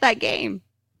I'll be at that game.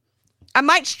 I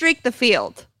might streak the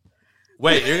field.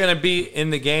 Wait, you're going to be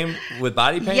in the game with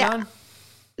body paint on?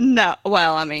 No.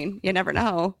 Well, I mean, you never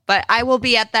know. But I will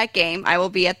be at that game. I will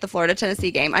be at the Florida-Tennessee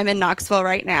game. I'm in Knoxville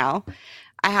right now.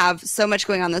 I have so much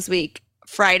going on this week.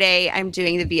 Friday, I'm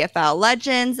doing the VFL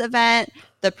Legends event,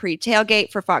 the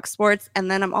pre-tailgate for Fox Sports,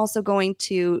 and then I'm also going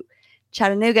to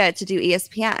Chattanooga to do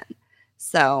ESPN.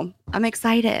 So I'm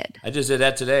excited. I just did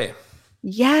that today.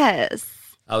 Yes.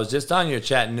 I was just on your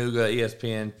Chattanooga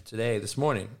ESPN this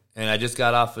morning, and I just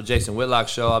got off of Jason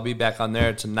Whitlock's show. I'll be back on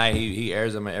there tonight. He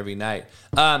airs them every night.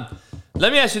 Let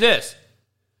me ask you this.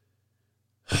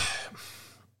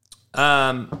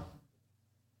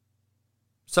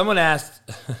 Someone asked,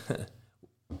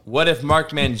 what if Mark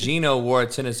Mangino wore a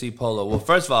Tennessee polo? Well,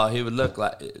 first of all, he would look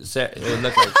like four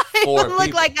people.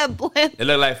 Look like a blimp. It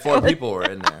looked like 4 people were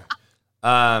in there.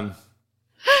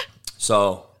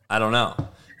 So I don't know.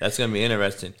 That's going to be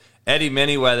interesting. Eddie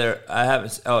Manyweather,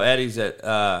 Eddie's at,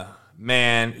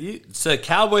 so the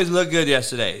Cowboys looked good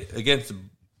yesterday against the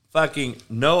fucking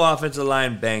no offensive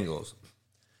line Bengals.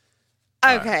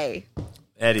 Okay.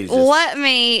 Eddie's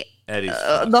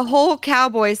the whole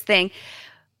Cowboys thing.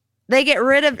 They get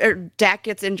rid of, or Dak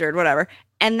gets injured, whatever.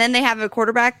 And then they have a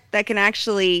quarterback that can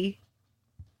actually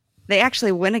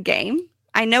win a game.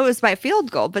 I know it was by field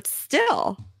goal, but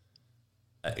still.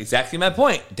 Exactly my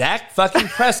point. Dak fucking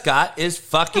Prescott is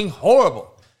fucking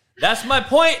horrible. That's my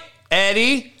point,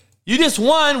 Eddie. You just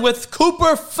won with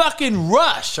Cooper fucking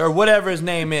Rush or whatever his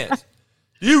name is.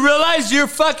 You realize your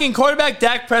fucking quarterback,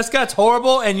 Dak Prescott's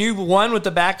horrible, and you won with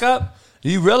the backup?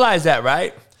 You realize that,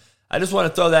 right? I just want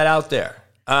to throw that out there.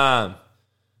 I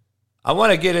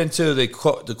want to get into the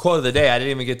quote of the day I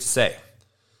didn't even get to say.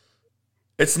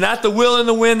 It's not the will and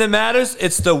the win that matters.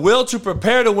 It's the will to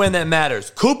prepare to win that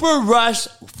matters. Cooper Rush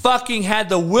fucking had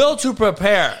the will to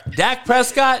prepare. Dak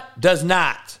Prescott does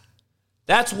not.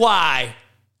 That's why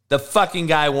the fucking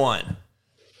guy won.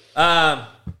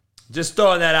 Just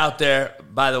throwing that out there,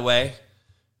 by the way.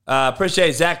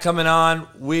 Appreciate Zach coming on.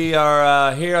 We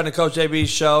are here on the Coach JB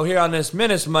show, here on this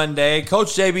Menace Monday.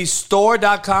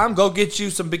 CoachJBStore.com. Go get you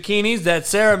some bikinis that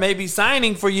Sarah may be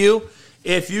signing for you.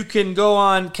 If you can go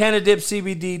on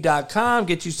CanadipCBD.com,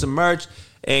 get you some merch,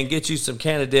 and get you some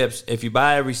Canadips. If you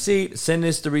buy a receipt, send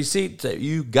us the receipt that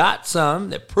you got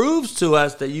some that proves to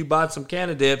us that you bought some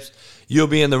Canadips. You'll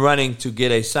be in the running to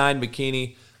get a signed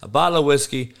bikini, a bottle of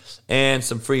whiskey, and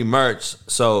some free merch.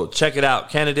 So check it out,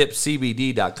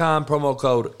 CanadipCBD.com, promo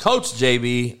code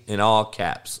CoachJB in all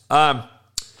caps. Sarah,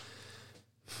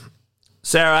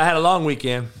 I had a long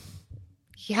weekend.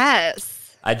 Yes.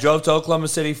 I drove to Oklahoma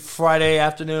City Friday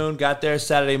afternoon, got there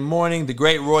Saturday morning. The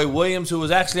great Roy Williams, who was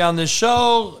actually on this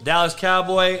show, Dallas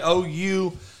Cowboy,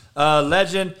 OU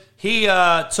legend, he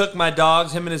took my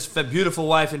dogs, him and his beautiful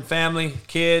wife and family,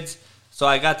 kids. So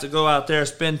I got to go out there,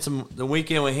 spend the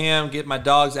weekend with him, get my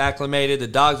dogs acclimated. The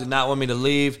dogs did not want me to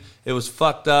leave. It was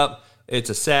fucked up. It's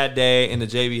a sad day in the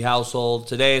JB household.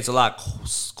 Today it's a lot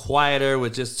quieter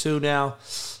with just 2 now.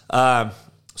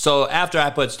 So after I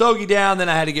put Stogie down, then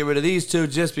I had to get rid of these 2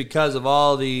 just because of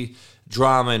all the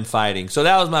drama and fighting. So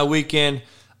that was my weekend.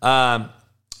 I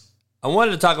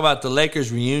wanted to talk about the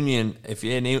Lakers reunion.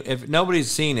 If nobody's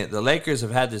seen it, the Lakers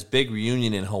have had this big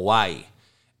reunion in Hawaii.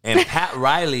 And Pat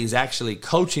Riley's actually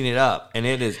coaching it up, and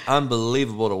it is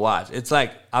unbelievable to watch. It's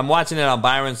like I'm watching it on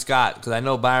Byron Scott because I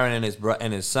know Byron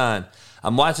and his son.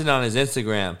 I'm watching it on his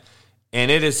Instagram, and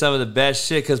it is some of the best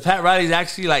shit because Pat Riley's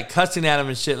actually like cussing at him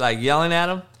and shit, like yelling at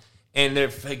him. And they're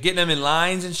getting them in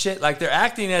lines and shit. Like, they're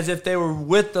acting as if they were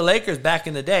with the Lakers back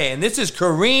in the day. And this is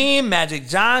Kareem, Magic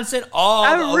Johnson, all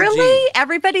the OGs. Really?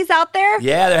 Everybody's out there?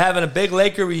 Yeah, they're having a big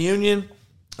Laker reunion.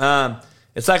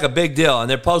 It's like a big deal. And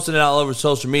they're posting it all over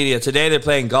social media. Today, they're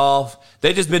playing golf.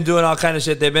 They've just been doing all kind of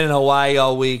shit. They've been in Hawaii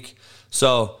all week.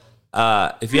 So,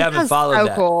 if you haven't followed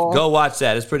that, go watch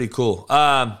that. It's pretty cool.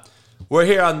 We're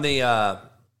here on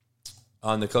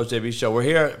the Coach JB show. We're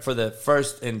here for the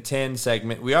 1st and 10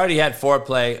 segment. We already had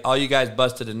foreplay. All you guys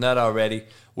busted a nut already.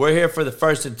 We're here for the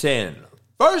 1st and 10.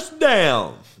 First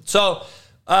down. So,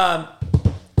 I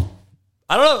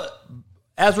don't know.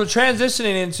 As we're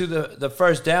transitioning into the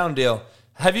first down deal,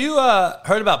 have you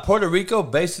heard about Puerto Rico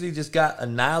basically just got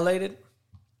annihilated?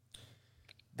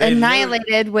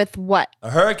 Annihilated with what?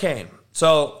 A hurricane.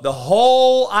 So the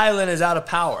whole island is out of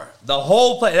power. The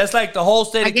whole place. That's like the whole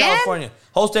state of California.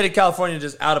 Whole state of California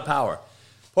just out of power.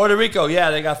 Puerto Rico, yeah,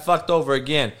 they got fucked over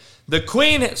again. The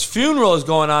Queen's funeral is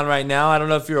going on right now. I don't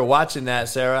know if you were watching that,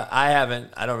 Sarah. I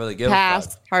haven't. I don't really give a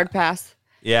fuck. Hard pass.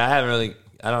 Yeah, I don't really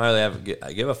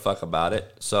give a fuck about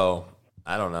it. So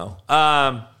I don't know.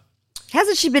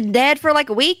 Hasn't she been dead for like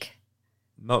a week?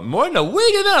 More than a week.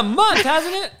 It's been a month,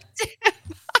 hasn't it?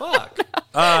 Fuck.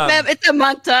 Ma'am, it's a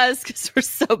month to us because we're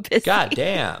so busy. God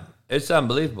damn. It's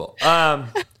unbelievable.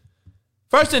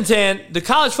 1st and 10, the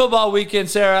college football weekend,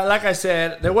 Sarah, like I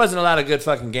said, there wasn't a lot of good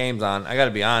fucking games on. I got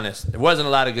to be honest. There wasn't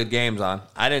a lot of good games on.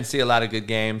 I didn't see a lot of good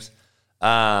games.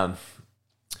 And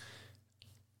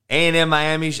A&M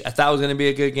Miami, I thought was going to be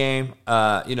a good game.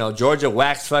 Georgia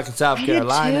waxed fucking South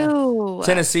Carolina. Too.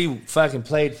 Tennessee fucking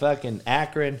played fucking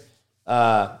Akron.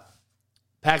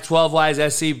 Pac-12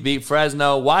 wise, SC beat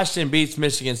Fresno. Washington beats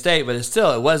Michigan State, but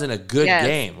it wasn't a good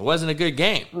game. It wasn't a good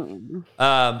game.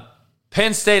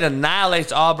 Penn State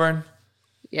annihilates Auburn.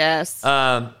 Yes.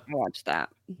 I watched that.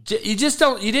 You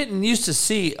didn't used to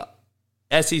see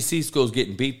SEC schools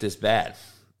getting beat this bad.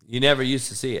 You never used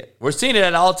to see it. We're seeing it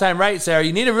at all-time rate, Sarah.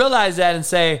 You need to realize that and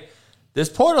say, this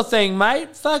portal thing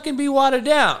might fucking be watered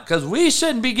down because we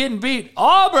shouldn't be getting beat.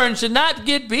 Auburn should not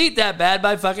get beat that bad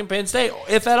by fucking Penn State,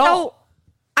 if at all.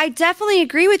 I definitely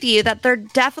agree with you that there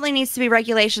definitely needs to be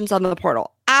regulations on the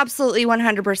portal. Absolutely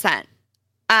 100%.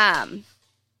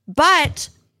 But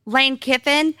Lane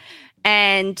Kiffin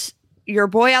and your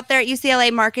boy out there at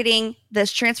UCLA marketing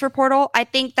this transfer portal, I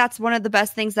think that's one of the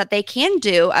best things that they can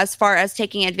do as far as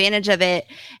taking advantage of it.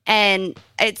 And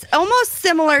it's almost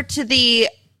similar to the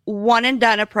one and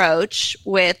done approach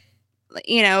with,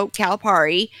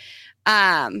 Calipari.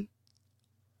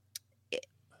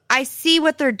 I see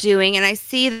what they're doing, and I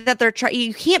see that they're trying.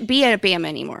 You can't be at Bama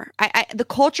anymore. The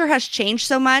culture has changed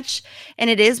so much, and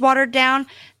it is watered down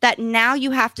that now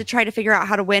you have to try to figure out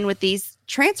how to win with these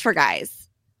transfer guys.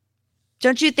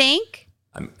 Don't you think?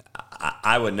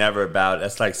 I would never about it.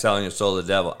 That's like selling your soul to the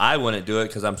devil. I wouldn't do it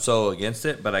because I'm so against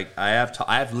it. But I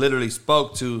have literally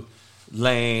spoke to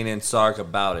Lane and Sark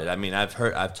about it. I mean,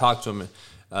 I've talked to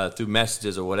them through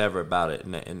messages or whatever about it,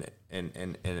 and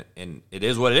it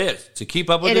is what it is. To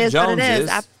keep up with the Joneses,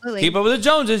 absolutely. Keep up with the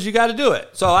Joneses, you got to do it.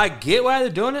 So I get why they're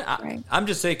doing it. Right. I'm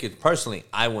just saying, personally,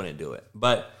 I wouldn't do it.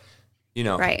 But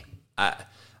right.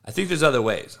 I think there's other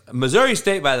ways. Missouri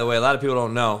State, by the way, a lot of people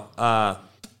don't know.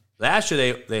 Last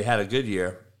year they had a good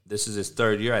year. This is his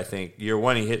third year, I think. Year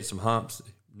one, he hit some humps.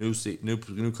 New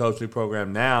coach, new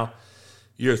program. Now,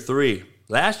 year three.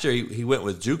 Last year, he went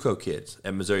with JUCO kids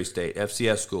at Missouri State,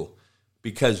 FCS school,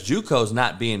 because JUCO's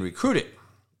not being recruited.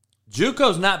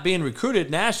 JUCO's not being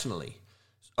recruited nationally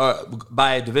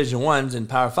by Division I's and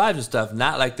Power Fives and stuff,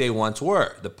 not like they once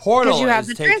were. The portal, because you have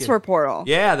the transfer portal.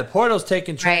 Yeah, the portal's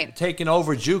taking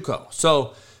over JUCO.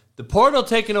 So the portal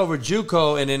taking over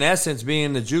JUCO, and in essence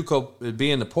being the JUCO,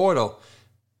 being the portal.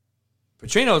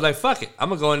 Petrino was like, "Fuck it, I'm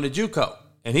gonna go into JUCO,"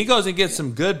 and he goes and gets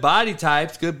some good body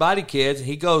types, good body kids. And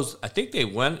he goes, I think they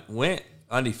went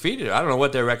undefeated. I don't know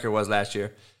what their record was last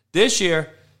year. This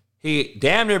year, he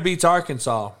damn near beats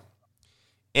Arkansas.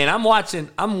 And I'm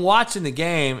watching the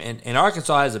game, and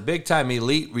Arkansas has a big-time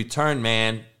elite return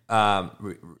man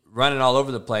running all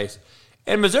over the place.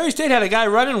 And Missouri State had a guy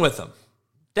running with them.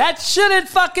 That shouldn't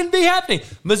fucking be happening.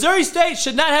 Missouri State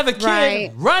should not have a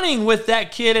kid running with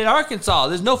that kid at Arkansas.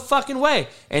 There's no fucking way.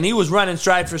 And he was running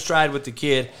stride for stride with the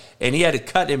kid, and he had to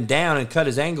cut him down and cut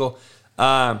his angle.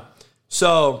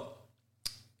 So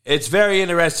it's very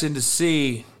interesting to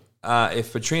see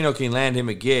if Petrino can land him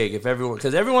a gig,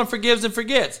 because everyone forgives and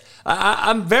forgets.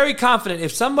 I'm very confident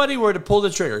if somebody were to pull the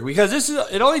trigger, because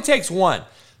it only takes one.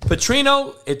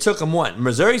 Petrino, it took him one.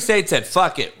 Missouri State said,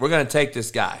 "Fuck it, we're going to take this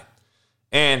guy,"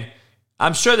 and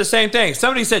I'm sure the same thing.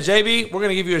 Somebody said, "JB, we're going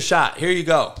to give you a shot. Here you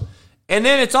go," and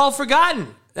then it's all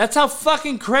forgotten. That's how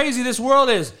fucking crazy this world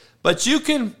is. But you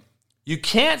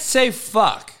can't say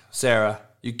fuck, Sarah.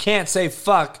 You can't say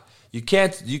fuck. You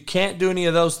can't do any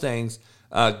of those things.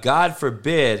 God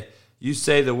forbid you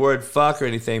say the word fuck or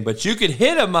anything, but you could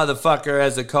hit a motherfucker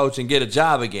as a coach and get a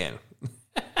job again.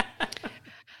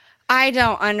 I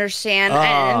don't understand.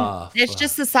 And it's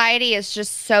just society is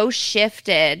just so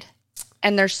shifted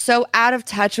and they're so out of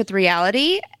touch with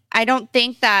reality. I don't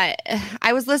think that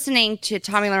I was listening to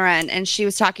Tommy Loren, and she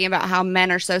was talking about how men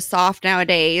are so soft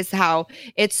nowadays, how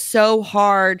it's so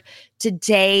hard to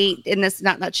date in this,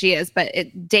 not that she is, but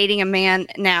dating a man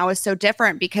now is so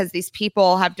different because these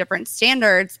people have different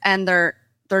standards and they're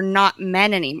not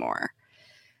men anymore.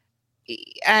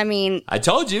 I mean, I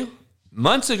told you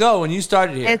months ago when you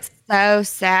started here. It's so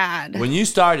sad. When you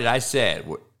started, I said,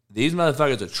 these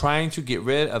motherfuckers are trying to get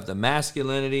rid of the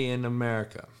masculinity in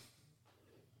America.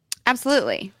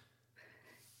 Absolutely.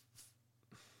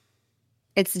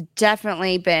 It's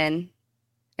definitely been,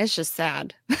 it's just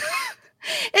sad.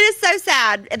 It is so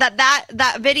sad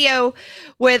that video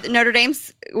with Notre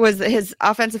Dame's was his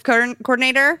offensive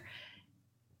coordinator.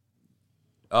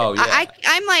 Oh yeah,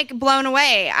 I'm like blown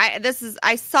away.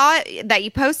 I saw it, that you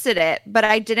posted it, but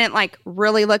I didn't like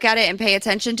really look at it and pay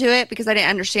attention to it because I didn't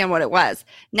understand what it was.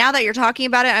 Now that you're talking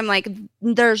about it, I'm like,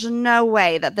 there's no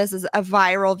way that this is a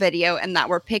viral video and that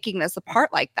we're picking this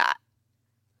apart like that.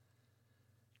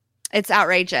 It's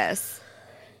outrageous.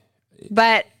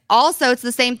 But also, it's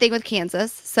the same thing with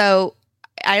Kansas. So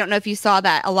I don't know if you saw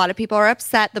that. A lot of people are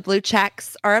upset. The Blue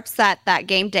Checks are upset that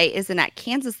game day isn't at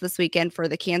Kansas this weekend for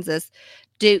the Kansas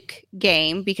Duke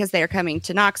game because they are coming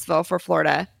to Knoxville for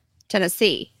Florida,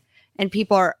 Tennessee. And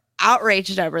people are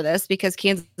outraged over this because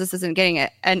Kansas isn't getting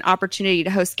an opportunity to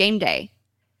host game day.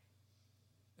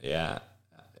 Yeah.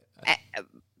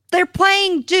 They're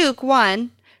playing Duke,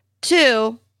 1.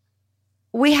 2,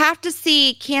 we have to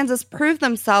see Kansas prove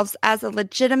themselves as a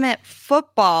legitimate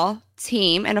football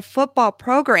team and a football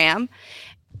program.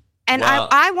 And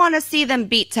I want to see them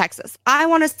beat Texas. I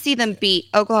want to see them beat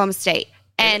Oklahoma State.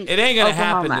 And it ain't going to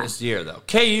happen this year, though.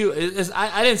 KU,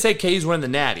 I didn't say KU's winning the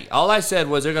Natty. All I said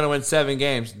was they're going to win 7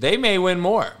 games. They may win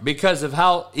more because of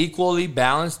how equally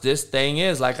balanced this thing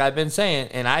is, like I've been saying.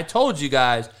 And I told you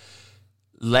guys,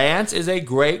 Lance is a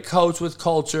great coach with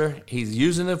culture. He's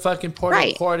using the fucking portal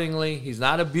accordingly. He's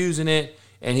not abusing it.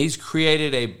 And he's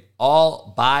created a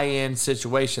all buy-in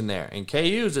situation there. And KU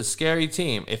is a scary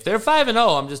team. If they're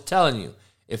 5-0, I'm just telling you,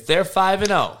 if they're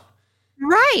 5-0,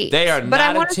 right, they are but not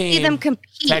I want a team to see them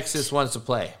compete. Texas wants to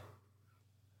play.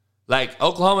 Like,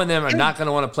 Oklahoma and them are not going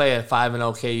to want to play a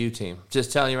 5-0 KU team.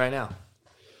 Just telling you right now.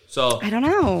 So I don't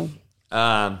know.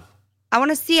 I want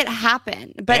to see it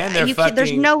happen. But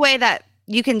there's no way that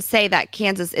you can say that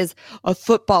Kansas is a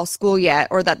football school yet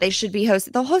or that they should be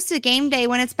hosted. They'll host a game day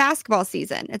when it's basketball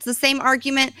season. It's the same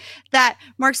argument that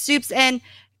Mark Stoops and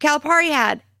Calipari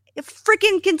had.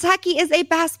 Freaking Kentucky is a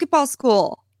basketball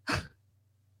school.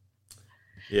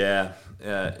 Yeah,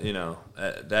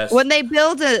 that's when they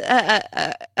build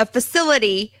a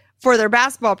facility for their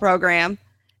basketball program.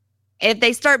 If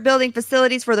they start building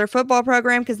facilities for their football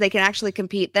program because they can actually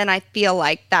compete, then I feel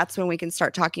like that's when we can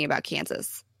start talking about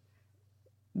Kansas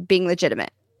being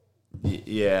legitimate.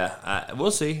 Yeah,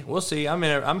 we'll see. I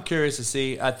mean, I'm curious to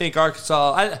see. I think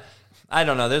Arkansas. I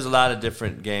don't know. There's a lot of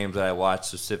different games that I watched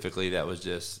specifically that was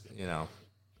just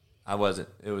I wasn't.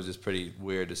 It was just pretty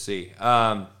weird to see.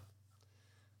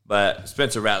 But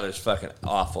Spencer Rattler's fucking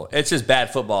awful. It's just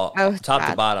bad football, top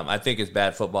to bottom. I think it's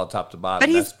bad football, top to bottom.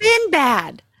 But he's been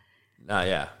bad. No,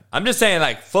 yeah. I'm just saying,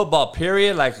 like, football,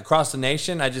 period, like, across the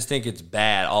nation, I just think it's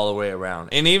bad all the way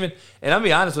around. And I'll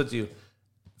be honest with you,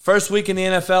 first week in the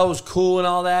NFL was cool and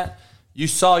all that. You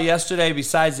saw yesterday,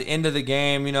 besides the end of the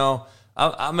game,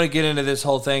 I'm going to get into this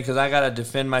whole thing because I got to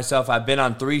defend myself. I've been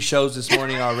on 3 shows this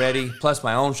morning already, plus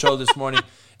my own show this morning.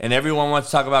 And everyone wants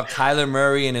to talk about Kyler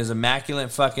Murray and his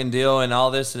immaculate fucking deal and all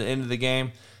this at the end of the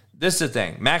game. This is the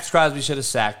thing. Max Crosby should have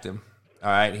sacked him. All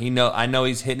right? I know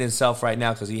he's hitting himself right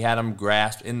now because he had him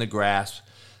in the grasp.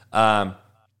 I'm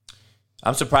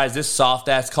surprised this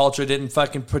soft-ass culture didn't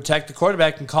fucking protect the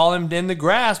quarterback and call him in the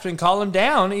grasp and call him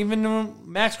down, even though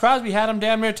Max Crosby had him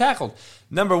damn near tackled.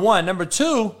 Number 1. Number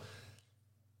 2,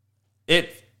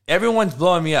 everyone's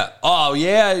blowing me up. Oh,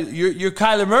 yeah, your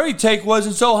Kyler Murray take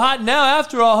wasn't so hot now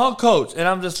after all, huh, coach? And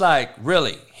I'm just like,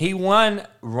 really? He won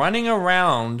running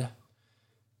around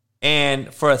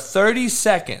and for 30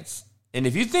 seconds. And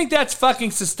if you think that's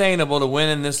fucking sustainable to win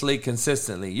in this league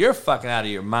consistently, you're fucking out of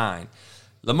your mind.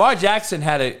 Lamar Jackson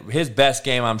had his best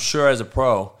game, I'm sure, as a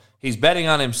pro. He's betting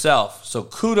on himself, so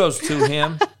kudos to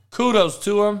him. Kudos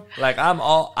to him.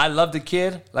 I love the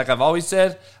kid. Like I've always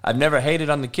said, I've never hated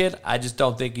on the kid. I just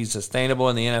don't think he's sustainable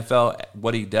in the NFL,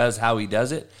 what he does, how he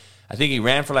does it. I think he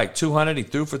ran for like 200. He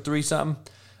threw for 3-something.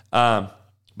 But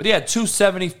he had 2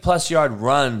 70-plus yard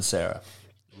runs, Sarah.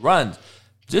 Runs.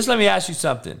 Just let me ask you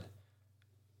something.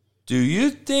 Do you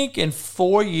think in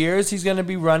 4 years he's going to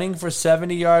be running for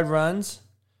 70-yard runs?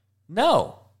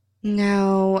 No.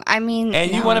 No, I mean,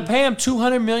 and you want to pay him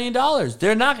 $200 million.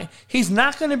 He's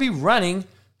not going to be running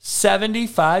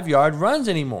 75-yard runs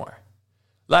anymore.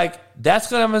 Like,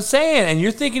 that's what I'm saying. And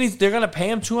you're thinking they're going to pay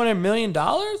him $200 million?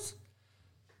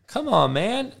 Come on,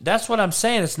 man. That's what I'm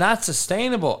saying. It's not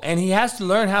sustainable. And he has to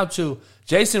learn how to.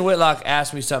 Jason Whitlock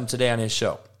asked me something today on his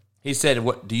show. He said,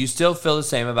 do you still feel the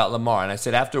same about Lamar? And I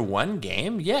said, after 1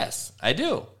 game, yes, I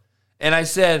do. And I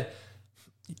said,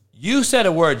 you said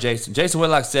a word, Jason. Jason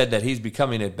Whitlock said that he's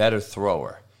becoming a better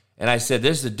thrower. And I said,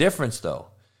 there's a difference, though.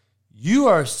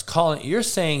 You're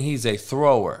saying he's a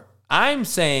thrower. I'm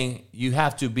saying you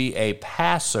have to be a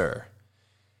passer.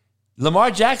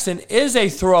 Lamar Jackson is a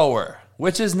thrower,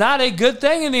 which is not a good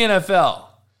thing in the NFL.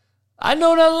 I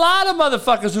know a lot of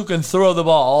motherfuckers who can throw the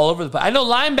ball all over the place. I know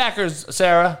linebackers,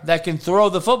 Sarah, that can throw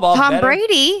the football Tom better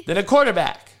Brady than a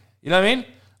quarterback. You know what I mean?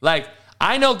 Like,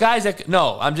 I know guys that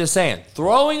no, I'm just saying,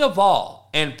 throwing a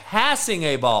ball and passing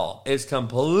a ball is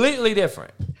completely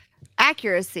different.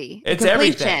 Accuracy. It's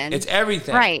completion. everything. It's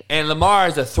everything. Right. And Lamar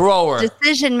is a thrower.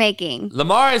 Decision making.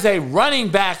 Lamar is a running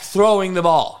back throwing the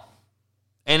ball.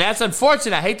 And that's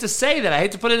unfortunate. I hate to say that. I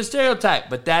hate to put in a stereotype,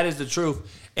 but that is the truth.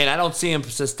 And I don't see him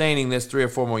sustaining this 3 or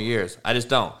 4 more years. I just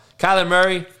don't. Kyler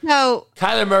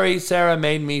Murray, Sarah,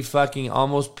 made me fucking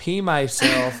almost pee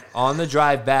myself on the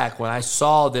drive back when I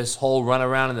saw this whole run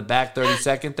around in the back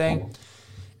 30-second thing.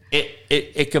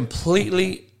 It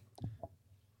completely...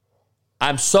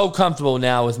 I'm so comfortable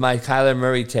now with my Kyler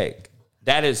Murray take.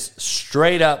 That is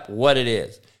straight up what it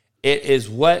is. It is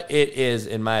what it is,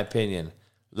 in my opinion.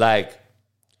 Like,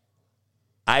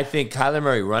 I think Kyler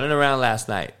Murray running around last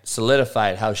night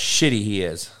solidified how shitty he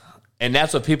is. And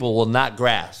that's what people will not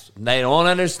grasp. They don't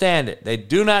understand it. They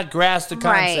do not grasp the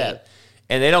concept. Right.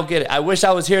 And they don't get it. I wish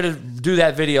I was here to do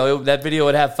that video. That video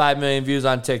would have 5 million views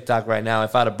on TikTok right now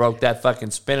if I'd have broke that fucking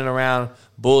spinning around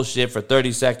bullshit for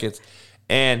 30 seconds.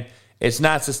 And it's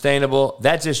not sustainable.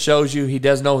 That just shows you he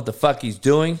doesn't know what the fuck he's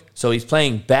doing. So he's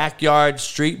playing backyard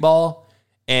street ball.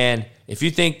 And if you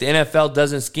think the NFL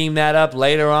doesn't scheme that up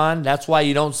later on, that's why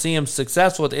you don't see him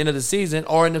successful at the end of the season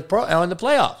or in the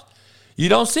playoffs. You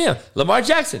don't see him. Lamar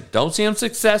Jackson, don't see him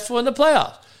successful in the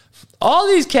playoffs. All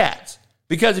these cats.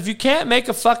 Because if you can't make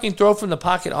a fucking throw from the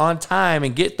pocket on time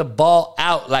and get the ball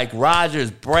out like Rodgers,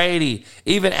 Brady,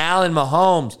 even Allen,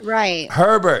 Mahomes, right,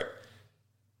 Herbert,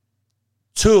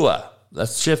 Tua,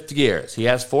 let's shift gears. He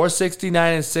has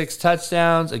 469 and 6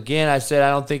 touchdowns. Again, I said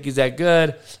I don't think he's that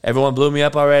good. Everyone blew me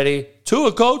up already.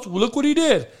 Tua, coach, look what he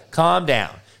did. Calm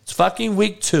down. It's fucking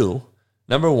week 2,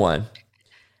 number 1.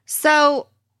 So...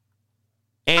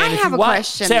 And I have a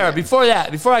question. Sarah, before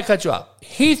I cut you off,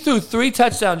 he threw 3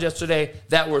 touchdowns yesterday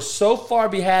that were so far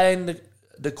behind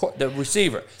the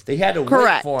receiver. They had to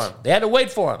wait for him. They had to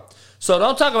wait for him. So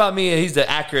don't talk about me. He's the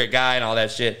accurate guy and all that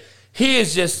shit. He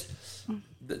is just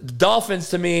the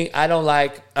Dolphins to me. I don't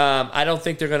like. I don't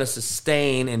think they're going to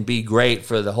sustain and be great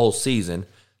for the whole season.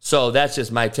 So that's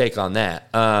just my take on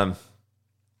that. But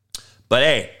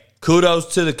hey,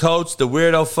 kudos to the coach, the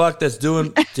weirdo fuck that's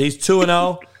doing. He's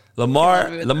 2-0.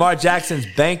 Lamar Jackson's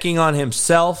banking on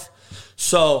himself,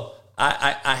 so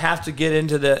I have to get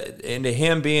into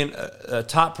him being a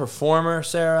top performer,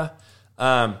 Sarah.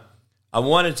 I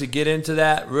wanted to get into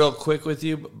that real quick with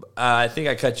you. I think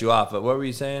I cut you off, but what were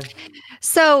you saying?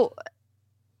 So,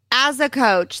 as a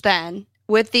coach, then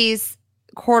with these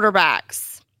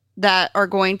quarterbacks that are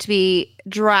going to be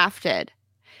drafted,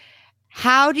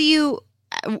 how do you,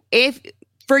 if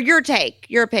for your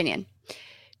opinion?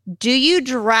 Do you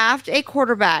draft a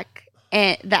quarterback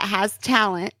that has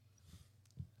talent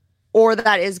or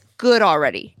that is good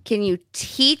already? Can you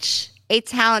teach a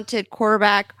talented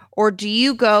quarterback, or do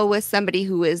you go with somebody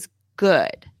who is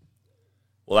good?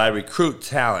 Well, I recruit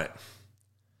talent.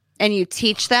 And you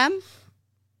teach them?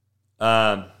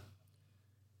 Yeah,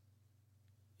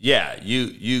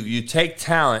 you take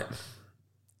talent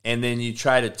and then you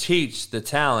try to teach the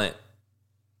talent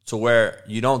to where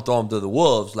you don't throw them to the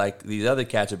wolves like these other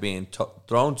cats are being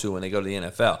thrown to when they go to the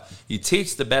NFL. You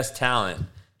teach the best talent.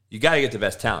 You got to get the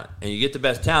best talent. And you get the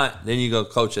best talent, then you go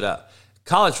coach it up.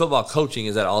 College football coaching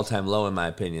is at all-time low, in my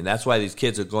opinion. That's why these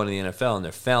kids are going to the NFL and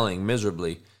they're failing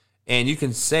miserably. And you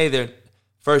can say their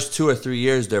first 2 or 3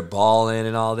 years they're balling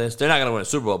and all this. They're not going to win a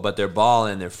Super Bowl, but they're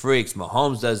balling. They're freaks.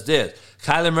 Mahomes does this.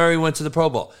 Kyler Murray went to the Pro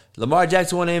Bowl. Lamar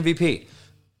Jackson won an MVP.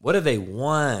 What have they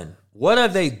won? What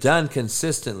have they done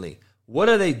consistently? What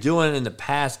are they doing in the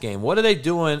pass game? What are they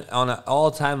doing on an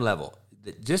all-time level?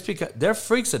 Just because they're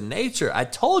freaks of nature. I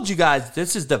told you guys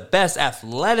this is the best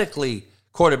athletically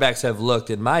quarterbacks have looked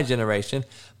in my generation,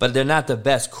 but they're not the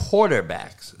best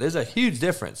quarterbacks. There's a huge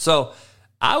difference. So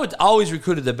I would always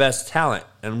recruited the best talent,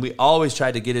 and we always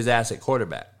tried to get his ass at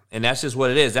quarterback. And that's just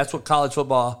what it is. That's what college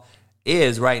football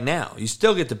is right now. You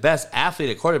still get the best athlete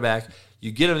at quarterback.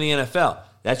 You get him in the NFL.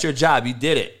 That's your job. You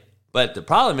did it. But the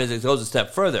problem is it goes a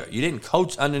step further. You didn't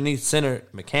coach underneath center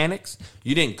mechanics.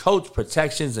 You didn't coach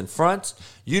protections and fronts.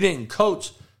 You didn't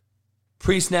coach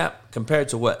pre-snap compared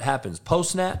to what happens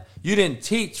post-snap. You didn't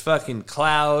teach fucking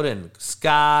cloud and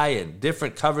sky and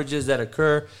different coverages that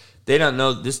occur. They don't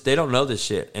know this. They don't know this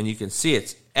shit, and you can see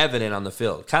it's evident on the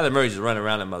field. Kyler Murray's just running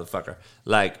around that motherfucker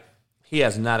like he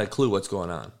has not a clue what's going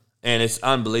on, and it's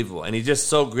unbelievable. And he's just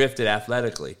so gifted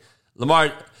athletically.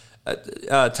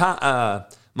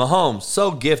 Mahomes,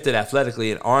 so gifted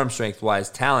athletically and arm strength-wise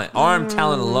talent. Arm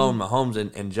talent alone, Mahomes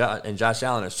and Josh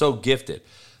Allen are so gifted.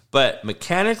 But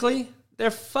mechanically,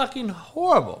 they're fucking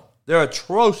horrible. They're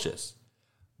atrocious.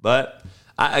 But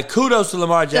kudos to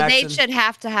Lamar Jackson. So they should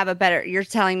have to have a better... You're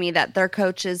telling me that their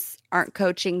coaches aren't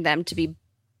coaching them to be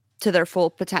to their full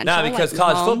potential? No, because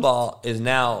college football is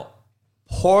now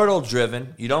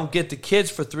portal-driven. You don't get the kids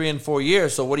for 3 and 4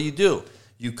 years, so what do?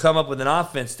 You come up with an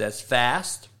offense that's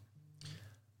fast,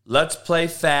 let's play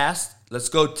fast. Let's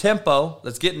go tempo.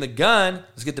 Let's get in the gun.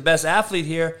 Let's get the best athlete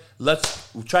here. Let's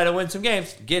try to win some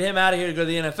games. Get him out of here to go to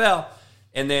the NFL.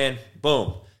 And then,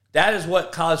 boom. That is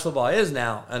what college football is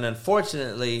now. And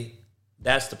unfortunately,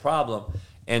 that's the problem.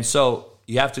 And so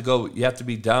you have to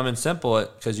be dumb and simple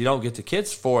because you don't get the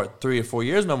kids for 3 or 4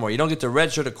 years no more. You don't get to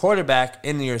redshirt a quarterback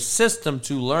in your system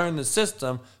to learn the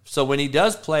system. So when he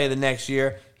does play the next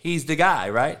year, he's the guy,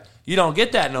 right? You don't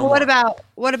get that no more.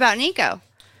 What about Nico?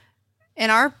 In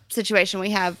our situation, we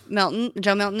have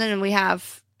Joe Milton, and we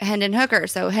have Hendon Hooker.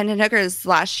 So Hendon Hooker is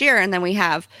last year, and then we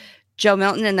have Joe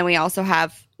Milton, and then we also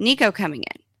have Nico coming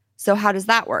in. So how does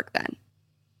that work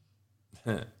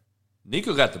then?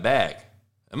 Nico got the bag.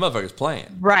 That motherfucker's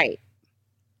playing. Right.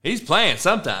 He's playing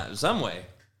sometimes, some way.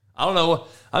 I don't know.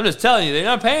 I'm just telling you, they're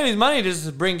not paying these money just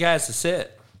to bring guys to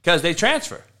sit because they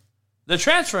transfer. They're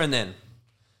transferring then.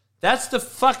 That's the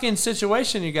fucking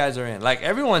situation you guys are in. Like,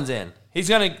 everyone's in. He's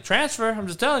going to transfer. I'm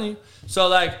just telling you. So,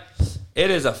 like,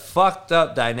 it is a fucked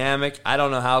up dynamic. I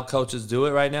don't know how coaches do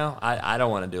it right now. I don't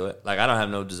want to do it. Like, I don't have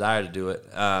no desire to do it.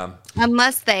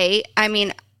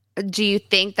 Do you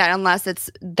think that unless it's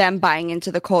them buying into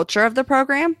the culture of the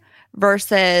program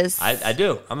versus... I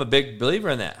do. I'm a big believer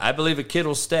in that. I believe a kid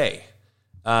will stay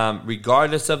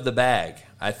regardless of the bag.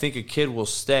 I think a kid will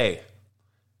stay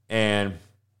and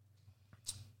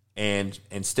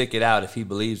stick it out if he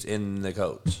believes in the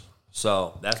coach.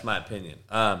 So that's my opinion.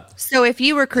 So if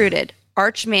you recruited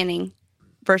Arch Manning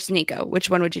versus Nico, which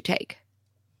one would you take?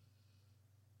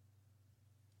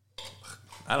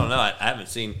 I don't know. I haven't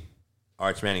seen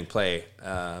Arch Manning play,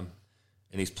 and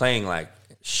he's playing like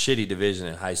shitty division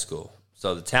in high school.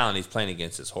 So the talent he's playing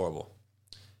against is horrible.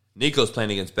 Nico's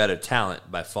playing against better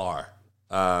talent by far.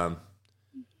 But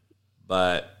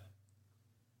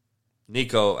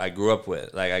Nico, I grew up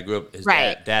with. Like, his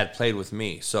dad played with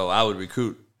me, so I would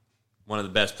recruit one of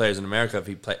the best players in America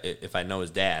if I know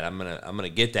his dad. I'm gonna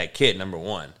get that kid, number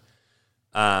one.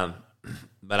 But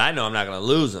I know I'm not gonna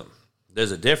lose him.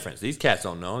 There's a difference. These cats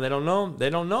don't know him. They don't know him. They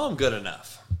don't know him good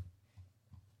enough.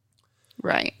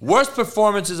 Right. Worst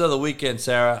performances of the weekend,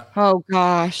 Sarah. Oh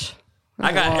gosh.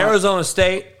 I got Arizona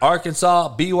State,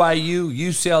 Arkansas, BYU,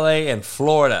 UCLA, and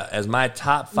Florida as my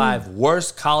top 5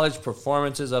 worst college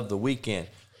performances of the weekend.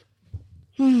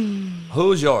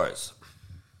 Who's yours?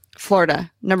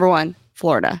 Florida. Number 1,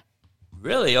 Florida.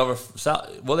 Really? Well,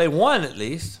 they won at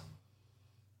least.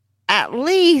 At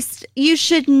least. You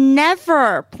should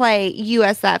never play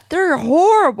USF. They're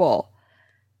horrible.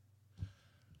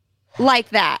 Like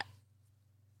that.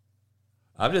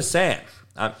 I'm just saying.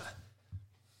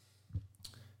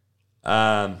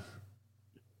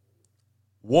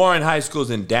 Warren High School's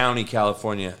in Downey,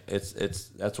 California.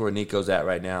 That's where Nico's at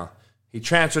right now. He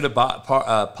transferred to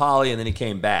Poly, and then he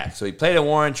came back. So he played at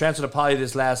Warren, transferred to Poly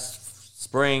this last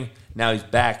spring. Now he's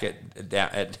back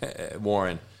at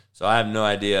Warren. So I have no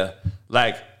idea.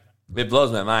 Like, it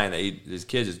blows my mind that his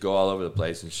kids just go all over the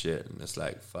place and shit. And it's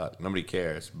like, fuck, nobody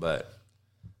cares. But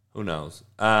who knows?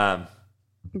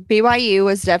 BYU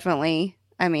was definitely,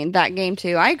 that game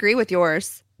too. I agree with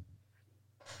yours.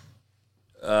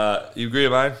 You agree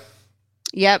with mine?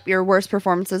 Yep, your worst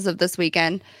performances of this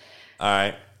weekend. All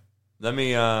right. Let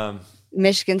me...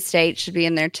 Michigan State should be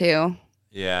in there too.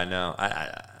 Yeah, no.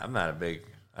 I'm not a big...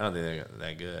 I don't think they're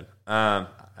that good. I'm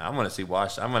going to see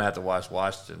Washington. I'm going to have to watch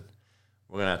Washington.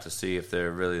 We're going to have to see if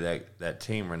they're really that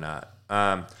team or not.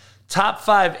 Top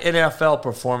 5 NFL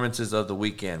performances of the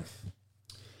weekend.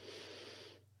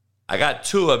 I got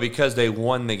Tua because they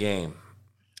won the game.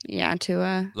 Yeah,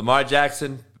 Tua. Lamar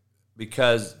Jackson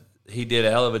because he did a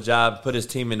hell of a job, put his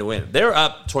team in the win. They're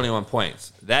up 21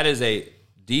 points. That is a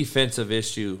defensive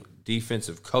issue,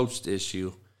 defensive coached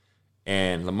issue,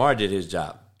 and Lamar did his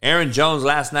job. Aaron Jones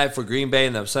last night for Green Bay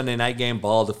in the Sunday night game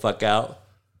balled the fuck out.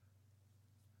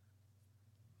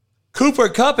 Cooper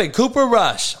Kupp and Cooper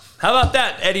Rush. How about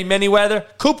that, Eddie Manyweather?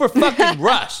 Cooper fucking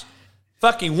Rush.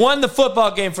 Fucking won the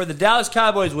football game for the Dallas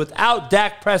Cowboys without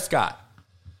Dak Prescott.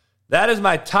 That is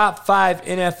my top 5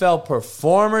 NFL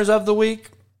performers of the week.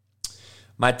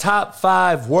 My top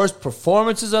 5 worst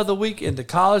performances of the week in the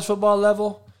college football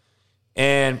level.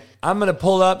 And I'm going to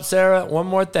pull up, Sarah, one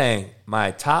more thing.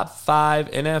 My top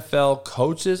 5 NFL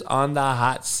coaches on the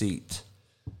hot seat.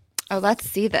 Oh, let's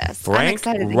see this. Frank I'm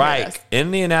excited to hear Reich, this.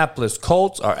 Indianapolis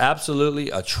Colts are absolutely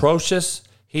atrocious.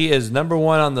 He is number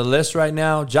 1 on the list right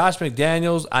now. Josh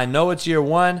McDaniels, I know it's year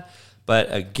 1,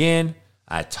 but again,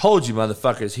 I told you,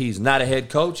 motherfuckers, he's not a head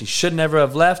coach. He should never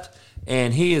have left,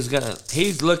 and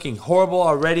he's looking horrible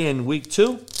already in week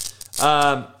 2.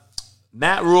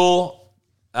 Matt Rule,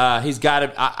 he's got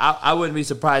it. I wouldn't be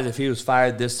surprised if he was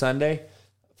fired this Sunday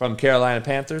from Carolina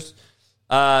Panthers.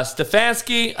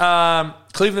 Stefanski,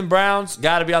 Cleveland Browns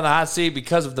got to be on the hot seat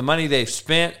because of the money they've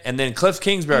spent. And then Cliff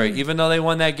Kingsbury, even though they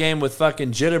won that game with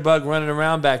fucking Jitterbug running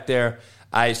around back there,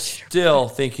 I still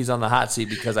think he's on the hot seat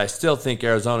because I still think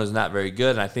Arizona is not very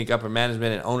good. And I think upper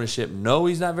management and ownership know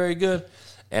he's not very good.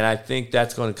 And I think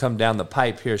that's going to come down the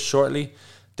pipe here shortly.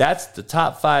 That's the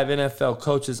top 5 NFL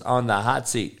coaches on the hot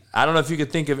seat. I don't know if you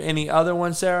could think of any other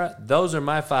one, Sarah. Those are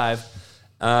my 5.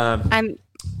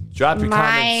 Drop your my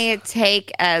comments.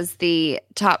 take as the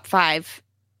top 5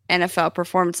 NFL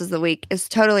performances of the week is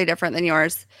totally different than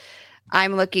yours.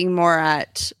 I'm looking more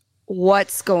at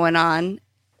what's going on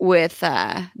with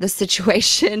the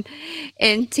situation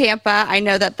in Tampa. I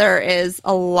know that there is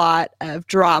a lot of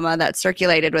drama that's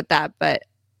circulated with that, but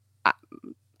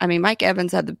I mean, Mike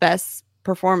Evans had the best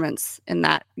performance in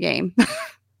that game.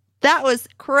 That was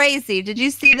crazy. Did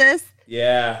you see this?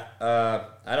 Yeah,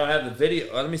 I don't have the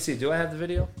video. Let me see. Do I have the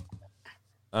video?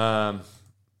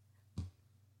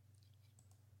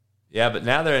 Yeah, but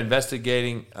now they're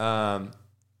investigating.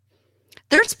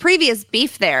 There's previous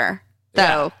beef there,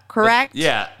 though, correct?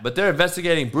 But they're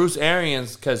investigating Bruce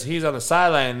Arians because he's on the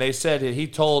sideline, and they said that he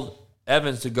told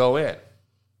Evans to go in.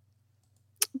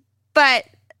 But,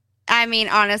 I mean,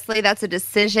 honestly, that's a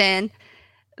decision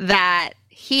that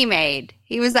he made.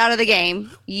 He was out of the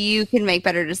game. You can make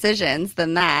better decisions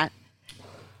than that.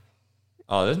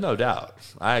 Oh, there's no doubt.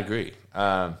 I agree.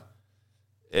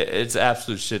 It's an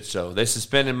absolute shit show. They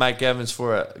suspended Mike Evans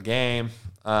for a game.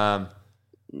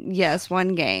 Yes,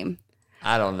 one game.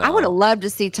 I don't know. I would have loved to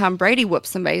see Tom Brady whoop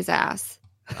somebody's ass.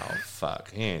 Oh,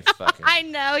 fuck. He ain't fucking. I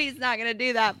know he's not going to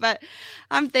do that, but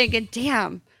I'm thinking,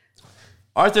 damn.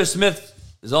 Arthur Smith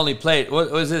has only played.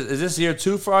 What was this? Is this year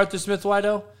 2 for Arthur Smith,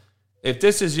 Wido? If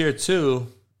this is year 2,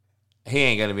 he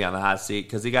ain't going to be on the hot seat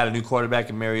because he got a new quarterback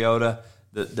in Mariota.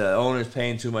 The owner's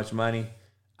paying too much money.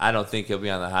 I don't think he'll be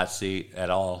on the hot seat at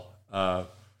all. Fuck.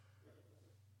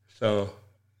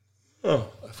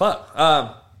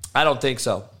 I don't think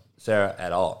so, Sarah,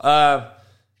 at all.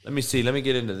 Let me see. Let me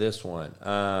get into this one.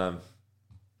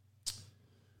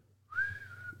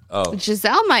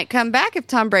 Giselle might come back if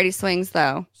Tom Brady swings,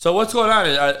 though. So what's going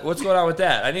on? What's going on with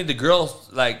that? I need the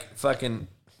girls fucking.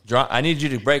 I need you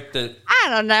to break the. I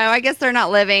don't know. I guess they're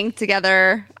not living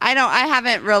together. I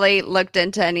haven't really looked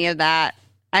into any of that.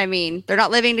 I mean, they're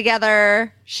not living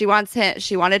together. She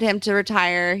wanted him to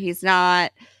retire. He's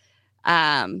not.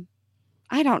 I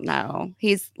don't know.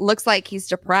 Looks like he's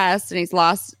depressed and he's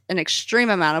lost an extreme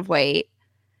amount of weight.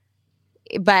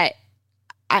 But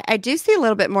I do see a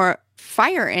little bit more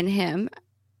fire in him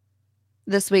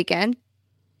this weekend.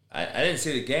 I didn't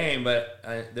see the game, but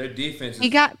their defense. He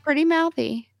got pretty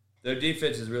mouthy. Their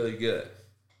defense is really good.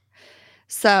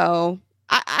 So,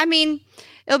 I mean,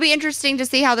 it'll be interesting to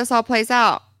see how this all plays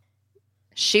out.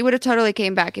 She would have totally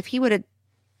came back. If he would have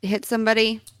hit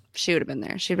somebody, she would have been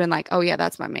there. She'd been like, oh, yeah,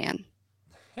 that's my man.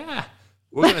 Yeah,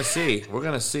 we're going to see. We're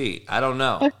going to see. I don't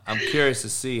know. I'm curious to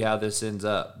see how this ends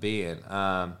up being.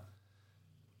 I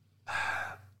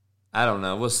don't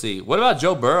know. We'll see. What about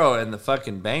Joe Burrow and the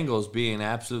fucking Bengals being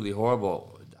absolutely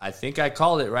horrible? I think I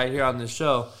called it right here on this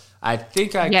show. I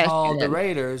think I called the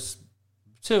Raiders,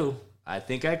 too. I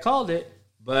think I called it.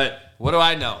 But what do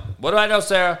I know? What do I know,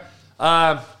 Sarah?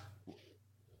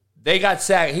 They got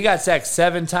sacked. He got sacked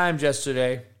 7 times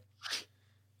yesterday.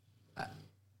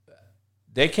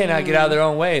 They cannot get out of their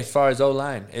own way as far as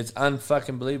O-line. It's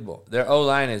unfucking believable. Their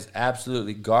O-line is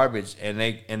absolutely garbage, and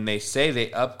they say they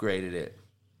upgraded it.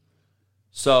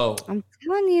 So I'm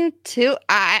telling you,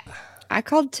 I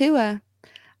called Tua.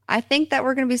 I think that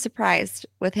we're going to be surprised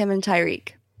with him and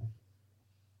Tyreek.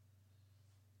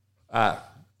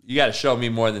 You got to show me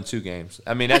more than 2 games.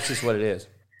 I mean, that's just what it is.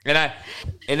 And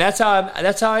that's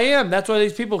how I am. That's why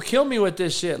these people kill me with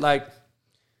this shit. Like,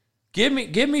 give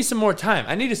me some more time.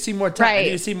 I need to see more time. Right. I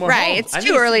need to see more. Right. Mahomes. It's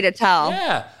too early to tell.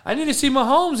 Yeah. I need to see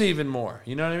Mahomes even more.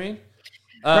 You know what I mean?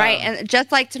 Right. And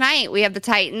just like tonight, we have the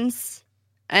Titans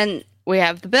and we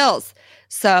have the Bills.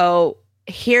 So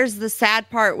here's the sad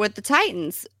part with the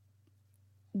Titans.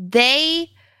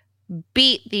 They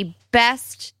beat the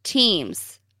best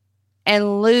teams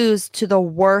and lose to the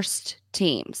worst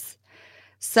teams.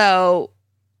 So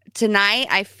tonight,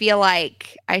 I feel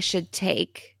like I should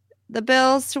take the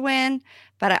Bills to win,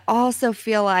 but I also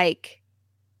feel like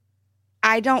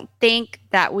I don't think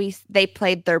that they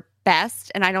played their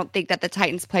best, and I don't think that the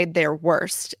Titans played their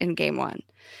worst in game 1.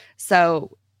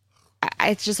 So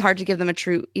it's just hard to give them a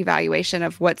true evaluation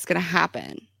of what's going to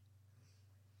happen.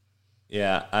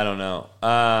 Yeah, I don't know.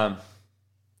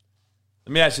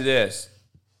 Let me ask you this.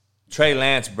 Trey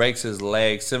Lance breaks his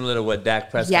leg, similar to what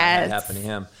Dak Prescott had happen to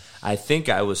him. I think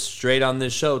I was straight on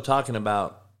this show talking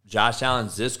about Josh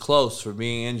Allen's this close for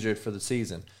being injured for the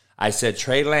season. I said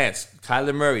Trey Lance,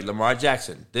 Kyler Murray, Lamar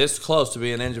Jackson, this close to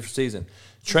being injured for the season.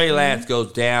 Trey Lance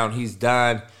goes down. He's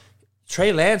done.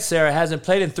 Trey Lance, Sarah, hasn't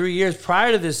played in 3 years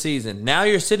prior to this season. Now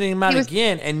you're sitting him out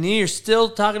again, and you're still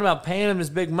talking about paying him this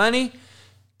big money.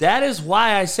 That is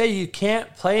why I say you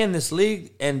can't play in this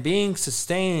league and being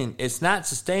sustained. It's not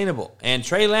sustainable. And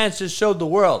Trey Lance just showed the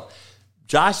world.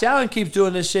 Josh Allen keeps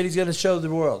doing this shit. He's going to show the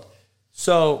world.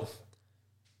 So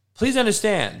please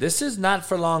understand, this is not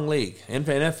for long league in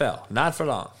NFL. Not for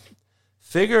long.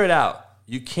 Figure it out.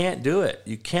 You can't do it.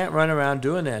 You can't run around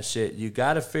doing that shit. You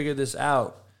got to figure this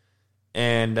out.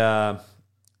 And I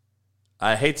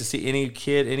hate to see any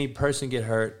kid, any person get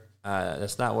hurt.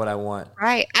 That's not what I want.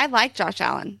 Right. I like Josh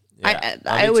Allen. Yeah,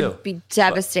 it would be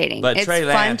devastating. But it's Trey fun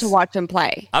Lance, to watch him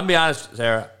play. I'll be honest,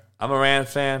 Sarah. I'm a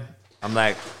Rams fan. I'm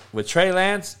like, with Trey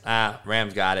Lance,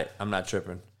 Rams got it. I'm not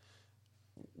tripping.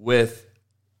 With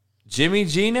Jimmy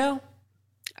G now?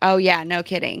 Oh, yeah. No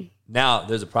kidding. Now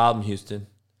there's a problem, Houston.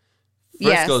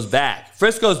 Yes.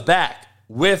 Frisco's back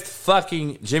with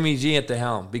fucking Jimmy G at the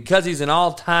helm because he's an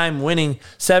all-time winning,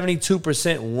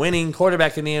 72% winning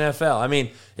quarterback in the NFL. I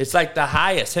mean, it's like the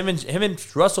highest, him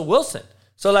and Russell Wilson.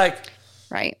 So, like,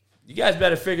 right. You guys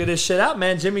better figure this shit out,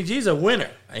 man. Jimmy G's a winner.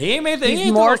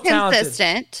 He's more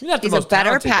consistent. He's a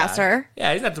better passer.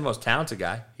 Yeah, he's not the most talented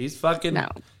guy. He's fucking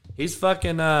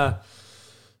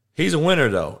he's a winner,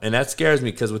 though, and that scares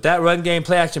me because with that run game,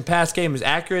 play action, pass game, as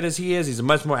accurate as he is, he's a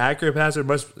much more accurate passer.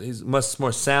 He's much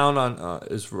more sound on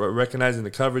is recognizing the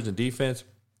coverage and defense.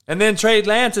 And then Trey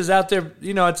Lance is out there,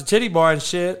 at the titty bar and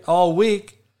shit all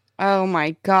week. Oh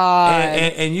my God!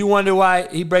 And you wonder why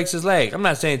he breaks his leg. I'm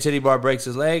not saying titty bar breaks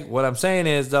his leg. What I'm saying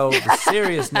is though the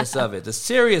seriousness of it. The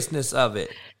seriousness of it.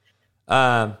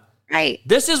 Right.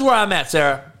 This is where I'm at,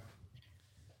 Sarah.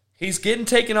 He's getting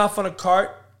taken off on a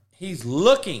cart. He's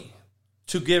looking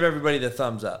to give everybody the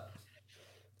thumbs up.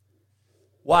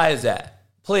 Why is that?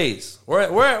 Please.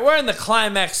 We're in the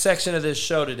climax section of this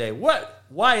show today.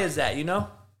 Why is that,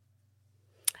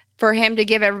 For him to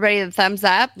give everybody the thumbs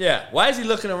up? Yeah. Why is he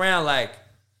looking around like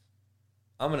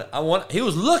he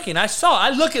was looking. I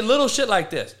look at little shit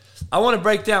like this. I want to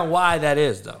break down why that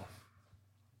is though.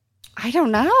 I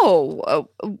don't know.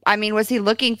 I mean, was he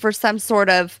looking for some sort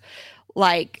of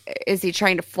is he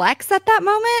trying to flex at that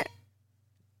moment?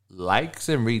 Likes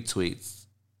and retweets.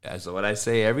 That's what I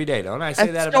say every day. Don't I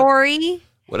say that story?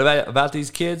 What about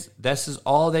these kids? This is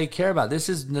all they care about. This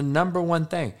is the number one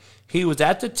thing. He was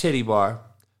at the titty bar,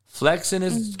 flexing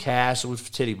his cash with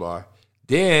titty bar.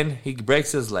 Then he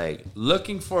breaks his leg,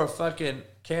 looking for a fucking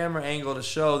camera angle to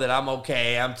show that I'm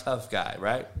okay, I'm a tough guy,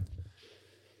 right?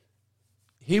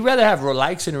 He'd rather have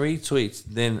likes and retweets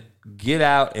than get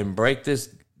out and break this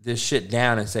shit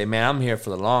down and say, man, I'm here for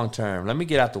the long term. Let me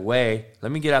get out the way.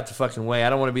 Let me get out the fucking way. I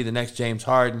don't want to be the next James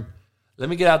Harden. Let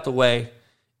me get out the way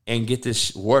and get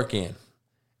this work in.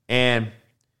 And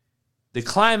the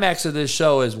climax of this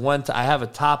show is I have a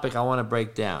topic I want to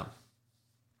break down.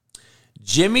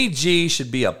 Jimmy G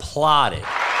should be applauded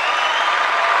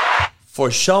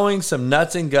for showing some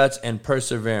nuts and guts and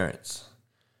perseverance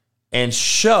and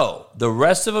show the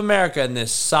rest of America in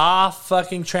this soft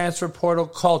fucking transfer portal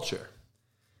culture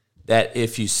that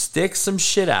if you stick some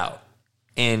shit out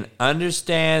and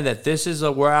understand that this is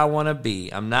where I want to be,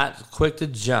 I'm not quick to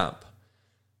jump.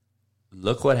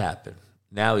 Look what happened.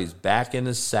 Now he's back in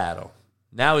the saddle.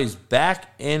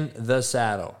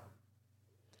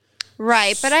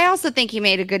 Right, but I also think he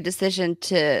made a good decision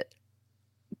to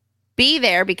be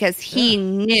there because he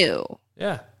knew.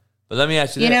 Yeah. But let me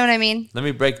ask you this. You know what I mean? Let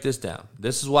me break this down.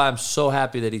 This is why I'm so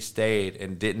happy that he stayed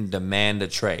and didn't demand a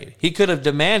trade. He could have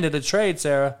demanded a trade,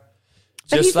 Sarah.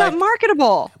 But he's not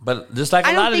marketable. But just like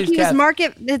a lot of these cats.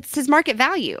 It's his market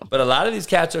value. But a lot of these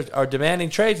cats are demanding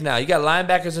trades now. You got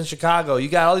linebackers in Chicago. You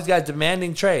got all these guys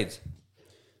demanding trades.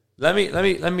 Let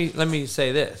me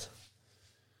say this.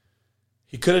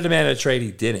 He could have demanded a trade.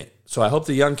 He didn't. So I hope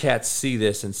the young cats see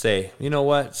this and say, you know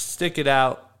what? Stick it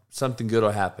out. Something good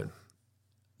will happen.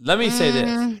 Let me say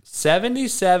this.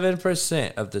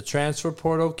 77% of the transfer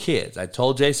portal kids, I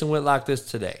told Jason Whitlock this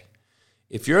today.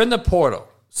 If you're in the portal,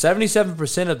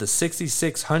 77% of the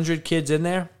 6,600 kids in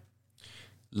there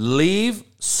leave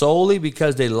solely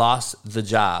because they lost the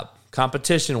job,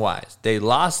 competition-wise. They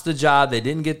lost the job. They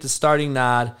didn't get the starting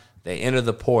nod. They enter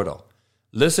the portal.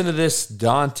 Listen to this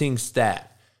daunting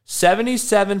stat.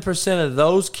 77% of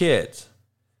those kids,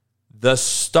 the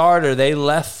starter they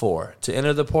left for to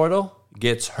enter the portal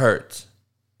gets hurt,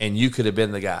 and you could have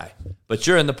been the guy. But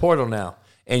you're in the portal now,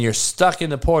 and you're stuck in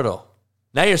the portal.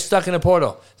 Now you're stuck in the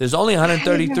portal. There's only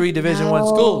 133 Division I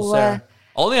schools, Sarah.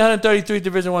 Only 133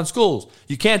 Division I schools.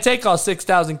 You can't take all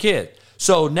 6,000 kids.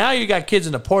 So now you got kids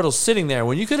in the portal sitting there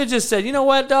when you could have just said, you know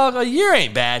what, dog, a year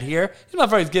ain't bad here. This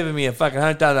motherfucker's giving me a fucking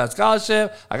 $100,000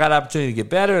 scholarship. I got an opportunity to get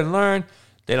better and learn.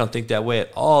 They don't think that way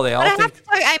at all. They all think.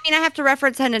 I have to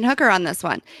reference Hendon Hooker on this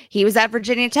one. He was at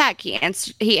Virginia Tech.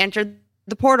 He entered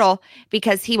the portal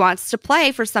because he wants to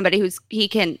play for somebody he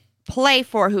can play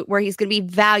for, where he's going to be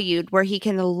valued, where he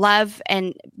can love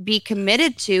and be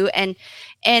committed to. And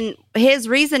his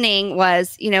reasoning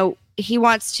was, he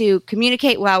wants to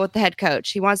communicate well with the head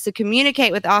coach. He wants to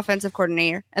communicate with the offensive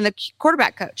coordinator and the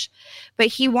quarterback coach. But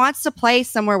he wants to play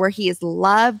somewhere where he is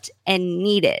loved and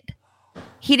needed.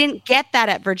 He didn't get that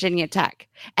at Virginia Tech.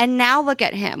 And now look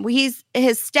at him. His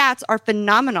stats are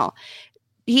phenomenal.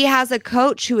 He has a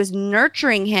coach who is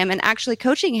nurturing him and actually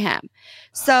coaching him.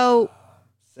 So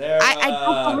Sarah, I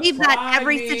don't believe that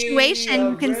every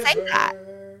situation you can say that.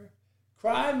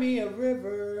 Cry me a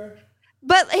river.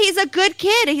 But he's a good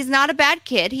kid. He's not a bad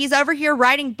kid. He's over here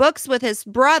writing books with his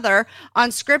brother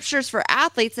on scriptures for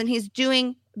athletes, and he's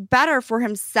doing better for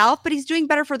himself, but he's doing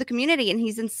better for the community, and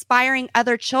he's inspiring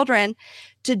other children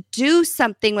to do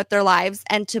something with their lives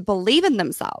and to believe in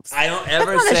themselves. I don't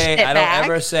ever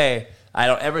say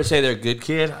they're a good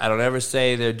kid. I don't ever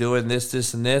say they're doing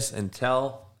this, and this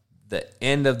until the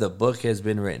end of the book has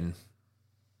been written.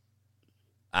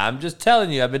 I'm just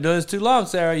telling you, I've been doing this too long,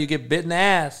 Sarah. You get bit in the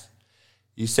ass.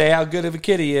 You say how good of a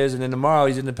kid he is, and then tomorrow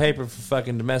he's in the paper for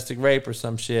fucking domestic rape or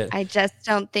some shit. I just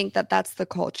don't think that that's the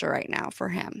culture right now for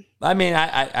him. I mean,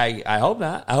 I hope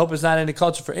not. I hope it's not in the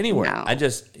culture for anywhere. No. I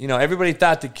just, everybody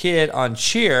thought the kid on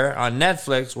Cheer on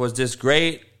Netflix was this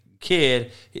great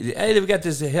kid. Hey, we got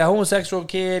this homosexual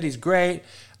kid. He's great.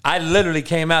 I literally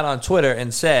came out on Twitter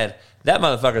and said, that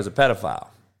motherfucker's a pedophile.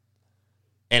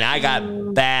 And I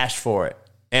got bashed for it.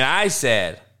 And I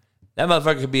said, that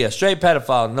motherfucker could be a straight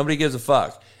pedophile and nobody gives a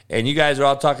fuck. And you guys are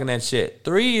all talking that shit.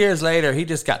 3 years later, he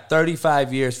just got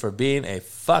 35 years for being a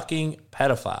fucking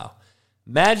pedophile.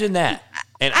 Imagine that.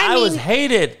 And I was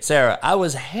hated, Sarah. I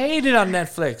was hated on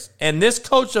Netflix. And this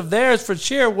coach of theirs for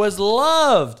Cheer was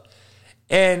loved.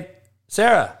 And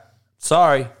Sarah,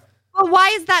 sorry. Well,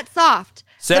 why is that soft?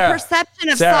 Sarah, the perception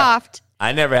of soft.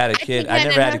 I never had a kid. I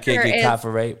never had a kid get caught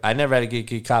for rape. I never had a kid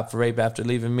get caught for rape after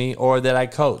leaving me or that I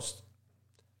coached.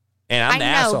 And I'm the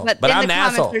asshole. But I'm the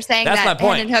asshole. They're saying that's my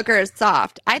point. Hendon Hooker is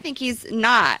soft. I think he's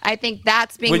not. I think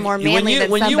that's being more manly than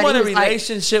somebody when you want a who's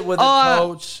relationship with a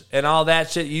coach and all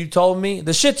that shit you told me,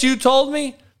 the shit you told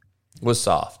me was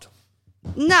soft.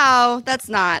 No, that's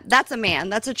not. That's a man.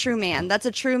 That's a true man. That's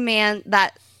a true man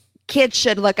that kids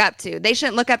should look up to. They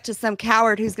shouldn't look up to some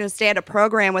coward who's going to stay at a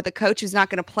program with a coach who's not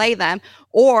going to play them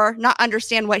or not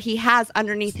understand what he has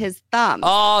underneath his thumb.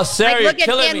 Oh, Sarah, look you're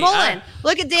killing Dan me. Mullen.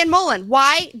 Look at Dan Mullen.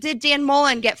 Why did Dan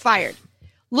Mullen get fired?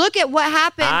 Look at what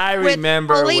happened with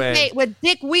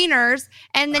Dick Wieners,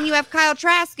 and then you have Kyle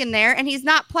Trask in there, and he's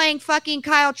not playing fucking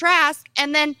Kyle Trask,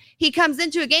 and then he comes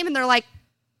into a game, and they're like,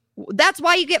 that's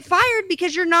why you get fired,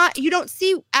 because you don't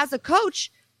see as a coach.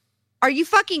 Are you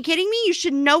fucking kidding me? You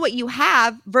should know what you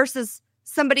have versus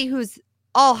somebody who's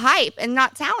all hype and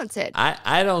not talented.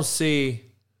 I don't see.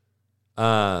 See,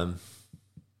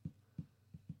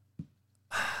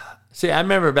 I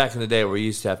remember back in the day where you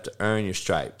used to have to earn your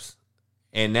stripes,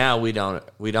 and now we don't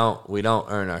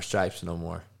earn our stripes no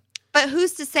more. But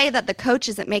who's to say that the coach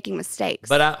isn't making mistakes?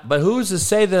 But who's to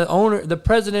say the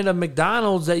president of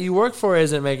McDonald's that you work for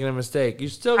isn't making a mistake? You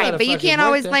still got to. But you can't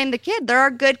always blame the kid. There are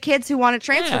good kids who want to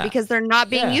transfer because they're not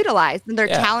being utilized and their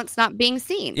talent's not being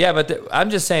seen. Yeah, but I'm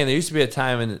just saying there used to be a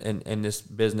time in this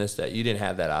business that you didn't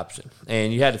have that option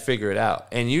and you had to figure it out,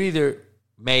 and you either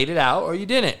made it out or you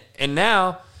didn't. And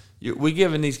now we're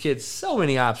giving these kids so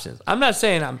many options. I'm not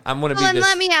saying I'm going to be. Well,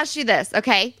 let me ask you this,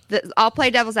 okay? I'll play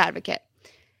devil's advocate.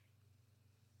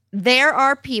 There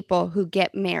are people who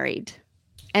get married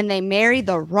and they marry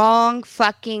the wrong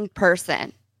fucking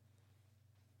person.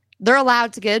 They're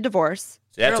allowed to get a divorce.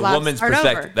 See, that's a woman's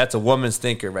perspective. Over. That's a woman's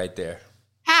thinker right there.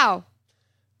 How?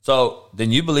 So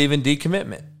then you believe in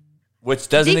decommitment, which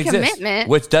doesn't exist.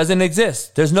 Which doesn't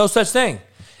exist. There's no such thing.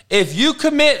 If you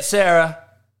commit, Sarah,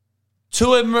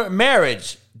 to a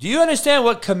marriage, do you understand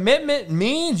what commitment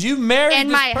means? You married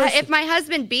this person. If my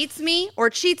husband beats me or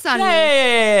cheats on me.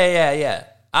 Yeah.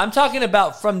 I'm talking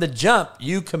about from the jump,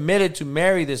 you committed to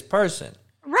marry this person.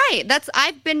 Right.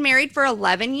 I've been married for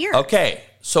 11 years. Okay.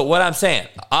 So what I'm saying,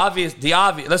 the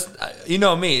obvious, you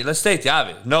know me, let's state the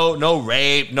obvious. No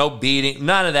rape, no beating,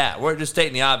 none of that. We're just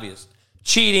stating the obvious.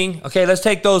 Cheating. Okay, let's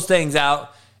take those things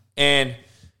out. And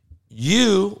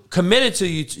you committed to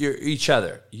each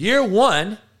other. Year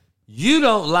one, you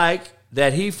don't like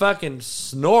that he fucking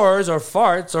snores or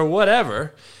farts or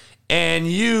whatever, and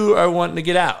you are wanting to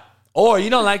get out. Or you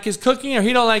don't like his cooking or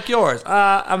he don't like yours.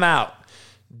 I'm out.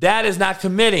 That is not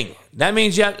committing. That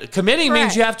means committing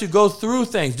means you have to go through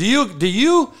things. Do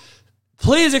you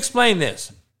please explain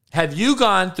this? Have you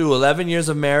gone through 11 years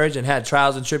of marriage and had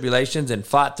trials and tribulations and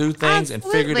fought through things and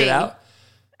figured it out?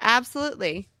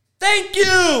 Absolutely. Thank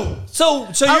you. So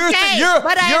you're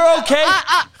okay.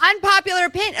 Unpopular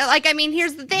opinion. Like, I mean,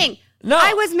 here's the thing. No,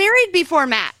 I was married before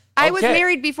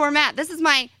Matt. This is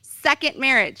my second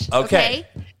marriage. Okay.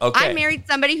 I married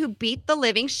somebody who beat the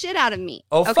living shit out of me.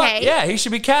 Oh, fuck. Yeah, he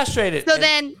should be castrated. So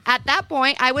then at that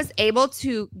point, I was able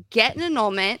to get an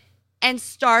annulment and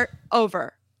start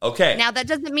over. Okay. Now, that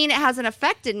doesn't mean it hasn't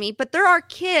affected me, but there are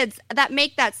kids that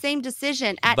make that same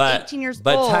decision at 18 years old.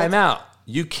 But time out.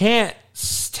 You can't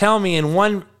tell me in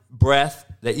one breath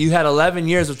that you had 11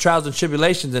 years of trials and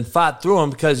tribulations and fought through them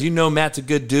because you know Matt's a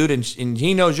good dude and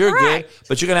he knows you're good,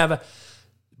 but you're going to have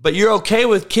but you're okay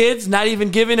with kids not even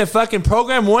giving a fucking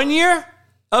program 1 year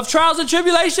of trials and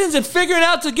tribulations and figuring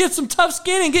out to get some tough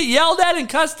skin and get yelled at and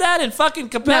cussed at and fucking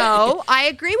competitive. No, I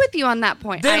agree with you on that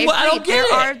point. Then I don't get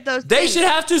it. Are those they things. Should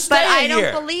have to stay but I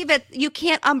here. don't believe it. You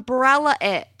can't umbrella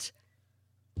it.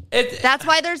 That's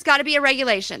why there's got to be a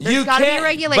regulation. There's got to be a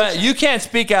regulation. But you can't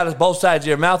speak out of both sides of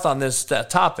your mouth on this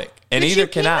topic. And either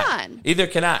can I. Either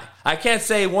can I. I can't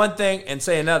say one thing and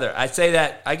say another. I say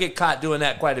that. I get caught doing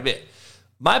that quite a bit.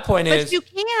 My point is. But you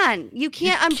can. You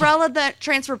can't umbrella the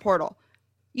transfer portal.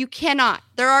 You cannot.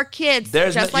 There are kids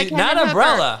just like not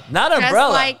umbrella. Not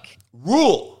umbrella.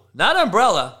 Rule. Not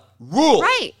umbrella. Rule.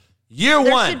 Right. Year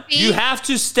one. You have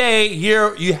to stay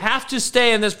here. You have to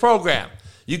stay in this program.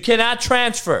 You cannot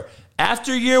transfer.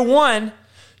 After year one,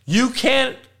 you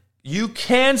can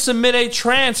submit a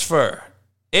transfer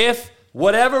if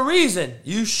whatever reason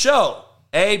you show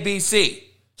A, B, C.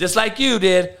 Just like you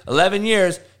did, 11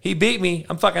 years, he beat me,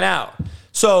 I'm fucking out.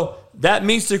 So that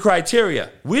meets the criteria.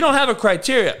 We don't have a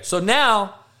criteria. So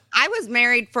now. I was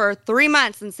married for 3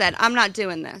 months and said, I'm not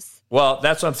doing this. Well,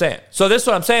 that's what I'm saying. So this is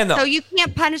what I'm saying, though. So you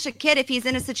can't punish a kid if he's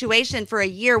in a situation for a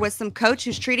year with some coach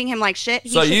who's treating him like shit. He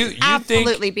should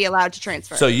absolutely be allowed to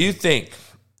transfer. So you think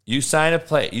you sign with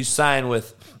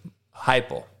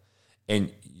Heupel,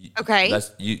 and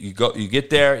you get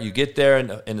there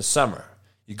in the summer.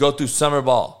 You go through summer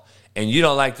ball, and you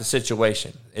don't like the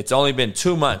situation. It's only been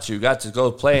 2 months. You got to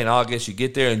go play in August. You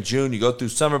get there in June. You go through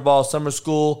summer ball, summer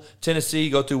school, Tennessee.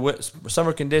 You go through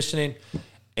summer conditioning.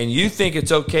 And you think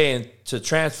it's okay to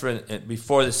transfer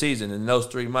before the season in those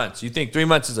 3 months? You think 3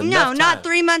 months is enough time? No, not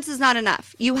 3 months is not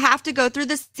enough. You have to go through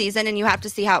the season and you have to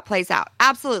see how it plays out.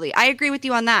 Absolutely. I agree with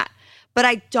you on that. But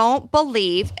I don't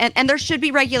believe, and there should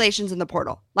be regulations in the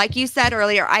portal. Like you said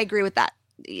earlier, I agree with that.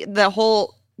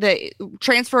 The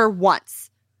transfer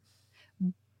once.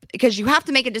 Because you have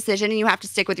to make a decision and you have to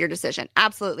stick with your decision.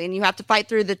 Absolutely. And you have to fight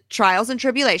through the trials and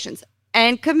tribulations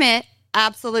and commit.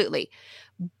 Absolutely.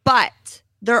 But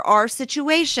there are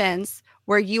situations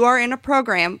where you are in a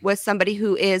program with somebody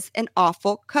who is an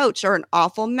awful coach or an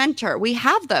awful mentor. We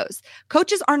have those.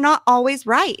 Coaches are not always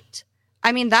right.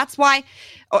 I mean, that's why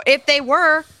if they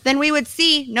were, then we would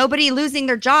see nobody losing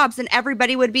their jobs and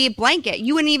everybody would be a blanket.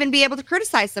 You wouldn't even be able to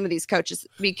criticize some of these coaches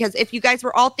because if you guys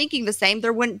were all thinking the same,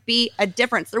 there wouldn't be a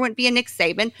difference. There wouldn't be a Nick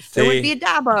Saban. There wouldn't be a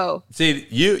Dabo. See,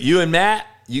 you and Matt,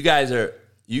 you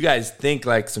guys think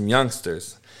like some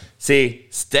youngsters. See,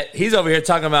 he's over here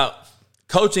talking about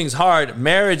coaching's hard,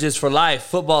 marriage is for life,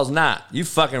 football's not. You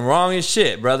fucking wrong as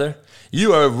shit, brother.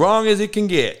 You are wrong as it can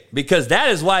get because that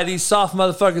is why these soft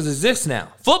motherfuckers exist now.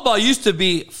 Football used to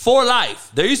be for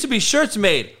life. There used to be shirts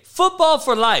made, football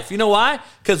for life. You know why?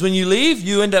 Because when you leave,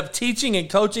 you end up teaching and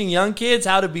coaching young kids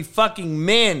how to be fucking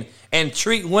men and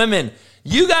treat women.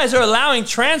 You guys are allowing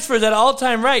transfers at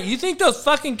all-time rate. You think those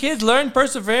fucking kids learn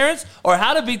perseverance or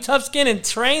how to be tough-skinned and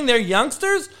train their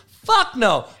youngsters? Fuck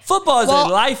no. Football is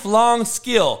a lifelong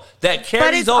skill that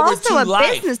carries over to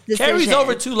life. Carries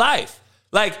over to life.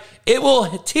 Like, it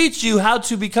will teach you how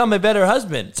to become a better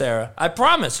husband, Sarah. I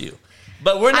promise you.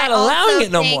 But we're not allowing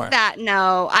it no more.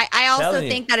 I also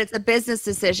think that it's a business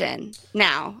decision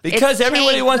now. Because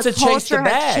everybody wants to chase the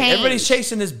bag. Everybody's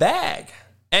chasing this bag.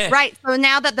 Right. So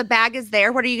now that the bag is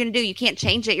there, what are you going to do? You can't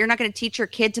change it. You're not going to teach your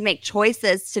kid to make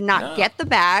choices to not get the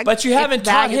bag. But you haven't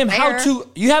taught him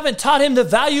you haven't taught him the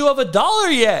value of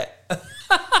 $1 yet.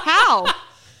 How?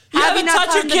 You haven't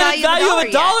taught your kid the value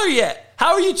of $1 yet.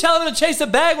 How are you telling them to chase a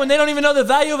bag when they don't even know the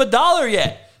value of $1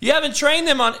 yet? You haven't trained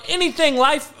them on anything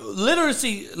life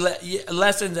literacy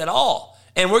lessons at all.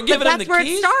 And we're giving them the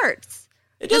keys. That's where it starts.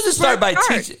 It doesn't start by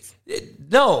teaching.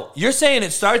 No, you're saying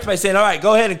it starts by saying, all right,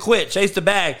 go ahead and quit. Chase the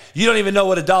bag. You don't even know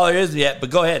what $1 is yet, but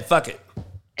go ahead. Fuck it.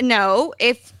 No,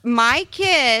 if my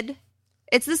kid,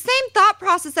 it's the same thought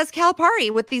process as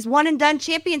Calipari with these one and done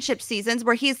championship seasons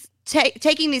where he's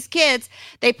taking these kids,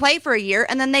 they play for a year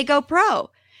and then they go pro.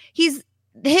 His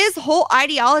whole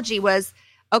ideology was,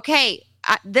 okay,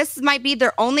 this might be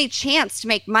their only chance to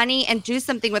make money and do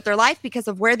something with their life because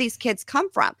of where these kids come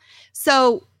from.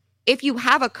 So if you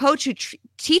have a coach who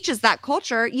teaches that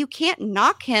culture, you can't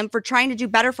knock him for trying to do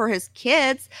better for his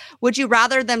kids. Would you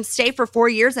rather them stay for 4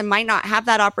 years and might not have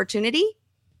that opportunity?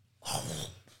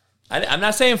 I'm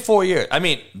not saying 4 years. I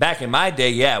mean, back in my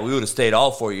day, yeah, we would have stayed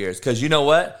all 4 years because you know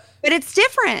what? But it's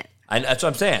different. That's what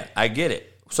I'm saying. I get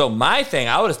it. So my thing,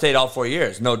 I would have stayed all 4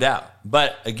 years, no doubt.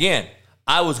 But again,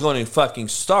 I was going to fucking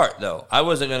start, though. I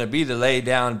wasn't going to be the lay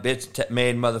down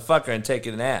bitch-made motherfucker and take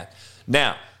it in ass.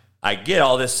 Now, I get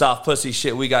all this soft pussy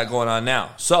shit we got going on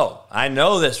now. So I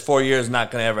know this 4 years is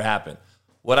not going to ever happen.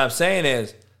 What I'm saying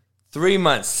is 3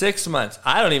 months, 6 months,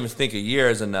 I don't even think a year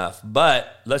is enough.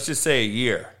 But let's just say a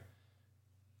year.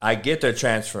 I get they're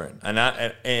transferring, and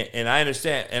I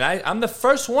understand, and I'm the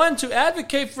first one to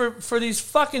advocate for these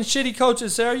fucking shitty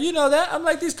coaches, Sarah. You know that. I'm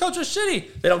like, these coaches are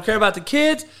shitty. They don't care about the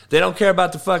kids. They don't care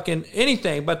about the fucking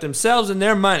anything but themselves and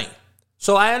their money.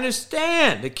 So I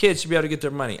understand the kids should be able to get their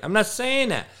money. I'm not saying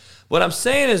that. What I'm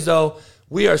saying is, though,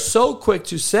 we are so quick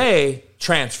to say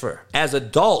transfer as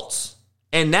adults,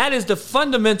 and that is the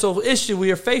fundamental issue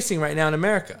we are facing right now in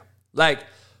America. Like,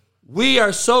 we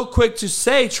are so quick to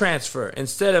say transfer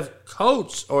instead of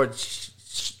coach or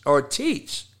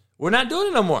teach. We're not doing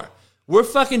it no more. We're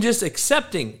fucking just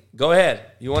accepting. Go ahead.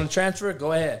 You want to transfer?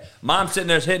 Go ahead. Mom's sitting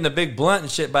there hitting a big blunt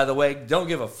and shit, by the way. Don't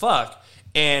give a fuck.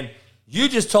 And you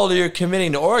just told her you're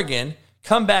committing to Oregon.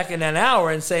 Come back in an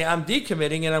hour and say, I'm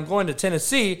decommitting and I'm going to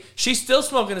Tennessee. She's still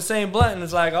smoking the same blunt and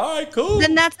it's like, all right, cool.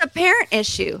 Then that's a parent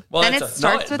issue. Well, then it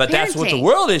starts with but parenting. that's what the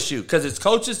world issue, because it's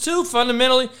coaches too,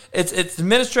 fundamentally. It's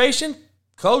administration,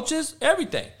 coaches,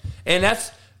 everything. And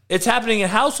it's happening in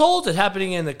households. It's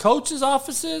happening in the coaches'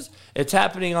 offices. It's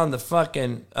happening on the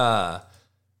fucking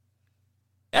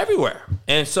everywhere.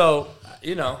 And so,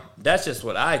 that's just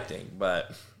what I think.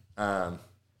 But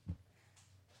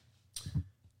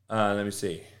let me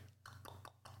see.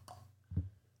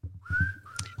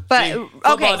 But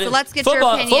okay, so let's get your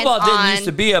opinion Football didn't on... used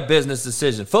to be a business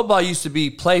decision. Football used to be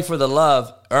play for the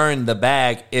love, earn the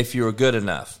bag if you were good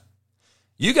enough.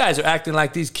 You guys are acting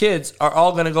like these kids are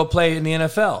all going to go play in the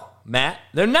NFL, Matt.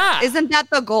 They're not. Isn't that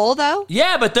the goal, though?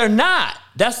 Yeah, but they're not.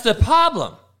 That's the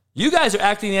problem. You guys are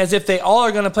acting as if they all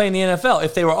are going to play in the NFL.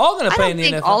 If they were all going to play in the NFL,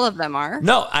 I don't think all of them are.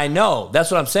 No, I know. That's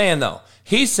what I'm saying, though.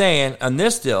 He's saying on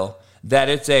this deal that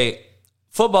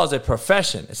football is a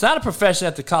profession. It's not a profession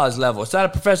at the college level. It's not a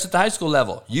profession at the high school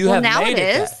level. Now it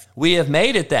is. That. We have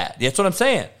made it that. That's what I'm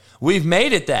saying. We've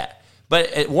made it that.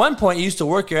 But at one point, you used to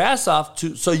work your ass off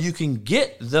so you can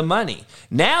get the money.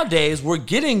 Nowadays, we're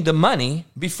getting the money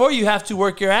before you have to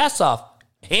work your ass off.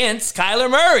 Hence,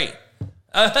 Kyler Murray.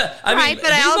 But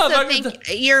I also think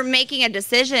you're making a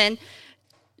decision.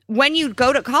 When you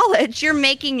go to college, you're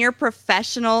making your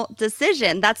professional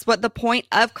decision. That's what the point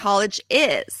of college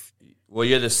is. Well,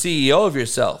 you're the CEO of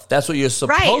yourself. That's what you're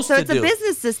supposed to do. Right, so it's a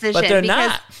business decision. But they're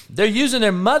not. They're using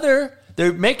their mother.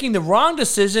 They're making the wrong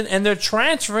decision, and they're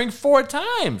transferring 4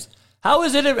 times. How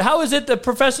is it the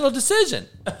professional decision?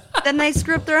 Then they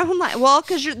screw up their own life. Well,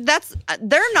 because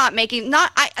they're not making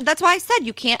that's why I said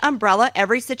you can't umbrella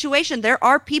every situation. There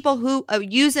are people who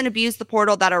use and abuse the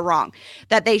portal that are wrong,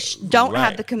 that they don't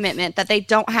have the commitment, that they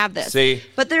don't have this. See,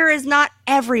 but there is not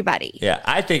everybody. Yeah,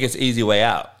 I think it's easy way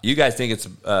out. You guys think it's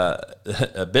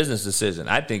a business decision.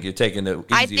 I think you're taking the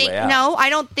easy way out. No, I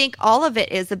don't think all of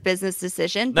it is a business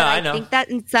decision. But I think that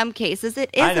in some cases it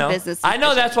is a business decision. I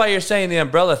know that's why you're saying the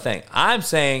umbrella thing. I'm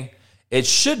saying it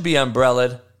should be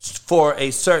umbrellaed for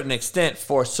a certain extent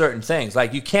for certain things.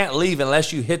 Like you can't leave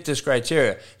unless you hit this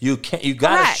criteria. You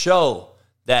got to show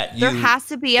that there has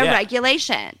to be a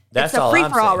regulation. It's a free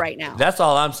for all right now. That's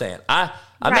all I'm saying. I'm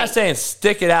not saying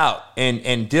stick it out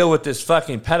and deal with this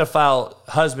fucking pedophile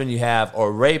husband you have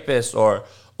or rapist or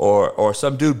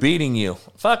some dude beating you.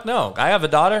 Fuck no. I have a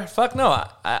daughter. Fuck no.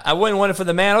 I wouldn't want it for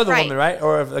the man or the woman, right?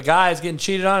 Or if the guy is getting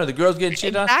cheated on or the girl's getting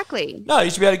cheated on. Exactly. No,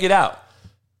 you should be able to get out.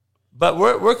 But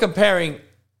we're comparing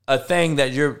a thing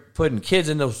that you're putting kids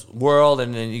in the world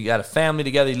and then you got a family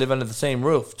together, you live under the same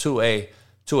roof, to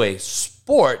a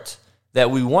sport that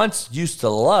we once used to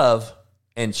love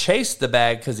and chase the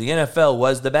bag because the NFL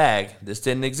was the bag. This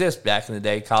didn't exist back in the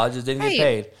day. Colleges didn't get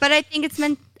paid. But I think it's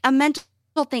a mental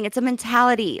thing. It's a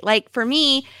mentality. Like for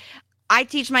me, I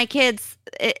teach my kids.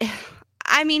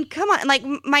 I mean, come on. Like,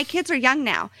 my kids are young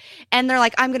now, and they're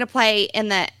like, I'm going to play in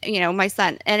the, my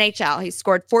son, NHL. He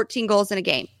scored 14 goals in a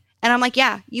game. And I'm like,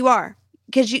 yeah, you are.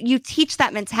 Because you teach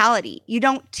that mentality. You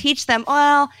don't teach them,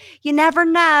 well, you never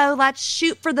know. Let's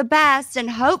shoot for the best and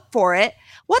hope for it.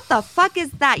 What the fuck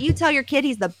is that? You tell your kid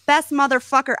he's the best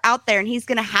motherfucker out there, and he's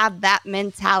going to have that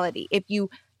mentality if you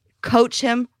coach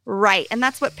him right. And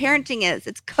that's what parenting is.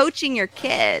 It's coaching your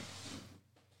kid.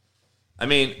 I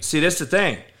mean, see, that's the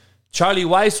thing. Charlie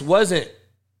Weiss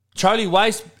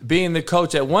being the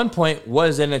coach at one point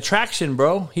was an attraction,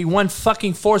 bro. He won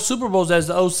fucking 4 Super Bowls as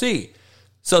the OC.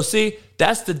 So, see,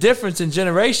 that's the difference in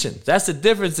generations. That's the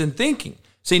difference in thinking.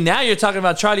 See, now you're talking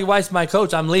about Charlie Weiss, my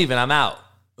coach. I'm leaving. I'm out.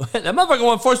 That motherfucker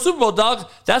won 4 Super Bowl, dog.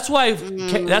 That's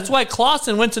why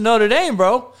Clausen went to Notre Dame,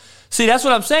 bro. See, that's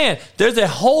what I'm saying. There's a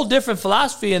whole different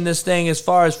philosophy in this thing as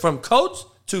far as from coach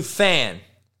to fan.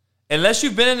 Unless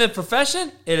you've been in the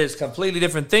profession, it is completely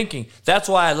different thinking. That's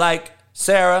why I like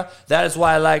Sarah. That is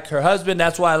why I like her husband.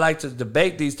 That's why I like to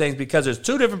debate these things, because there's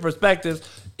 2 different perspectives.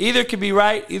 Either could be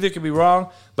right, either could be wrong.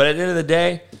 But at the end of the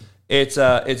day,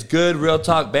 it's good, real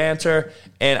talk banter.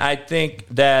 And I think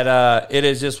that it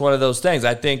is just one of those things.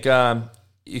 I think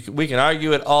we can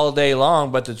argue it all day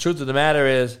long, but the truth of the matter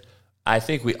is, I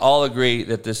think we all agree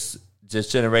that this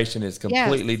generation is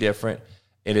completely different.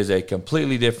 It is a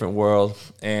completely different world.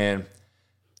 And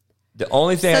the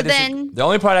only thing the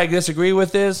only part I disagree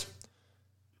with is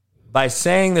by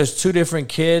saying there's 2 different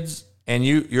kids and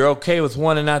you're okay with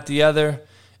one and not the other,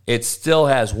 it still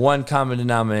has one common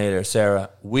denominator, Sarah.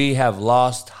 We have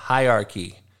lost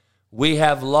hierarchy. We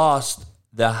have lost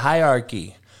the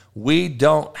hierarchy. We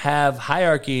don't have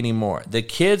hierarchy anymore. The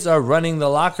kids are running the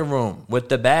locker room with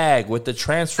the bag, with the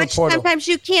transfer portal. Sometimes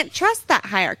you can't trust that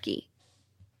hierarchy.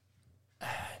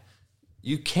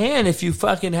 You can if you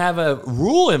fucking have a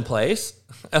rule in place.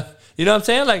 You know what I'm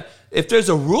saying? Like, if there's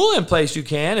a rule in place, you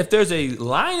can. If there's a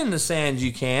line in the sand,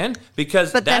 you can.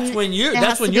 Because that's when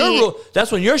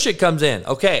your shit comes in.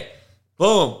 Okay,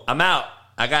 boom, I'm out.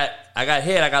 I got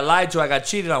hit. I got lied to. I got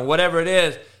cheated on. Whatever it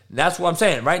is. That's what I'm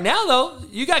saying. Right now, though,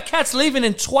 you got cats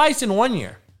leaving twice in 1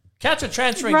 year. Cats are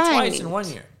transferring twice in 1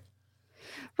 year.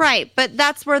 Right, but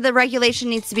that's where the regulation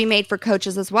needs to be made for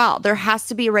coaches as well. There has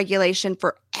to be a regulation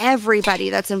for everybody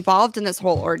that's involved in this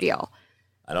whole ordeal.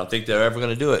 I don't think they're ever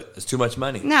going to do it. It's too much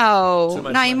money. No,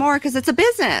 not anymore, because it's a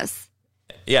business.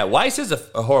 Yeah, Weiss is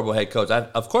a horrible head coach.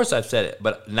 Of course I've said it,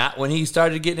 but not when he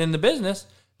started getting in the business.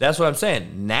 That's what I'm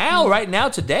saying. Now, right now,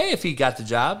 today, if he got the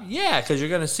job, yeah, because you're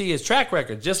going to see his track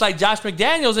record. Just like Josh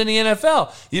McDaniels in the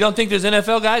NFL. You don't think there's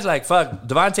NFL guys like, fuck,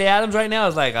 Devontae Adams right now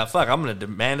is like, fuck, I'm going to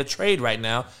demand a trade right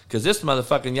now because this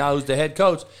motherfucking Yahoo's the head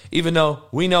coach. Even though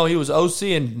we know he was OC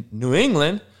in New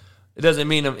England, it doesn't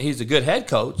mean he's a good head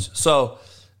coach. So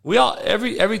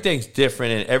everything's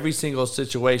different in every single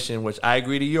situation, which I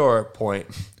agree to your point.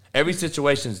 Every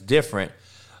situation's different.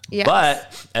 Yes.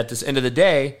 But at this end of the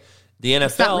day, the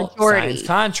NFL signs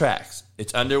contracts.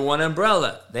 It's under one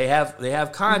umbrella. They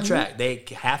have contract. Mm-hmm. They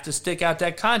have to stick out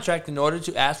that contract in order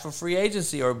to ask for free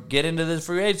agency or get into the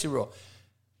free agency rule.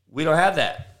 We don't have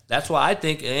that. That's why I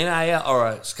think an NIL or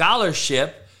a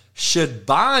scholarship should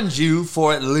bond you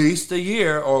for at least a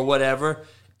year or whatever,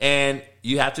 and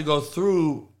you have to go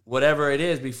through whatever it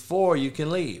is before you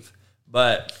can leave.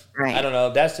 But I don't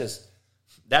know. That's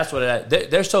what it is.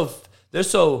 They're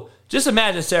so. Just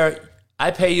imagine, Sarah. I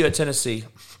pay you at Tennessee.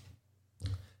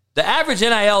 The average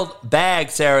NIL bag,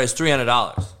 Sarah, is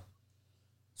 $300.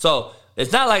 So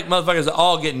it's not like motherfuckers are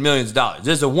all getting millions of dollars.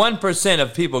 There's a 1%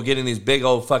 of people getting these big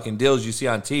old fucking deals you see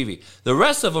on TV. The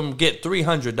rest of them get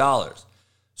 $300.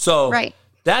 So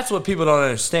that's what people don't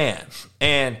understand.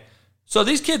 And so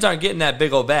these kids aren't getting that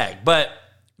big old bag. But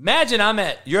imagine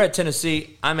you're at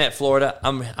Tennessee, I'm at Florida,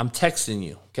 I'm texting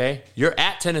you, okay? You're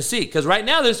at Tennessee. Because right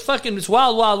now there's fucking this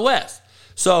wild, wild west.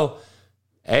 So,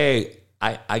 hey,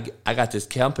 I got this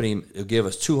company to give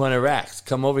us 200 racks.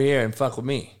 Come over here and fuck with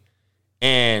me.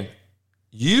 And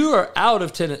you are out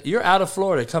of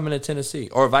Florida coming to Tennessee,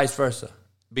 or vice versa,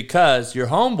 because your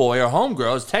homeboy or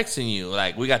homegirl is texting you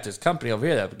like, we got this company over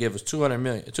here that would give us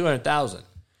 200,000.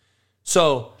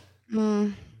 So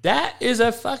that is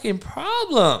a fucking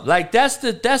problem. Like that's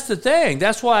the thing.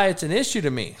 That's why it's an issue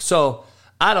to me. So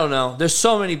I don't know. There's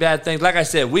so many bad things. Like I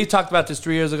said, we talked about this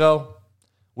 3 years ago.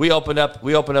 We opened up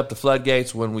the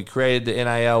floodgates when we created the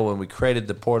NIL, when we created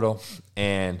the portal,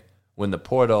 and when the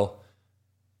portal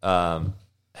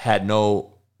had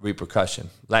no repercussion.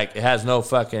 Like, it has no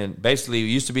fucking, basically, it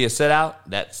used to be a sit out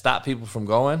that stopped people from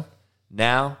going.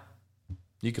 Now,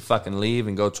 you can fucking leave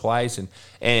and go twice.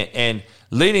 And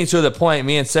leading to the point,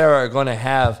 me and Sarah are going to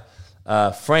have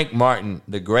Frank Martin,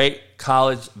 the great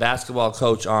college basketball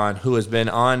coach who has been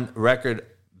on record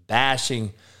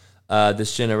bashing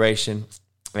this generation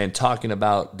and talking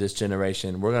about this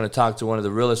generation. We're going to talk to one of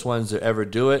the realest ones to ever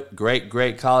do it.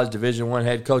 Great college Division I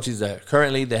head coach. He's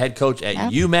currently the head coach at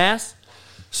UMass.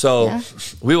 So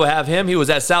we will have him. He was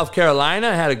at South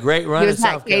Carolina, had a great run at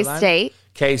South Carolina. K-State.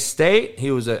 K-State.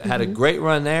 He was had a great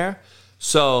run there.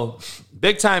 So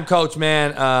big-time coach,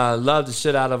 man. Love the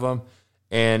shit out of him.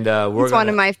 And he's one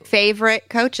of my favorite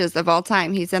coaches of all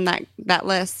time. He's in that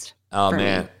list. Oh,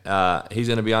 man. He's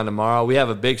going to be on tomorrow. We have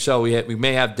a big show. We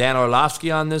may have Dan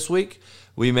Orlovsky on this week.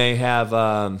 We may have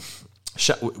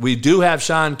we do have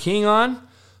Sean King on,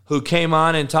 who came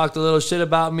on and talked a little shit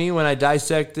about me when I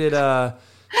dissected, Kyler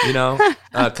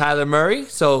Murray.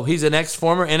 So he's an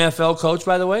ex-former NFL coach,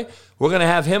 by the way. We're going to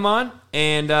have him on.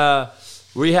 And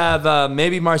we have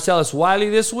maybe Marcellus Wiley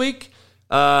this week.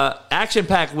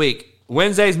 Action-packed week.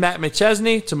 Wednesday's Matt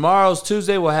McChesney. Tomorrow's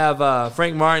Tuesday. We'll have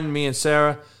Frank Martin, me and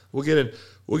Sarah. We'll get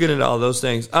into all those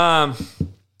things. I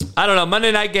don't know.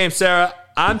 Monday night game, Sarah.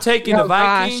 I'm taking the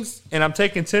Vikings, and I'm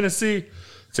taking Tennessee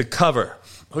to cover.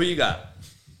 Who you got?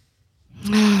 Oh,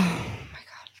 my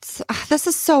God. This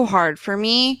is so hard for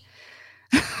me.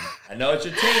 I know it's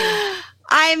your team.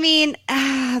 I mean,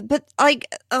 but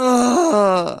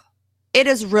it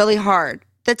is really hard.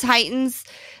 The Titans,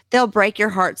 they'll break your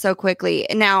heart so quickly.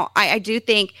 Now, I do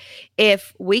think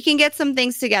if we can get some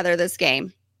things together this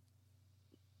game,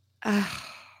 why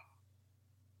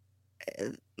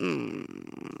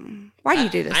do you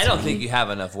do this? I don't think you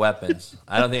have enough weapons.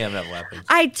 I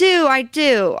I do.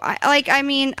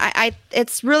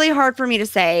 It's really hard for me to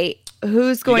say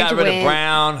who's going to win. You got rid of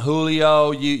Brown, Julio.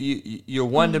 You're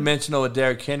one-dimensional with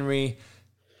Derrick Henry.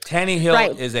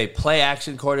 Tannehill is a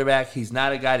play-action quarterback. He's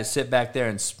not a guy to sit back there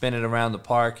and spin it around the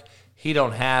park. He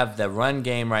don't have the run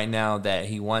game right now that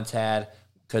he once had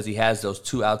because he has those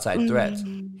two outside threats.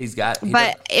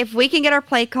 If we can get our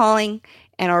play calling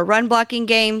and our run blocking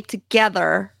game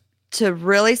together to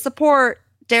really support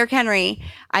Derrick Henry,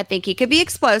 I think he could be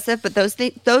explosive, but those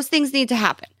things need to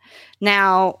happen.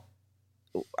 Now,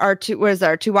 our two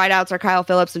wideouts are Kyle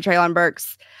Phillips and Treylon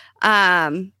Burks.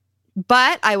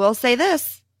 But I will say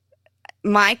this.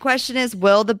 My question is,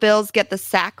 will the Bills get the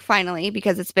sack finally?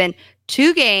 Because it's been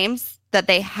 2 games that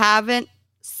they haven't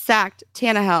sacked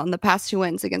Tannehill in the past 2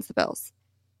 wins against the Bills.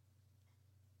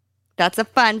 That's a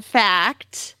fun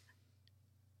fact.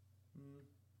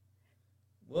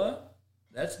 What?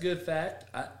 That's a good fact.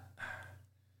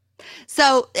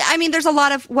 So, I mean, there's a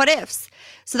lot of what ifs.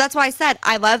 So that's why I said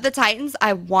I love the Titans.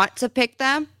 I want to pick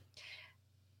them.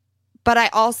 But I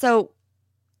also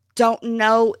don't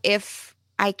know if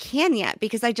I can yet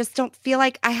because I just don't feel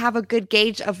like I have a good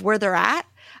gauge of where they're at.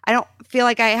 I don't feel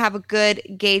like I have a good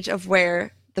gauge of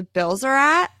where the Bills are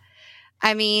at.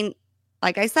 I mean,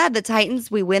 like I said, the Titans,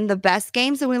 we win the best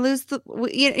games and we lose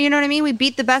you know what I mean? We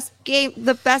beat the best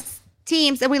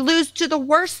teams and we lose to the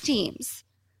worst teams.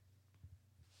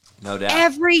 No doubt.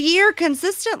 Every year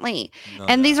consistently.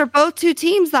 These are both 2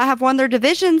 teams that have won their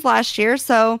divisions last year.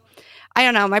 So I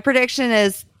don't know. My prediction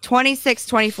is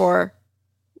 26-24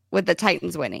 with the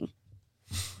Titans winning.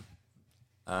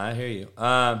 I hear you.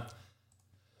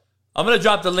 I'm going to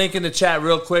drop the link in the chat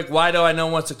real quick. Wido, I know,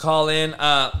 wants to call in.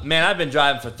 Man, I've been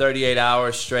driving for 38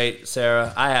 hours straight,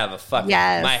 Sarah. I have a fucking...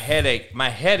 Yes. My headache. My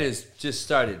head has just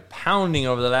started pounding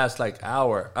over the last,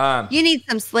 hour. You need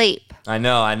some sleep. I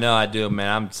know I do, man.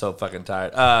 I'm so fucking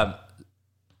tired.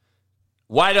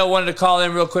 Wido wanted to call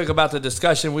in real quick about the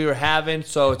discussion we were having,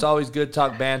 so it's always good to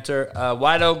talk banter.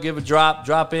 Wido, give a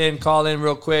drop in, call in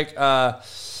real quick.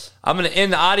 I'm going to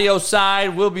end the audio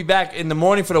side. We'll be back in the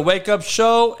morning for the wake-up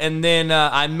show, and then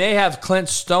I may have Clint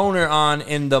Stoner on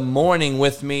in the morning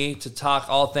with me to talk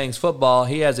all things football.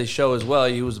 He has a show as well.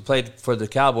 He played for the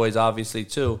Cowboys, obviously,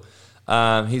 too.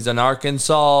 He's an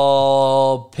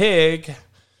Arkansas pig.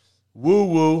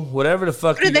 Woo-woo, whatever the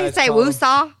fuck what did they say,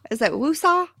 woo-saw? Is that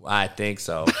woo-saw? I think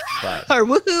so. But or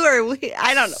woo-hoo, or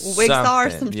I don't know, wig-saw or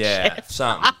some shit.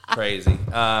 Something crazy. He's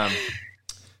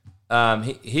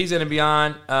going to be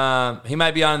on. He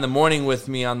might be on in the morning with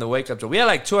me on the wake-up show. We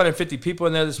had 250 people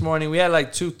in there this morning. We had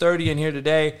 230 in here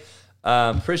today.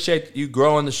 Appreciate you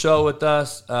growing the show with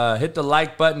us. Hit the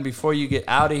like button before you get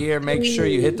out of here. Make sure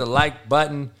you hit the like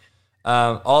button.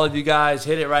 All of you guys,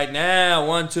 hit it right now.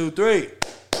 1, 2, 3.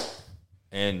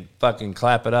 And fucking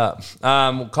clap it up.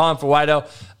 We're calling for Wido.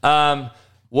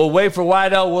 We'll wait for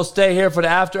Wido. We'll stay here for the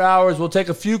after hours. We'll take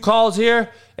a few calls here.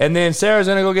 And then Sarah's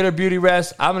going to go get her beauty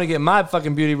rest. I'm going to get my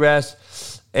fucking beauty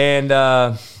rest. And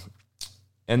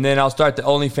And then I'll start the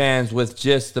OnlyFans with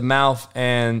just the mouth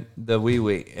and the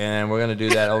wee-wee. And we're going to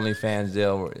do that OnlyFans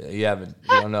deal you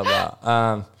don't know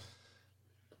about.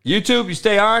 YouTube, you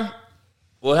stay on.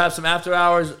 We'll have some after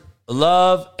hours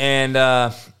love. And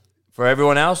for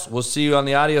everyone else, we'll see you on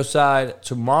the audio side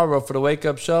tomorrow for the Wake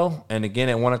Up Show. And again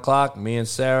at 1 o'clock, me and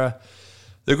Sarah,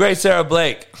 the great Sarah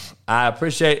Blake. I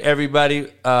appreciate everybody.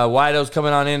 Wido's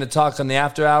coming on in to talk on the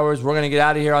after hours. We're going to get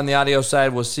out of here on the audio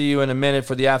side. We'll see you in a minute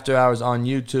for the after hours on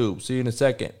YouTube. See you in a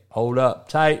second. Hold up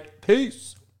tight.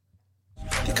 Peace.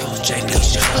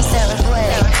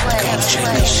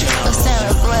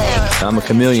 I'm a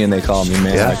chameleon, they call me,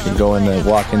 man. I can go in and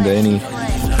walk into any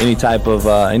type of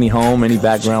any home, any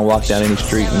background, walk down any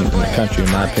street in the country,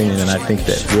 in my opinion, and I think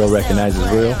that Real recognizes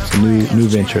Real. It's a new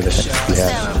venture that we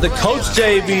have. The Coach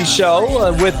JB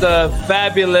Show with the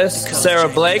fabulous Sarah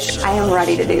Blake. I am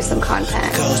ready to do some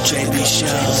content. Coach JB Show.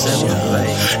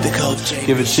 The Coach JB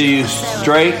Give it to you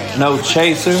straight, no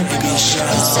chaser.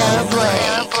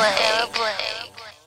 Show.